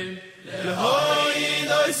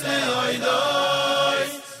Lehoidos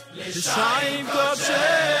Lehoidos L'shaim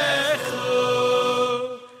Kodshechu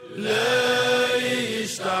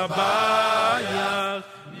Leishtabayach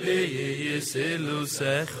B'yisilu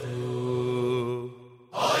Sechu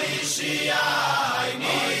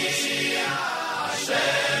Hoshiyani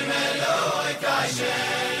Hashem Eloi Kai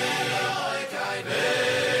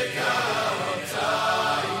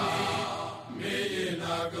Vekaptayni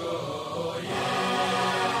Minagoyim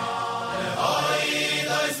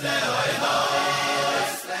Lehoidos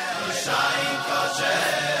Lehoidos L'shaim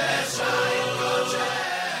Kodshechu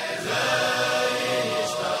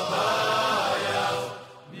Leishtabayach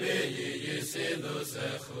B'yisilu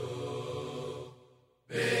Sechu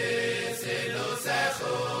B'silu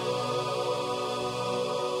Sechu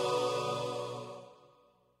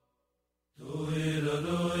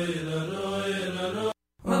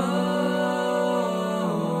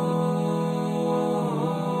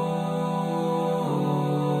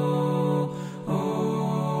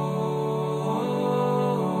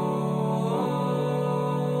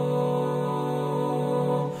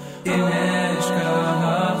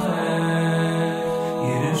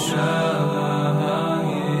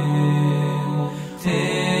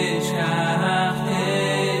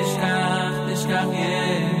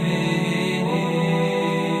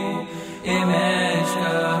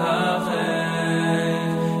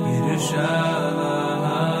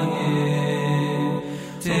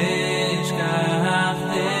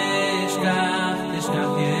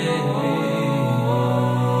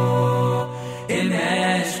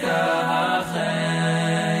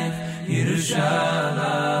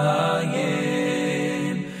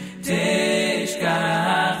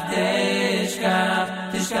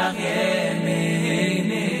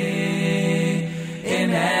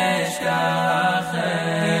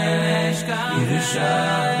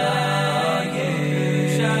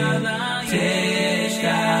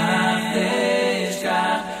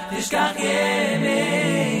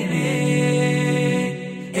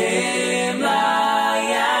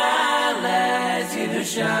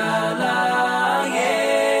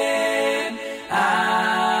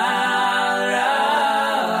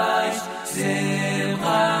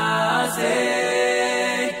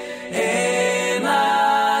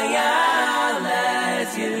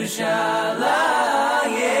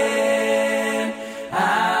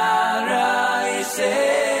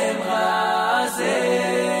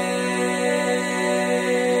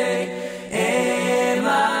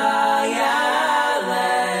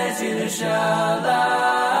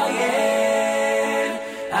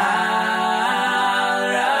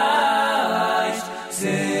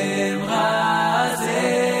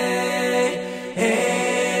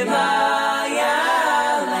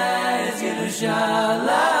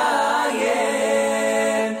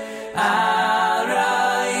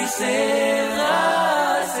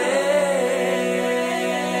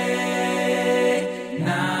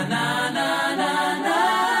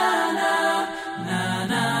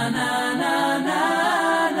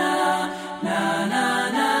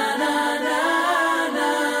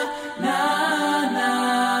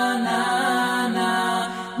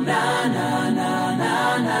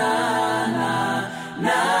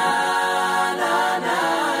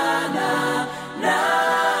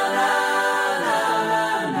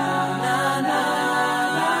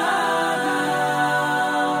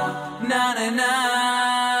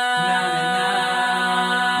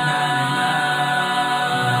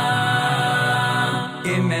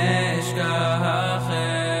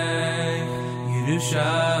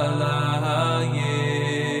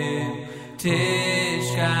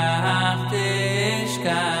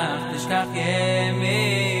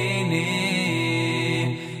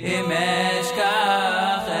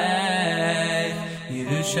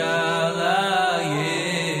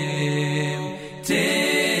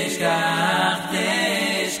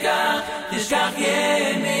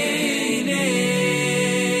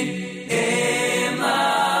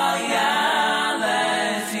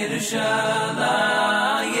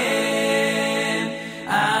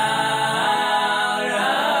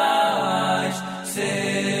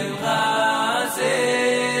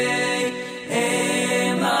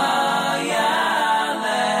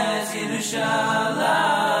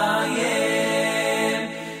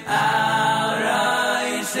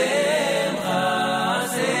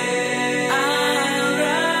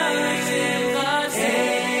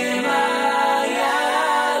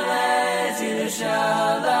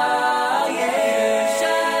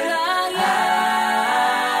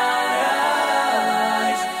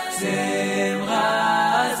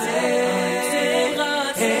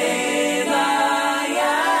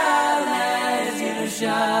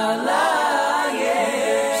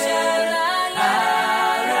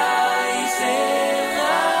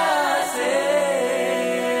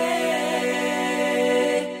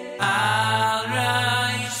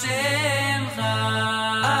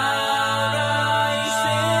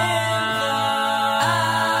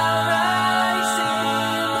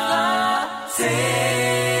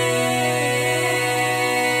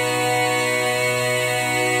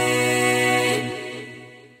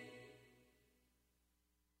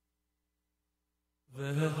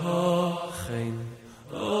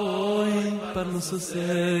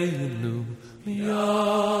Seinu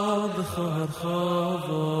miyad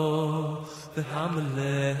charchava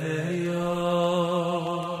v'hamaleya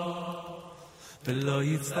v'lo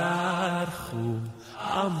yitzarchu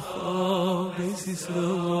amcho beis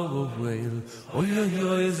Yisroel oy oy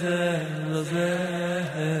oy zeh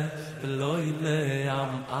v'lo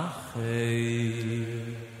yileam achei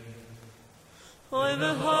oy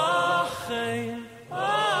v'hachei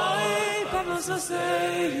oy panos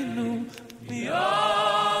seinu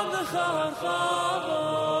beyond the Chachava,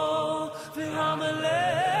 the Hamaleya,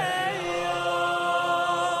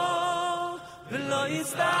 the Lo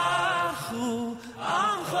Yitzdachu,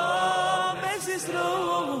 Amcha, Beis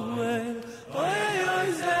Yisroel, Oy Oy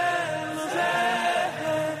Zeh,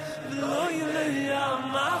 the Lo Yileam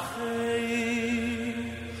Achei,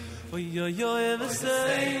 Oy Oy Oy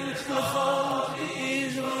V'Sein, L'chol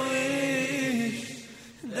Ish V'Ish,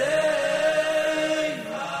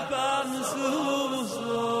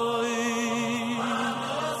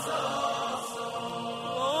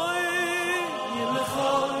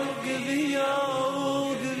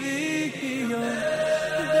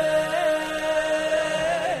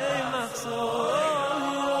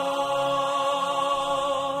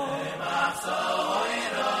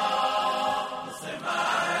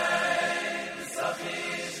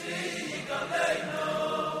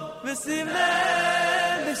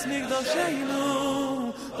 Migdashenu,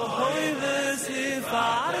 ohoy v'sifartenu,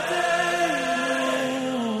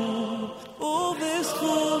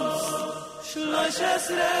 u'b'schus shlosh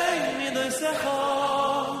esrei midosecha,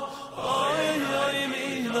 oy oy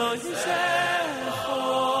midosecha,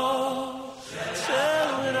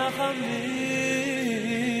 shel rachamim.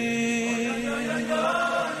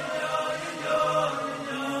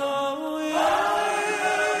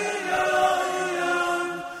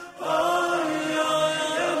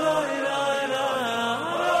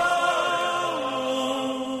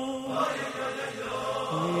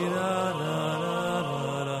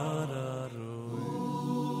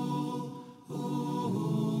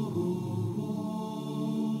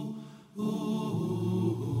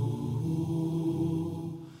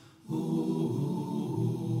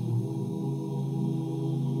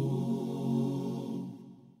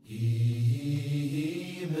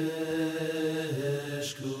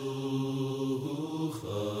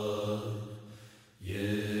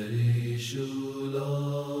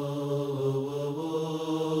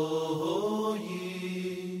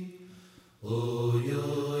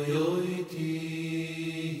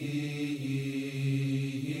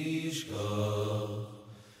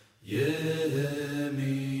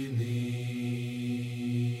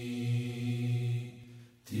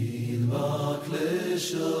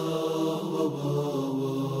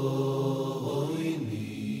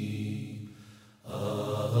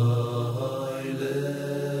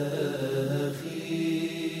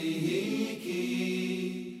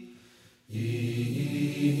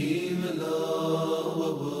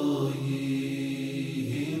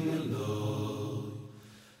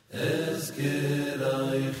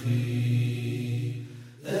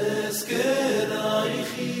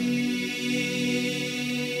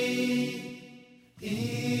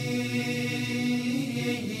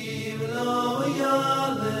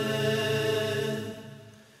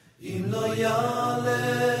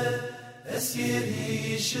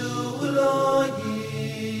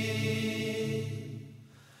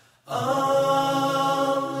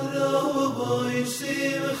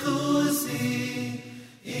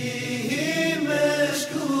 He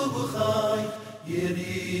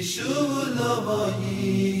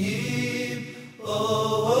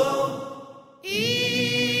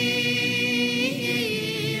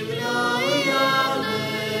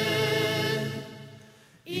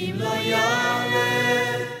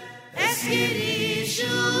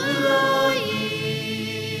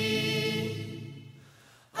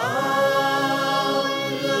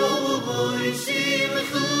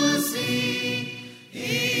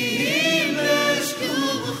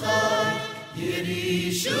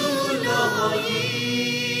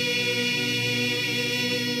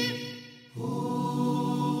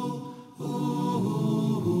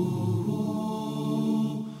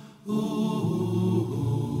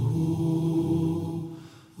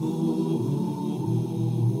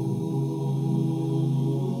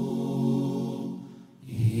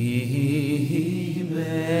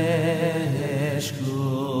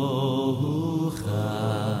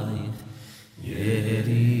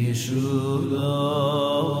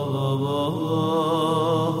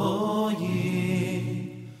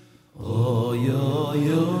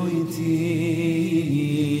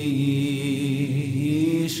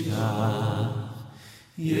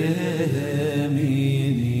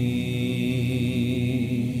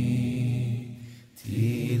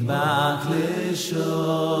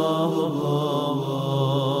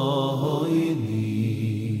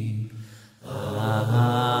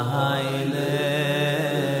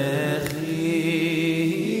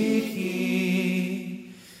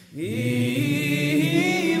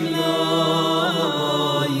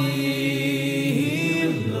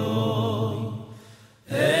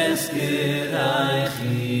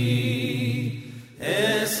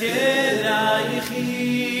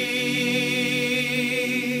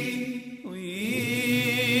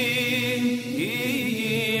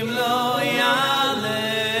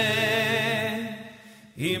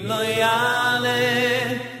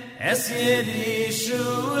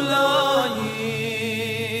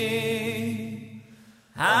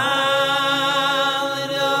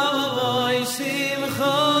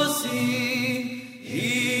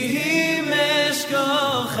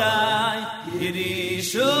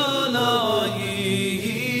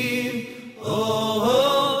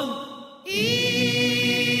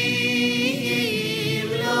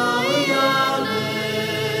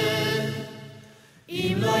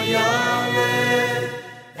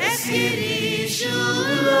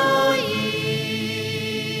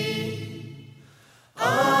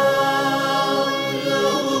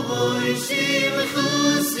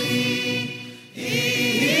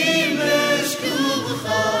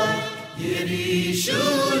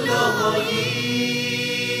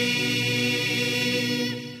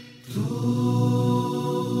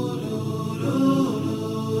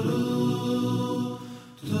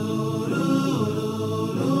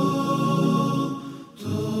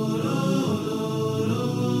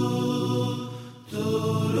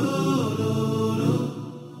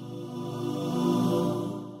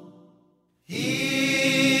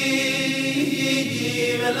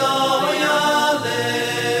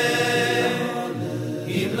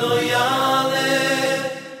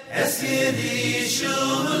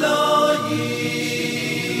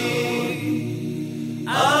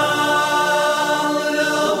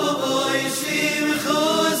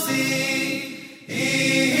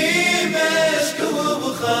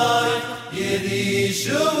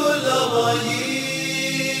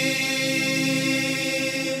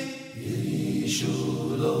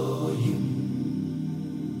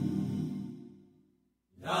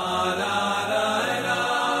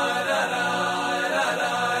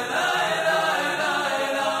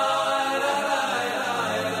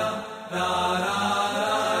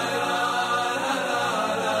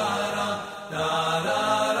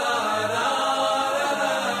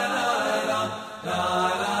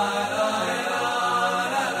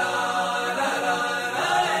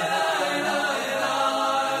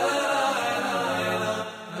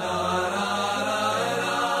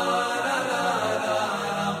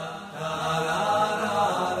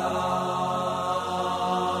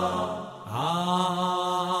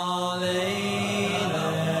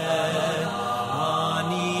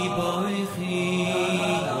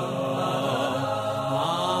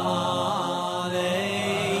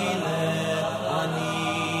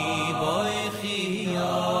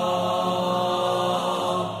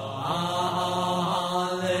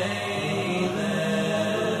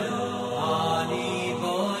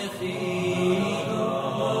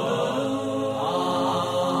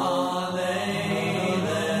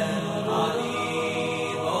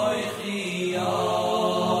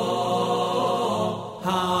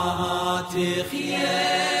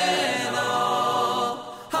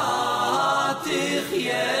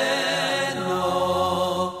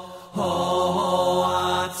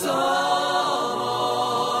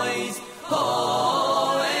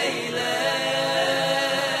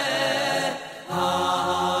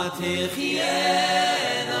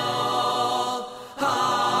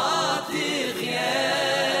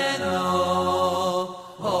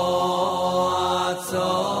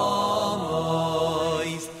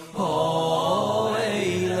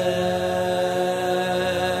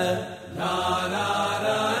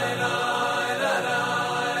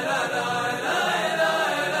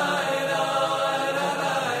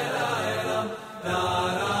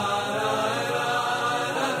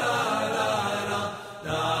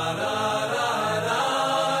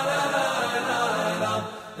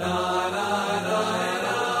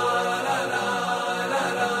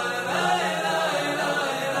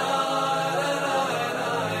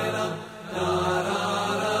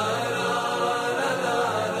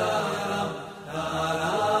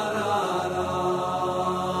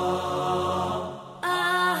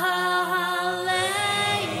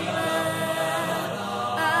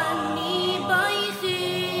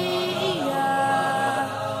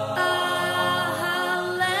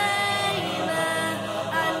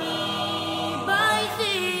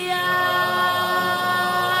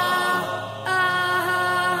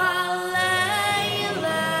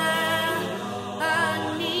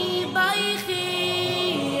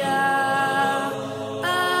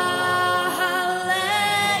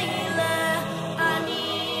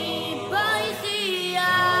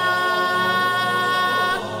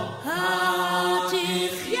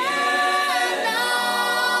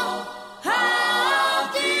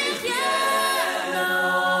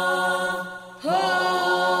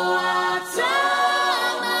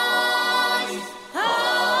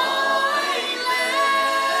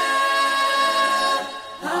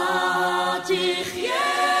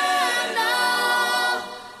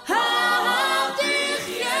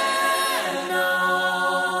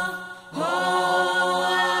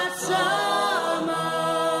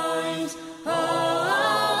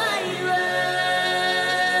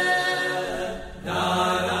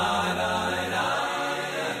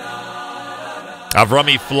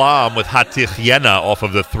Avrami Flam with Hatichyena off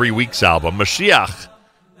of the 3 Weeks album. Mashiach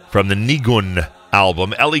from the Nigun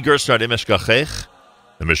album. Eli Gersner at Imesh Gachech.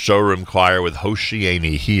 The Meshorim Choir with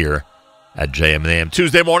Hoshieni here at JM&AM.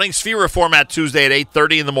 Tuesday morning, Sphera Format Tuesday at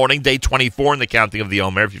 8:30 in the morning, day 24 in the counting of the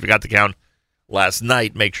Omer. If you forgot to count last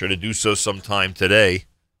night, make sure to do so sometime today.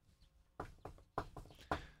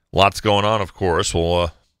 Lots going on, of course.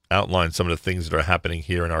 We'll outline some of the things that are happening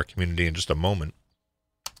here in our community in just a moment.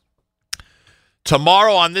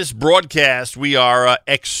 Tomorrow on this broadcast, we are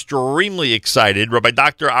extremely excited. Rabbi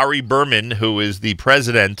Dr. Ari Berman, who is the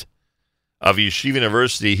president of Yeshiva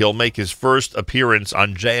University, he'll make his first appearance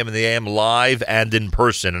on JM and the AM live and in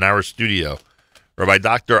person in our studio. Rabbi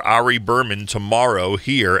Dr. Ari Berman tomorrow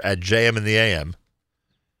here at JM and the AM.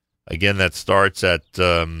 Again, that starts at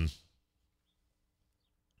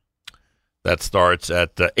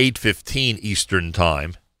 8:15 Eastern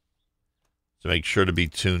Time. So make sure to be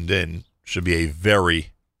tuned in. Should be a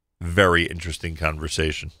very, very interesting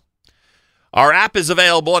conversation. Our app is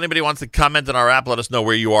available. Anybody wants to comment on our app, let us know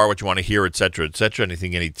where you are, what you want to hear, etc., etc.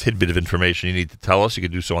 Anything, any tidbit of information you need to tell us, you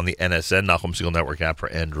can do so on the NSN, Nachum Segal Network app for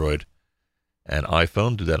Android and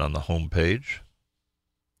iPhone. Do that on the homepage.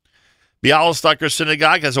 Bialystoker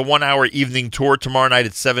Synagogue has a 1-hour evening tour tomorrow night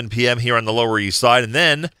at 7 p.m. here on the Lower East Side. And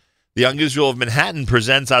then the Young Israel of Manhattan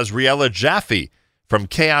presents Azriela Jaffe, From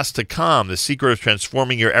Chaos to Calm, The Secret of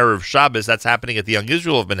Transforming Your Erev Shabbos. That's happening at the Young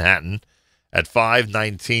Israel of Manhattan at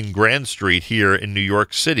 519 Grand Street here in New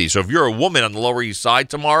York City. So if you're a woman on the Lower East Side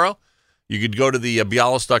tomorrow, you could go to the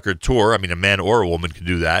Bialystoker tour. I mean, a man or a woman could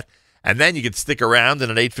do that. And then you could stick around, and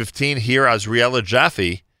at 8:15 hear Azriela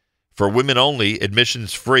Jaffe for women only,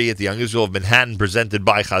 admissions free at the Young Israel of Manhattan, presented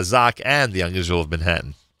by Chazak and the Young Israel of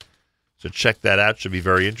Manhattan. So check that out. Should be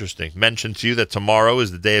very interesting. Mention to you that tomorrow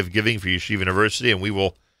is the day of giving for Yeshiva University, and we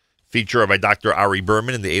will feature by Dr. Ari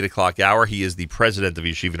Berman in the 8 o'clock hour. He is the president of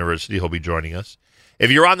Yeshiva University. He'll be joining us.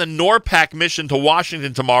 If you're on the NORPAC mission to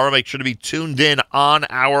Washington tomorrow, make sure to be tuned in on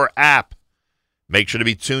our app. Make sure to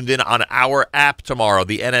be tuned in on our app tomorrow,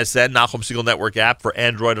 the NSN, Nachum Segal Network app for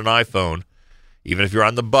Android and iPhone. Even if you're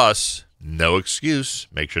on the bus, no excuse.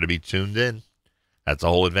 Make sure to be tuned in. That's the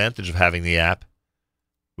whole advantage of having the app.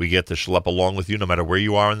 We get to schlep along with you no matter where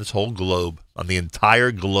you are on this whole globe, on the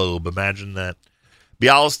entire globe. Imagine that.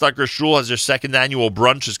 Bialystoker Shul has their second annual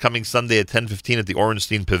brunch. Is coming Sunday at 10:15 at the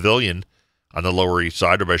Orenstein Pavilion on the Lower East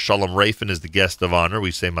Side. Rabbi Shalom Rafin is the guest of honor. We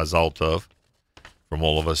say Mazal Tov from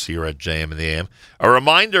all of us here at JM and the AM. A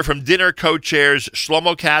reminder from dinner co-chairs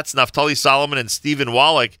Shlomo Katz, Naftali Solomon, and Stephen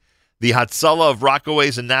Wallach, the Hatzalah of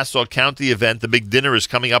Rockaways in Nassau County event, the big dinner, is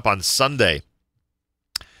coming up on Sunday.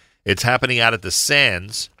 It's happening out at the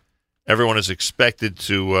Sands. Everyone is expected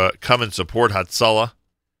to come and support Hatzalah,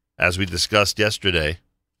 as we discussed yesterday,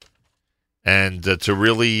 and to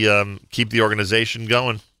really keep the organization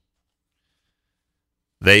going.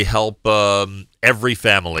 They help every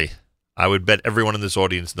family. I would bet everyone in this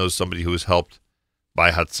audience knows somebody who is helped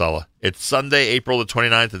by Hatzalah. It's Sunday, April the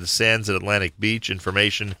 29th at the Sands at Atlantic Beach.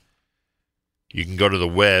 Information, you can go to the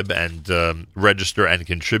web and register and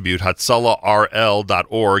contribute.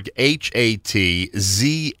 HatzalahRL.org,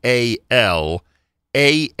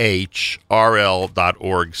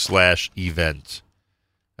 HatzalahRL.org/event.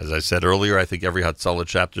 As I said earlier, I think every Hatzalah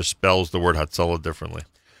chapter spells the word Hatzalah differently.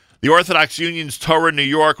 The Orthodox Union's Torah in New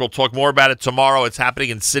York, we'll talk more about it tomorrow. It's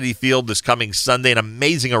happening in Citi Field this coming Sunday. An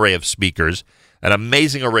amazing array of speakers, an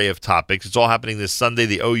amazing array of topics. It's all happening this Sunday.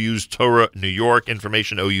 The OU's Torah New York,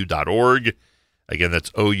 information OU.org. Again,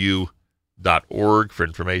 that's OU.org for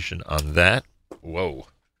information on that. Whoa.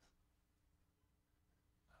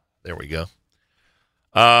 There we go.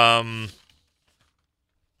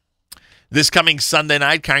 This coming Sunday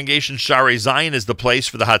night, Congregation Sharei Zion is the place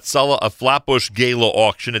for the Hatzalah of Flatbush Gala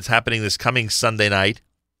auction. It's happening this coming Sunday night.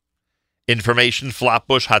 Information,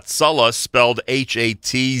 Flatbush Hatzalah, spelled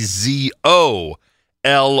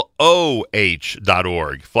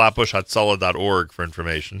HATZOLOH.org. FlatbushHatzalah.org for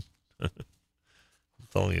information. I'm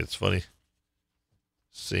telling you, it's funny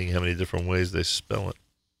seeing how many different ways they spell it.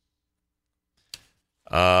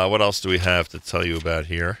 What else do we have to tell you about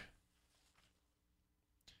here?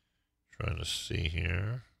 Trying to see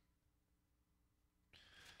here.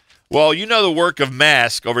 Well, you know the work of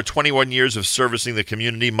MASK, over 21 years of servicing the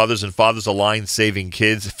community, Mothers and Fathers Alliance, saving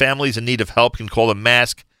kids. Families in need of help can call the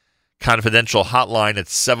MASK confidential hotline at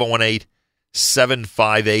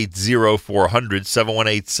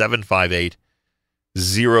 718-758-0400,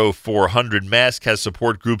 718-758-0400. MASK has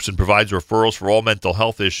support groups and provides referrals for all mental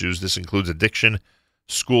health issues. This includes addiction,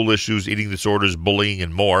 school issues, eating disorders, bullying,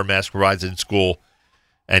 and more. MASK provides in-school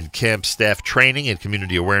and camp staff training and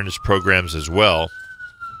community awareness programs as well.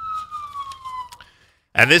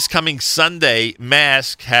 And this coming Sunday,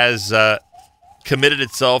 Mask has committed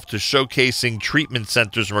itself to showcasing treatment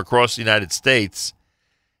centers from across the United States.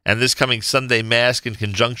 And this coming Sunday, Mask, in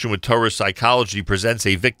conjunction with Torah Psychology, presents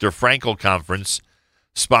a Viktor Frankl conference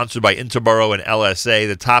sponsored by Interborough and LSA.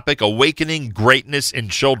 The topic, Awakening Greatness in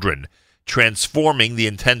Children, Transforming the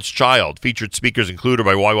Intense Child. Featured speakers included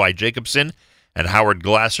by Y.Y. Jacobson and Howard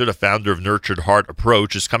Glasser, the founder of Nurtured Heart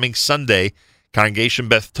Approach, is coming Sunday, Congregation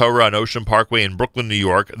Beth Torah on Ocean Parkway in Brooklyn, New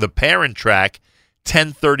York. The parent track,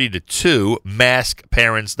 10:30 to 2,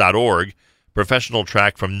 maskparents.org. Professional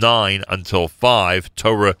track from 9 until 5,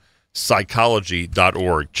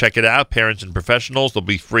 torahpsychology.org. Check it out, parents and professionals. They'll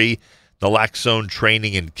be free naloxone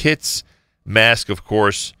training and kits. Mask, of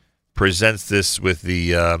course, presents this with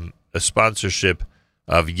the a sponsorship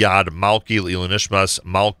of Yad Malki L'Ilui Nishmas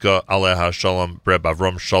Malka Aleha Shalom Reb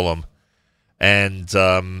Avram Shalom. And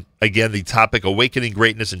again, the topic, Awakening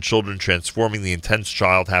Greatness in Children, Transforming the Intense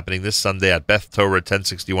Child, happening this Sunday at Beth Torah,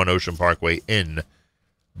 1061 Ocean Parkway in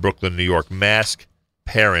Brooklyn, New York.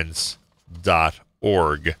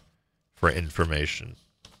 Maskparents.org for information.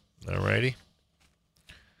 All righty.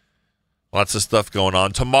 Lots of stuff going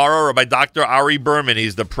on. Tomorrow, Rabbi Dr. Ari Berman,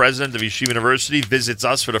 he's the president of Yeshiva University, visits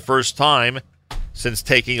us for the first time since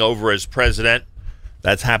taking over as president.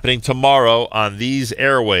 That's happening tomorrow on these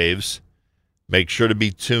airwaves. Make sure to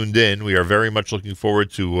be tuned in. We are very much looking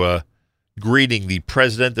forward to greeting the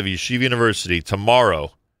president of Yeshiva University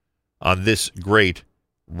tomorrow on this great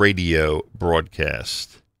radio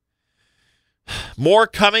broadcast. More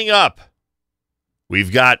coming up.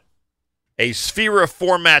 We've got a Sphera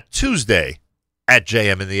format Tuesday at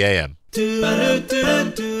JM in the AM.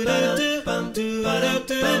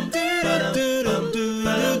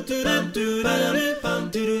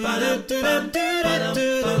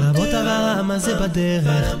 רבות הרעם הזה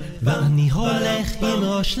בדרך, ואני הולך עם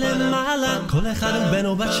ראש למעלה, כל אחד הוא בן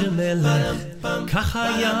או בת של מלך.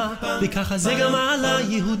 ככה היה, וככה זה גם עלה,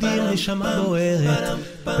 יהודים נשמה בוערת.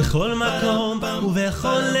 בכל מקום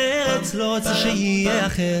ובכל ארץ, לא רוצה שיהיה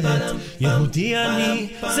אחרת. יהודי אני,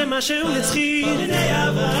 זה משהו נצחי. בני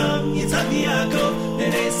אברהם, יצחק ויעקב,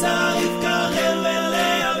 בני שרה רבקה, רחל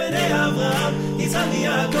ולאה. בני אברהם, יצחק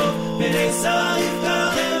ויעקב, בני שרה רבקה,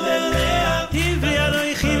 רחל ולאה. עברי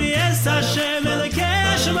אנוכי ויעש השם אלוקי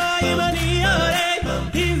השמיים אני יורא.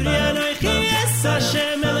 עברי אנוכי ויעש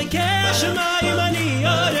השם אלוקי השמיים אני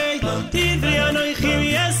יורא. עברי אנוכי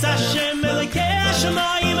ויעש השם אלוקי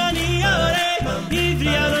השמיים אני יורא.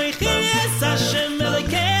 עברי אנוכי ויעש השם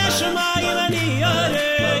אלוקי השמיים אני יורא.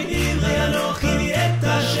 עברי אנוכי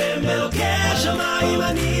ויעש השם אלוקי השמיים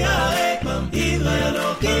אני יורא. עברי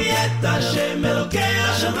אנוכי ויעש השם אלוקי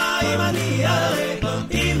השמיים אני יורא.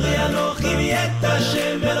 עברי אנוכי ויעש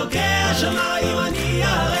השם אלוקי השמיים אני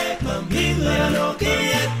ירא. עברי אנוכי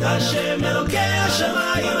ויעש השם אלוקי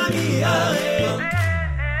השמיים אני ירא.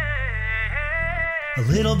 A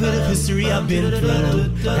little bit of history I've been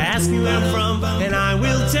through. Ask me where I'm from and I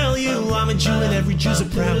will tell you I'm a Jew and every Jew's a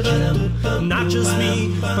proud Jew. Not just me,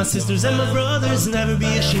 my sisters and my brothers. Never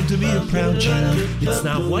be ashamed to be a proud Jew. It's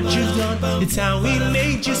not what you've done, it's how we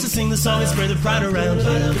made you. So sing the song and spread the pride around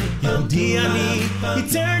you. Yehudi ani,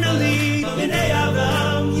 eternally. Bnei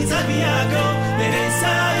Avraham, Yitzhak v'Yaakov, Bnei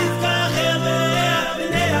Sarah Rivka, Rachel veLeah.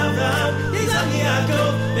 Bnei Avraham, Yitzhak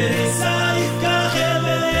v'Yaakov, Bnei Sarah Rivka, Rachel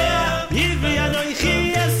veLeah. Ivri anoichi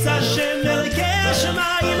es Hashem elokei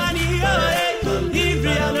hashamayim ani yorei.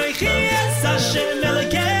 Ivri anoichi es Hashem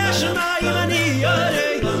elokei hashamayim ani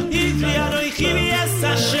yorei. Ivri anoichi es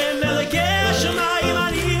Hashem elokei hashamayim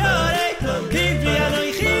ani yorei. Ivri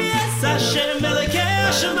anoichi es Hashem elokei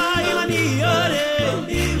hashamayim ani yorei.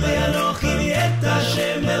 Ivri anoichi et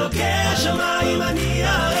Hashem elokei hashamayim ani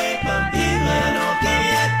yorei. Ivri anoichi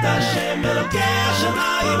et Hashem elokei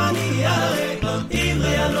hashamayim ani yorei.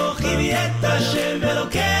 Ivri anoichi et Hashem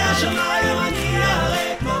elokei hashamayim ani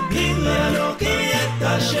yorei. Ivri anoichi et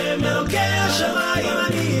Hashem elokei hashamayim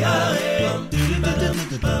ani yorei.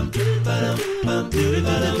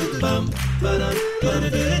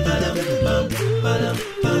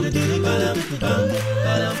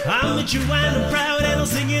 I'm a Jew and I'm proud and I'll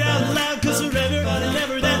sing it out loud, cause forever and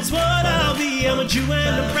ever that's what I'll be. I'm a Jew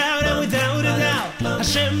and I'm proud and without a doubt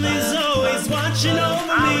Hashem is always watching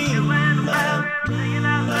over me. I'm a Jew and I'm proud and I'll sing it out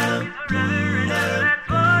loud, cause forever and ever that's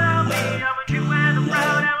what I'll be. I'm a Jew and I'm proud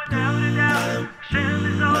and without a doubt Hashem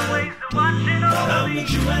is always watching over me. I'm a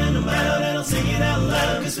Jew and I'm proud and I'll sing it out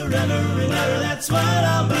loud, cause forever and ever that's what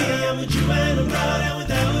I'll be. I'm a Jew and I'm proud and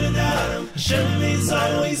without a doubt Hashem is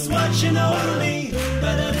always watching over me.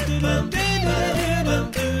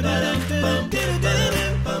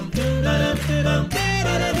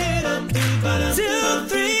 2,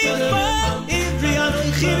 3, 4. Ivri anoichi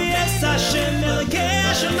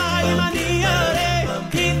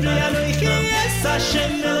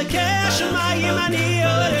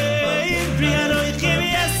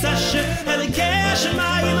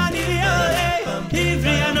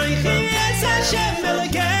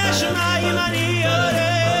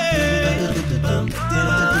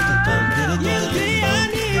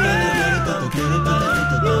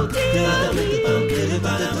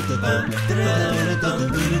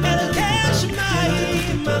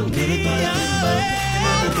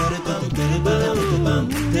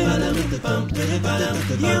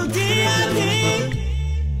יהודי אני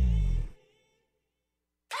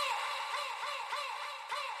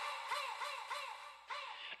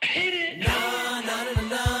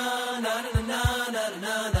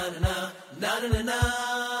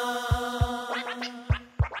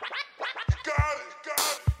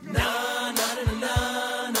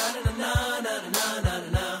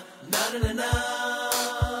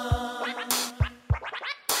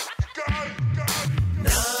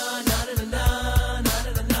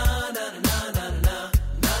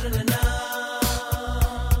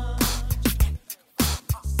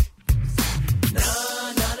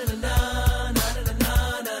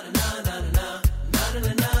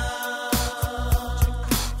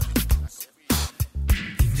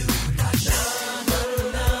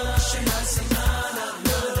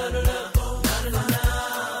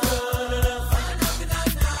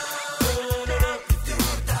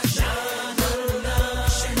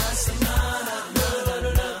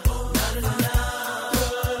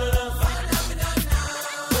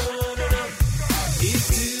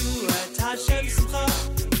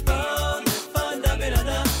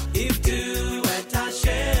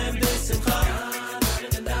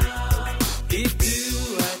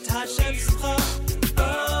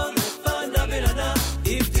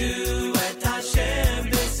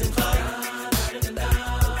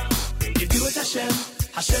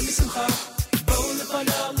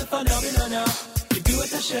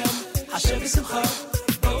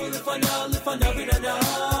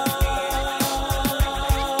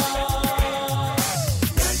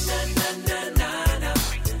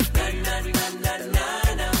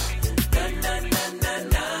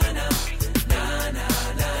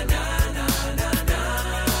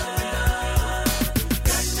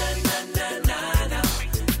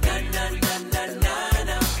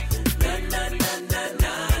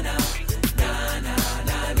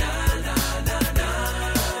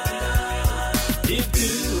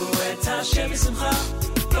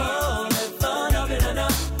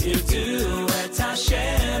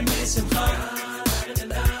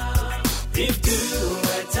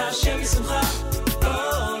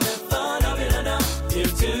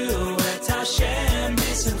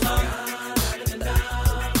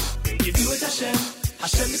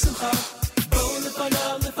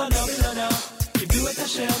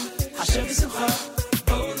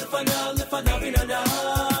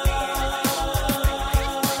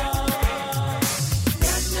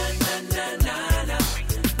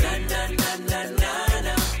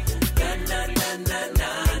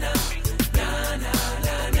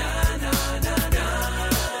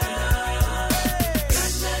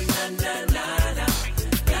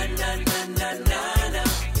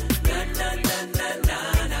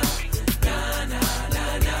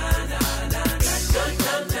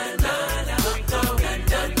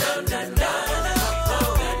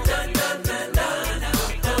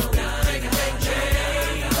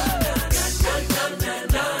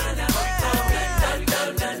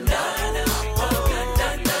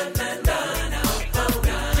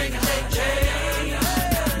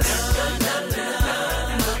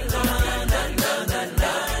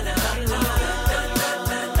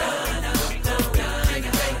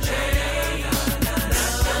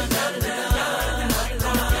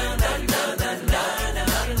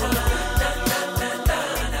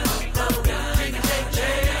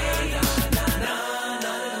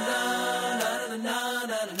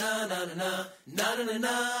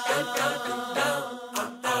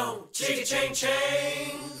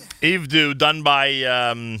Ivdu, done by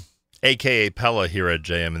a.k.a. Pella here at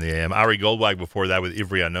JM in the AM. Ari Goldwag before that with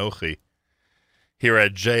Ivri Anochi here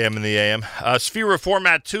at JM in the AM. Sphera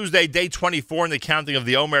Format Tuesday, day 24 in the counting of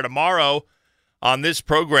the Omer. Tomorrow on this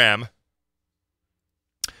program,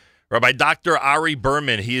 Rabbi Dr. Ari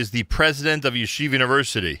Berman. He is the president of Yeshiva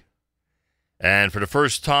University. And for the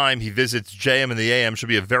first time, he visits JM in the AM. Should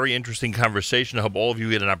be a very interesting conversation. I hope all of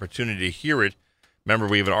you get an opportunity to hear it. Remember,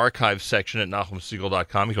 we have an archive section at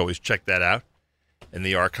NachumSegal.com. You can always check that out in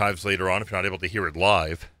the archives later on if you're not able to hear it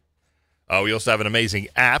live. We also have an amazing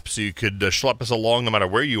app, so you could schlep us along no matter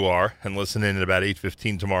where you are and listen in at about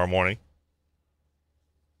 8:15 tomorrow morning.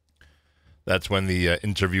 That's when the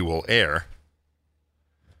interview will air.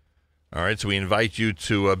 All right, so we invite you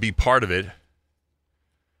to be part of it.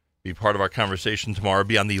 Be part of our conversation tomorrow.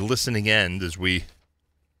 Be on the listening end as we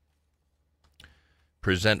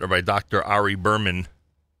present Rabbi Dr. Ari Berman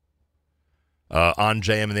on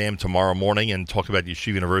JM in the AM tomorrow morning and talk about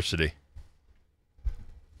Yeshiva University.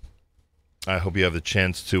 I hope you have the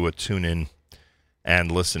chance to tune in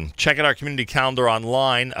and listen. Check out our community calendar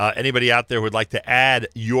online. Anybody out there who would like to add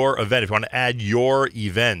your event, if you want to add your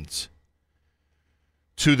event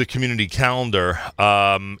to the community calendar,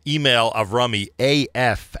 email Avrami,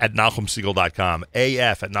 af@NachumSegal.com,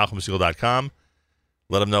 af@NachumSegal.com.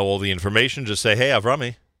 Let them know all the information. Just say, hey,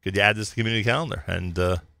 Avrami, could you add this to the community calendar?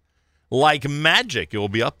 And like magic, it will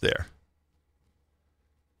be up there.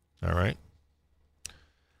 All right.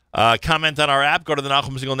 Comment on our app. Go to the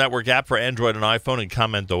Nachum Segal Network app for Android and iPhone and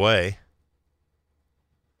comment away.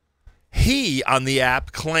 He, on the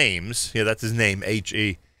app, claims, that's his name,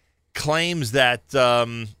 H-E, claims that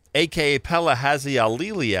A.K.A. Pella has a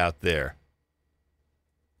Yalili out there.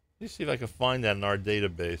 Let me see if I can find that in our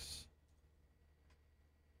database.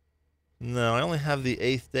 No, I only have the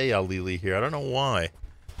 8th day Yalili here. I don't know why.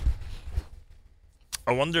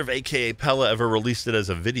 I wonder if A.K.A. Pella ever released it as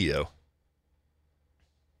a video.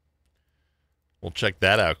 We'll check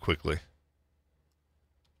that out quickly.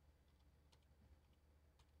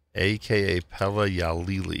 A.K.A. Pella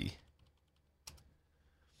Yalili.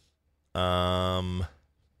 Yeah,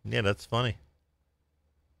 that's funny.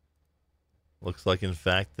 Looks like, in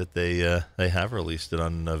fact, that they have released it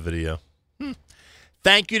on video.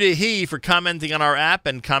 Thank you to he for commenting on our app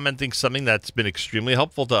and commenting something that's been extremely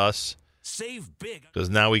helpful to us. Save big, because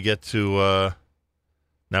now we get to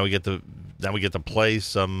play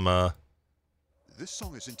some This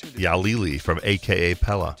song is intended Yalili from A.K.A.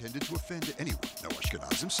 Pella. Intended to offend anyone. No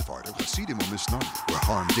Ashkenazim, Sephardim, Hasidim, or Misnagdim were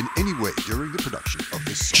harmed in any way during the production of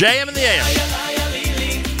this song. JM in the AM.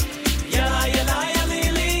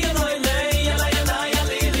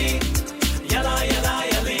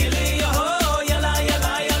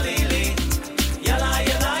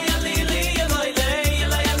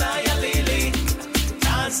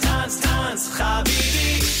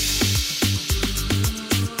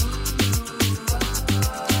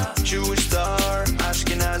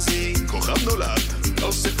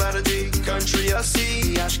 Sephardi, country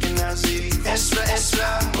Aussie, Ashkenazi,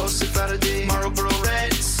 Esra, oh Sephardi, Marlboro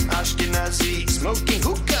Reds, Ashkenazi, smoking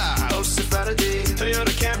hookah, oh Sephardi,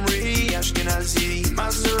 Toyota Camry, Ashkenazi,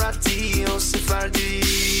 Maserati, oh Sephardi.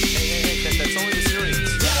 Hey, that's only the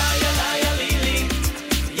Syrians.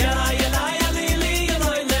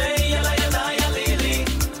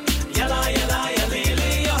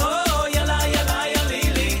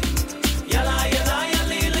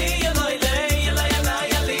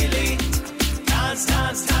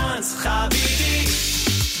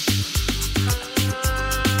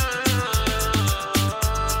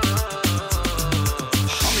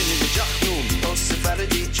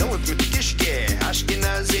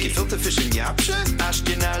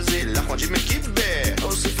 Ashkenazi, Lachwanji Mekivbe,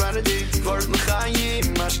 oh Sephardi, Vort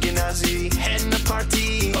L'chaim, Ashkenazi, Henna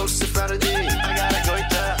Party, oh Sephardi, I gotta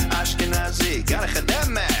goita, Ashkenazi, gotta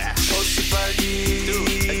chademe, oh Sephardi.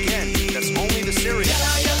 Dude, again, that's only the Syrian.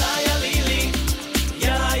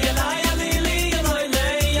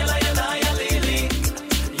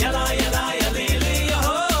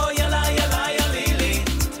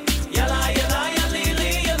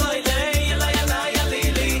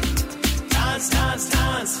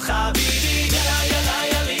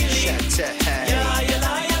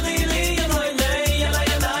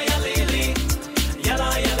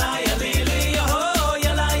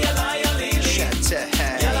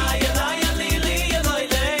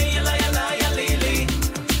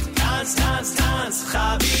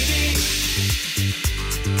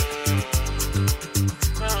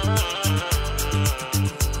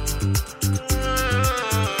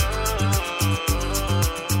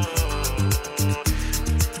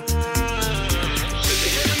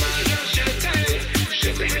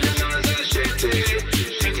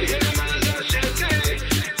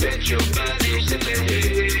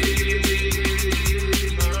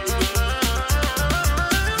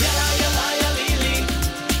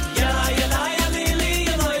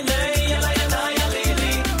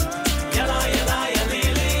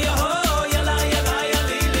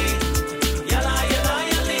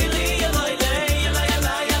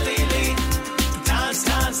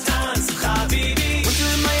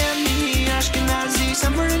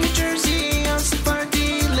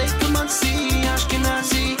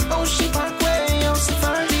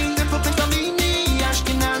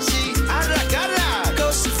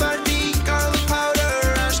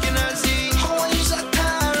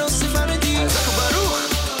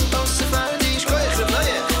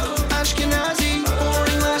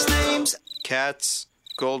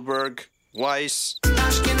 Goldberg, Weiss,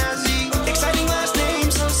 Ashkenazi, exciting last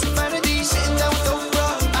names, oh Sephardi, sitting down with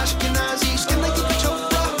Oprah, Ashkenazi, skin like Yuki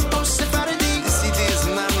Chopra, oh Sephardi. The city is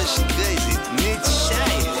mamish crazy, nicht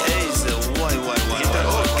shy, hey, so why, get that,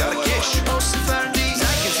 oh, got a kish, oh Sephardi.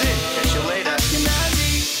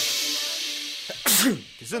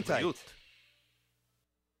 Gesundheit.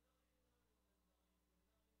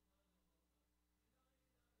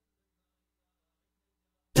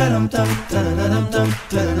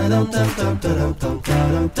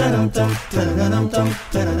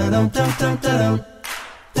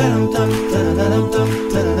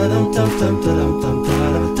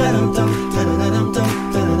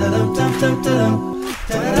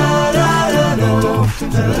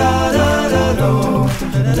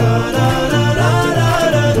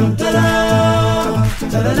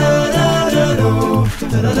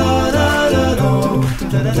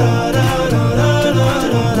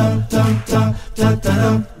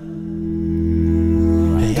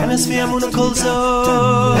 Hemisphere monocol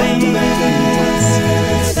zoy,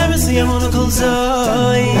 hemisphere monocol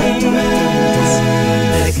zoy.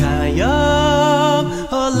 Vekayom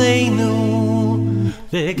oleinu,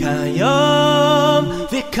 vekayom,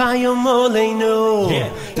 vekayom oleinu.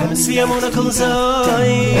 Hemisphere monocol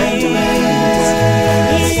zoy,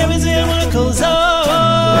 hemisphere monocol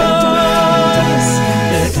zoy.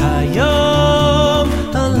 Vekayom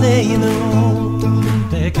oleinu,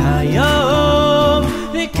 vekayom.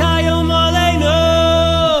 Kayom aleinu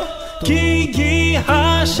ki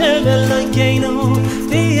Hashem Elokeinu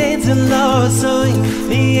vi ain't too low soy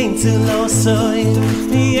vi ain't too low soy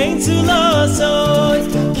vi ain't too low soy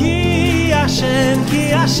ki Hashem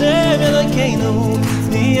Elokeinu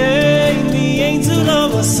vi ain't too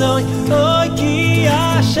low soy oh ki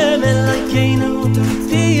Hashem Elokeinu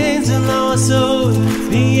vi ain't too low soy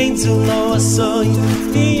vi ain't too low soy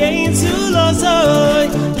vi ain't too low soy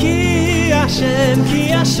ki Hashem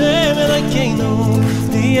Elokeinu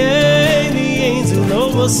the ain't too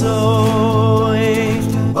low soy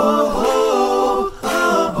oh oh oh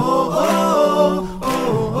oh oh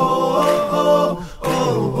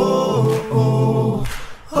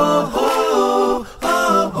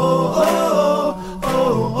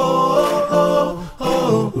oh oh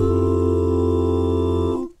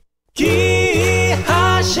ki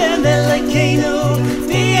Hashem Elokeinu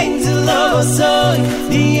the ain't too low soy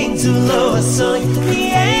the ain't too low soy the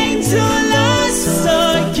ain't too low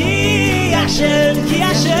soy ki Hashem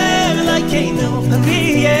Elokeinu the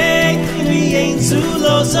ain't too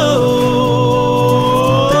low soy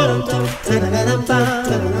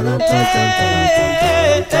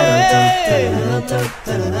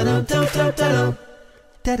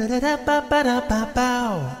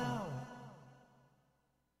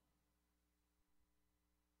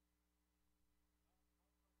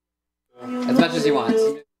as much as he wants.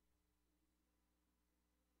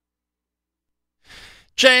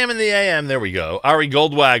 JM in the AM, there we go. Ari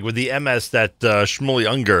Goldwag with the MS that Shmuley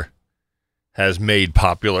Unger has made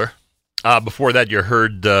popular. Before that, you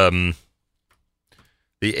heard the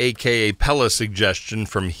AKA Pella suggestion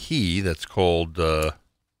from He that's called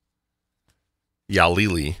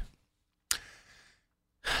Yalili.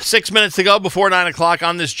 6 minutes to go before 9 o'clock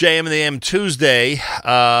on this JM in the AM Tuesday,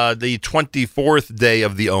 the 24th day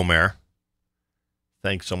of the Omer.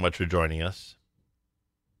 Thanks so much for joining us.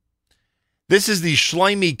 This is the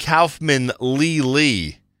Shlomi Kaufman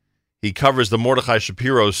Lee. He covers the Mordechai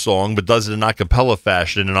Shapiro song, but does it in a cappella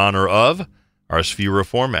fashion in honor of our Sphira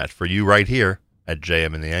format for you right here at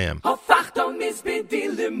JM in the AM.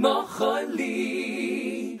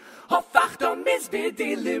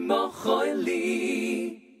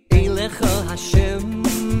 Elecha Hashem,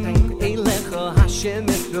 Elecha Hashem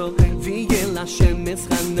Ekro, V'yel Hashem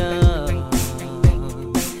Eschana.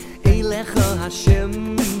 Elecha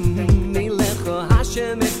Hashem, Elecha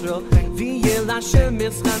Hashem Ekro, V'yel Hashem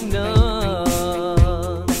Eschana.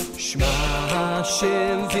 Shema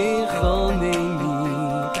Hashem V'choneni,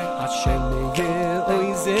 Hashem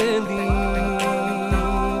Ye'oizeli.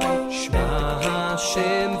 Shema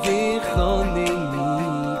Hashem V'choneni,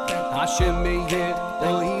 Hashem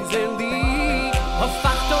Ye'oizeli.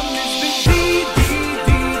 Hafachtom Nishbiti,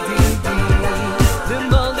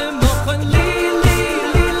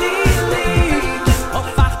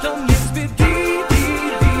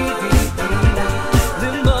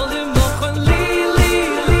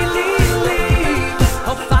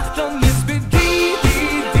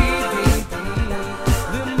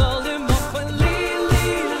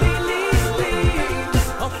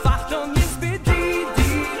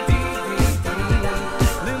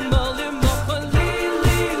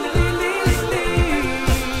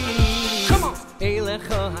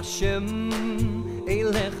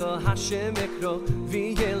 Hashem Ekro,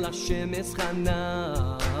 V'yel Hashem Eschana.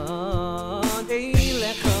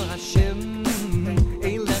 Eilecha Hashem,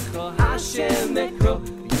 Eilecha Hashem Ekro,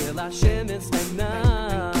 V'yel Hashem Eschana.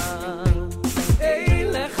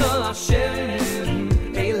 Eilecha Hashem,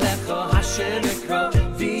 Eilecha Hashem Ekro,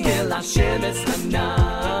 V'yel Hashem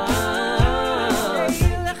Eschana.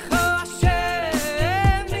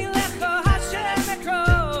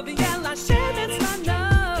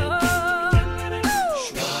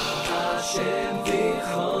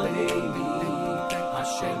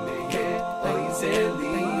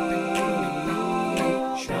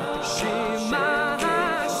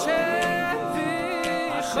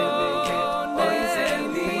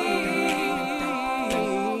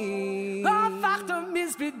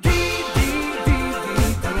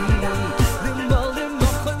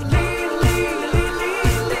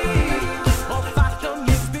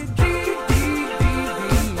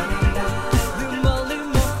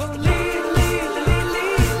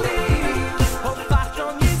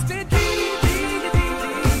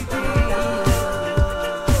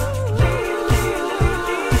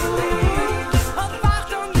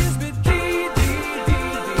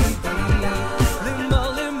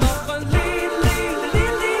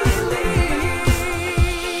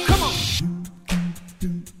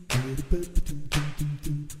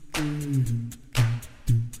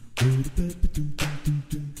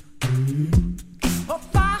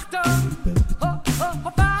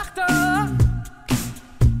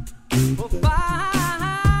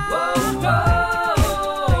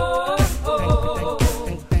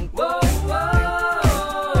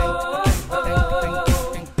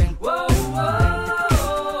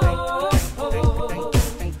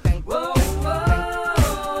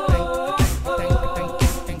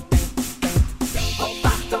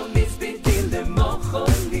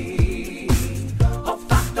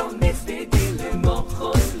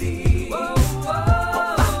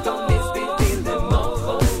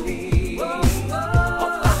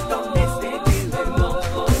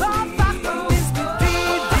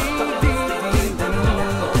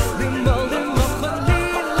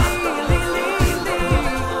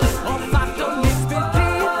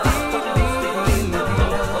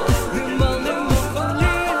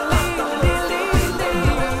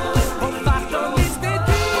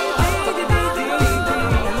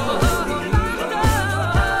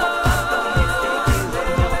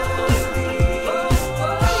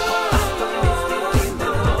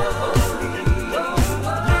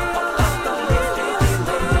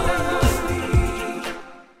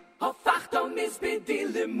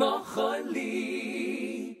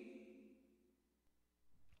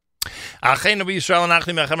 Achenu B'Yisrael and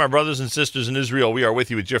Achim Echem, our brothers and sisters in Israel, we are with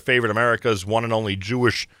you with your favorite America's one and only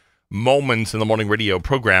Jewish Moments in the Morning radio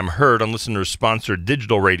program, heard on listener-sponsored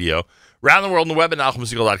digital radio, around the world on the web at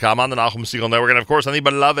NachumSegal.com, on the Nachum Segal Network, and of course on the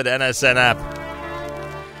beloved NSN app.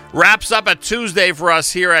 Wraps up a Tuesday for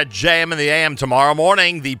us here at JM and the AM. Tomorrow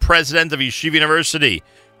morning, the president of Yeshiva University,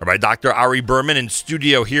 Rabbi Dr. Ari Berman, in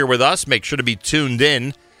studio here with us. Make sure to be tuned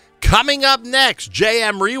in. Coming up next,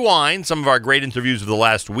 JM Rewind, some of our great interviews of the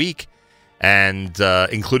last week, and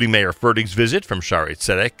including Mayor Fertig's visit from Shaarei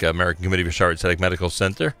Tzedek, American Committee for Shaarei Tzedek Medical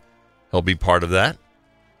Center. He'll be part of that,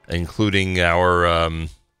 including our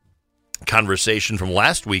conversation from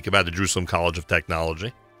last week about the Jerusalem College of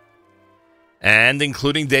Technology, and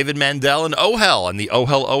including David Mandel and OHEL and the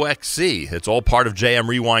OHEL OXC. It's all part of JM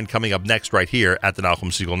Rewind coming up next right here at the Nachum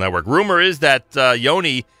Segal Network. Rumor is that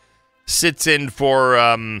Yoni sits in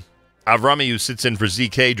for Avrami, who sits in for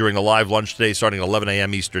ZK during the live lunch today starting at 11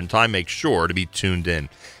 a.m. Eastern Time. Make sure to be tuned in.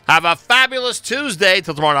 Have a fabulous Tuesday.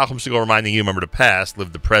 Till tomorrow, Nachum Segal reminding you, remember the past,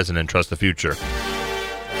 live the present, and trust the future.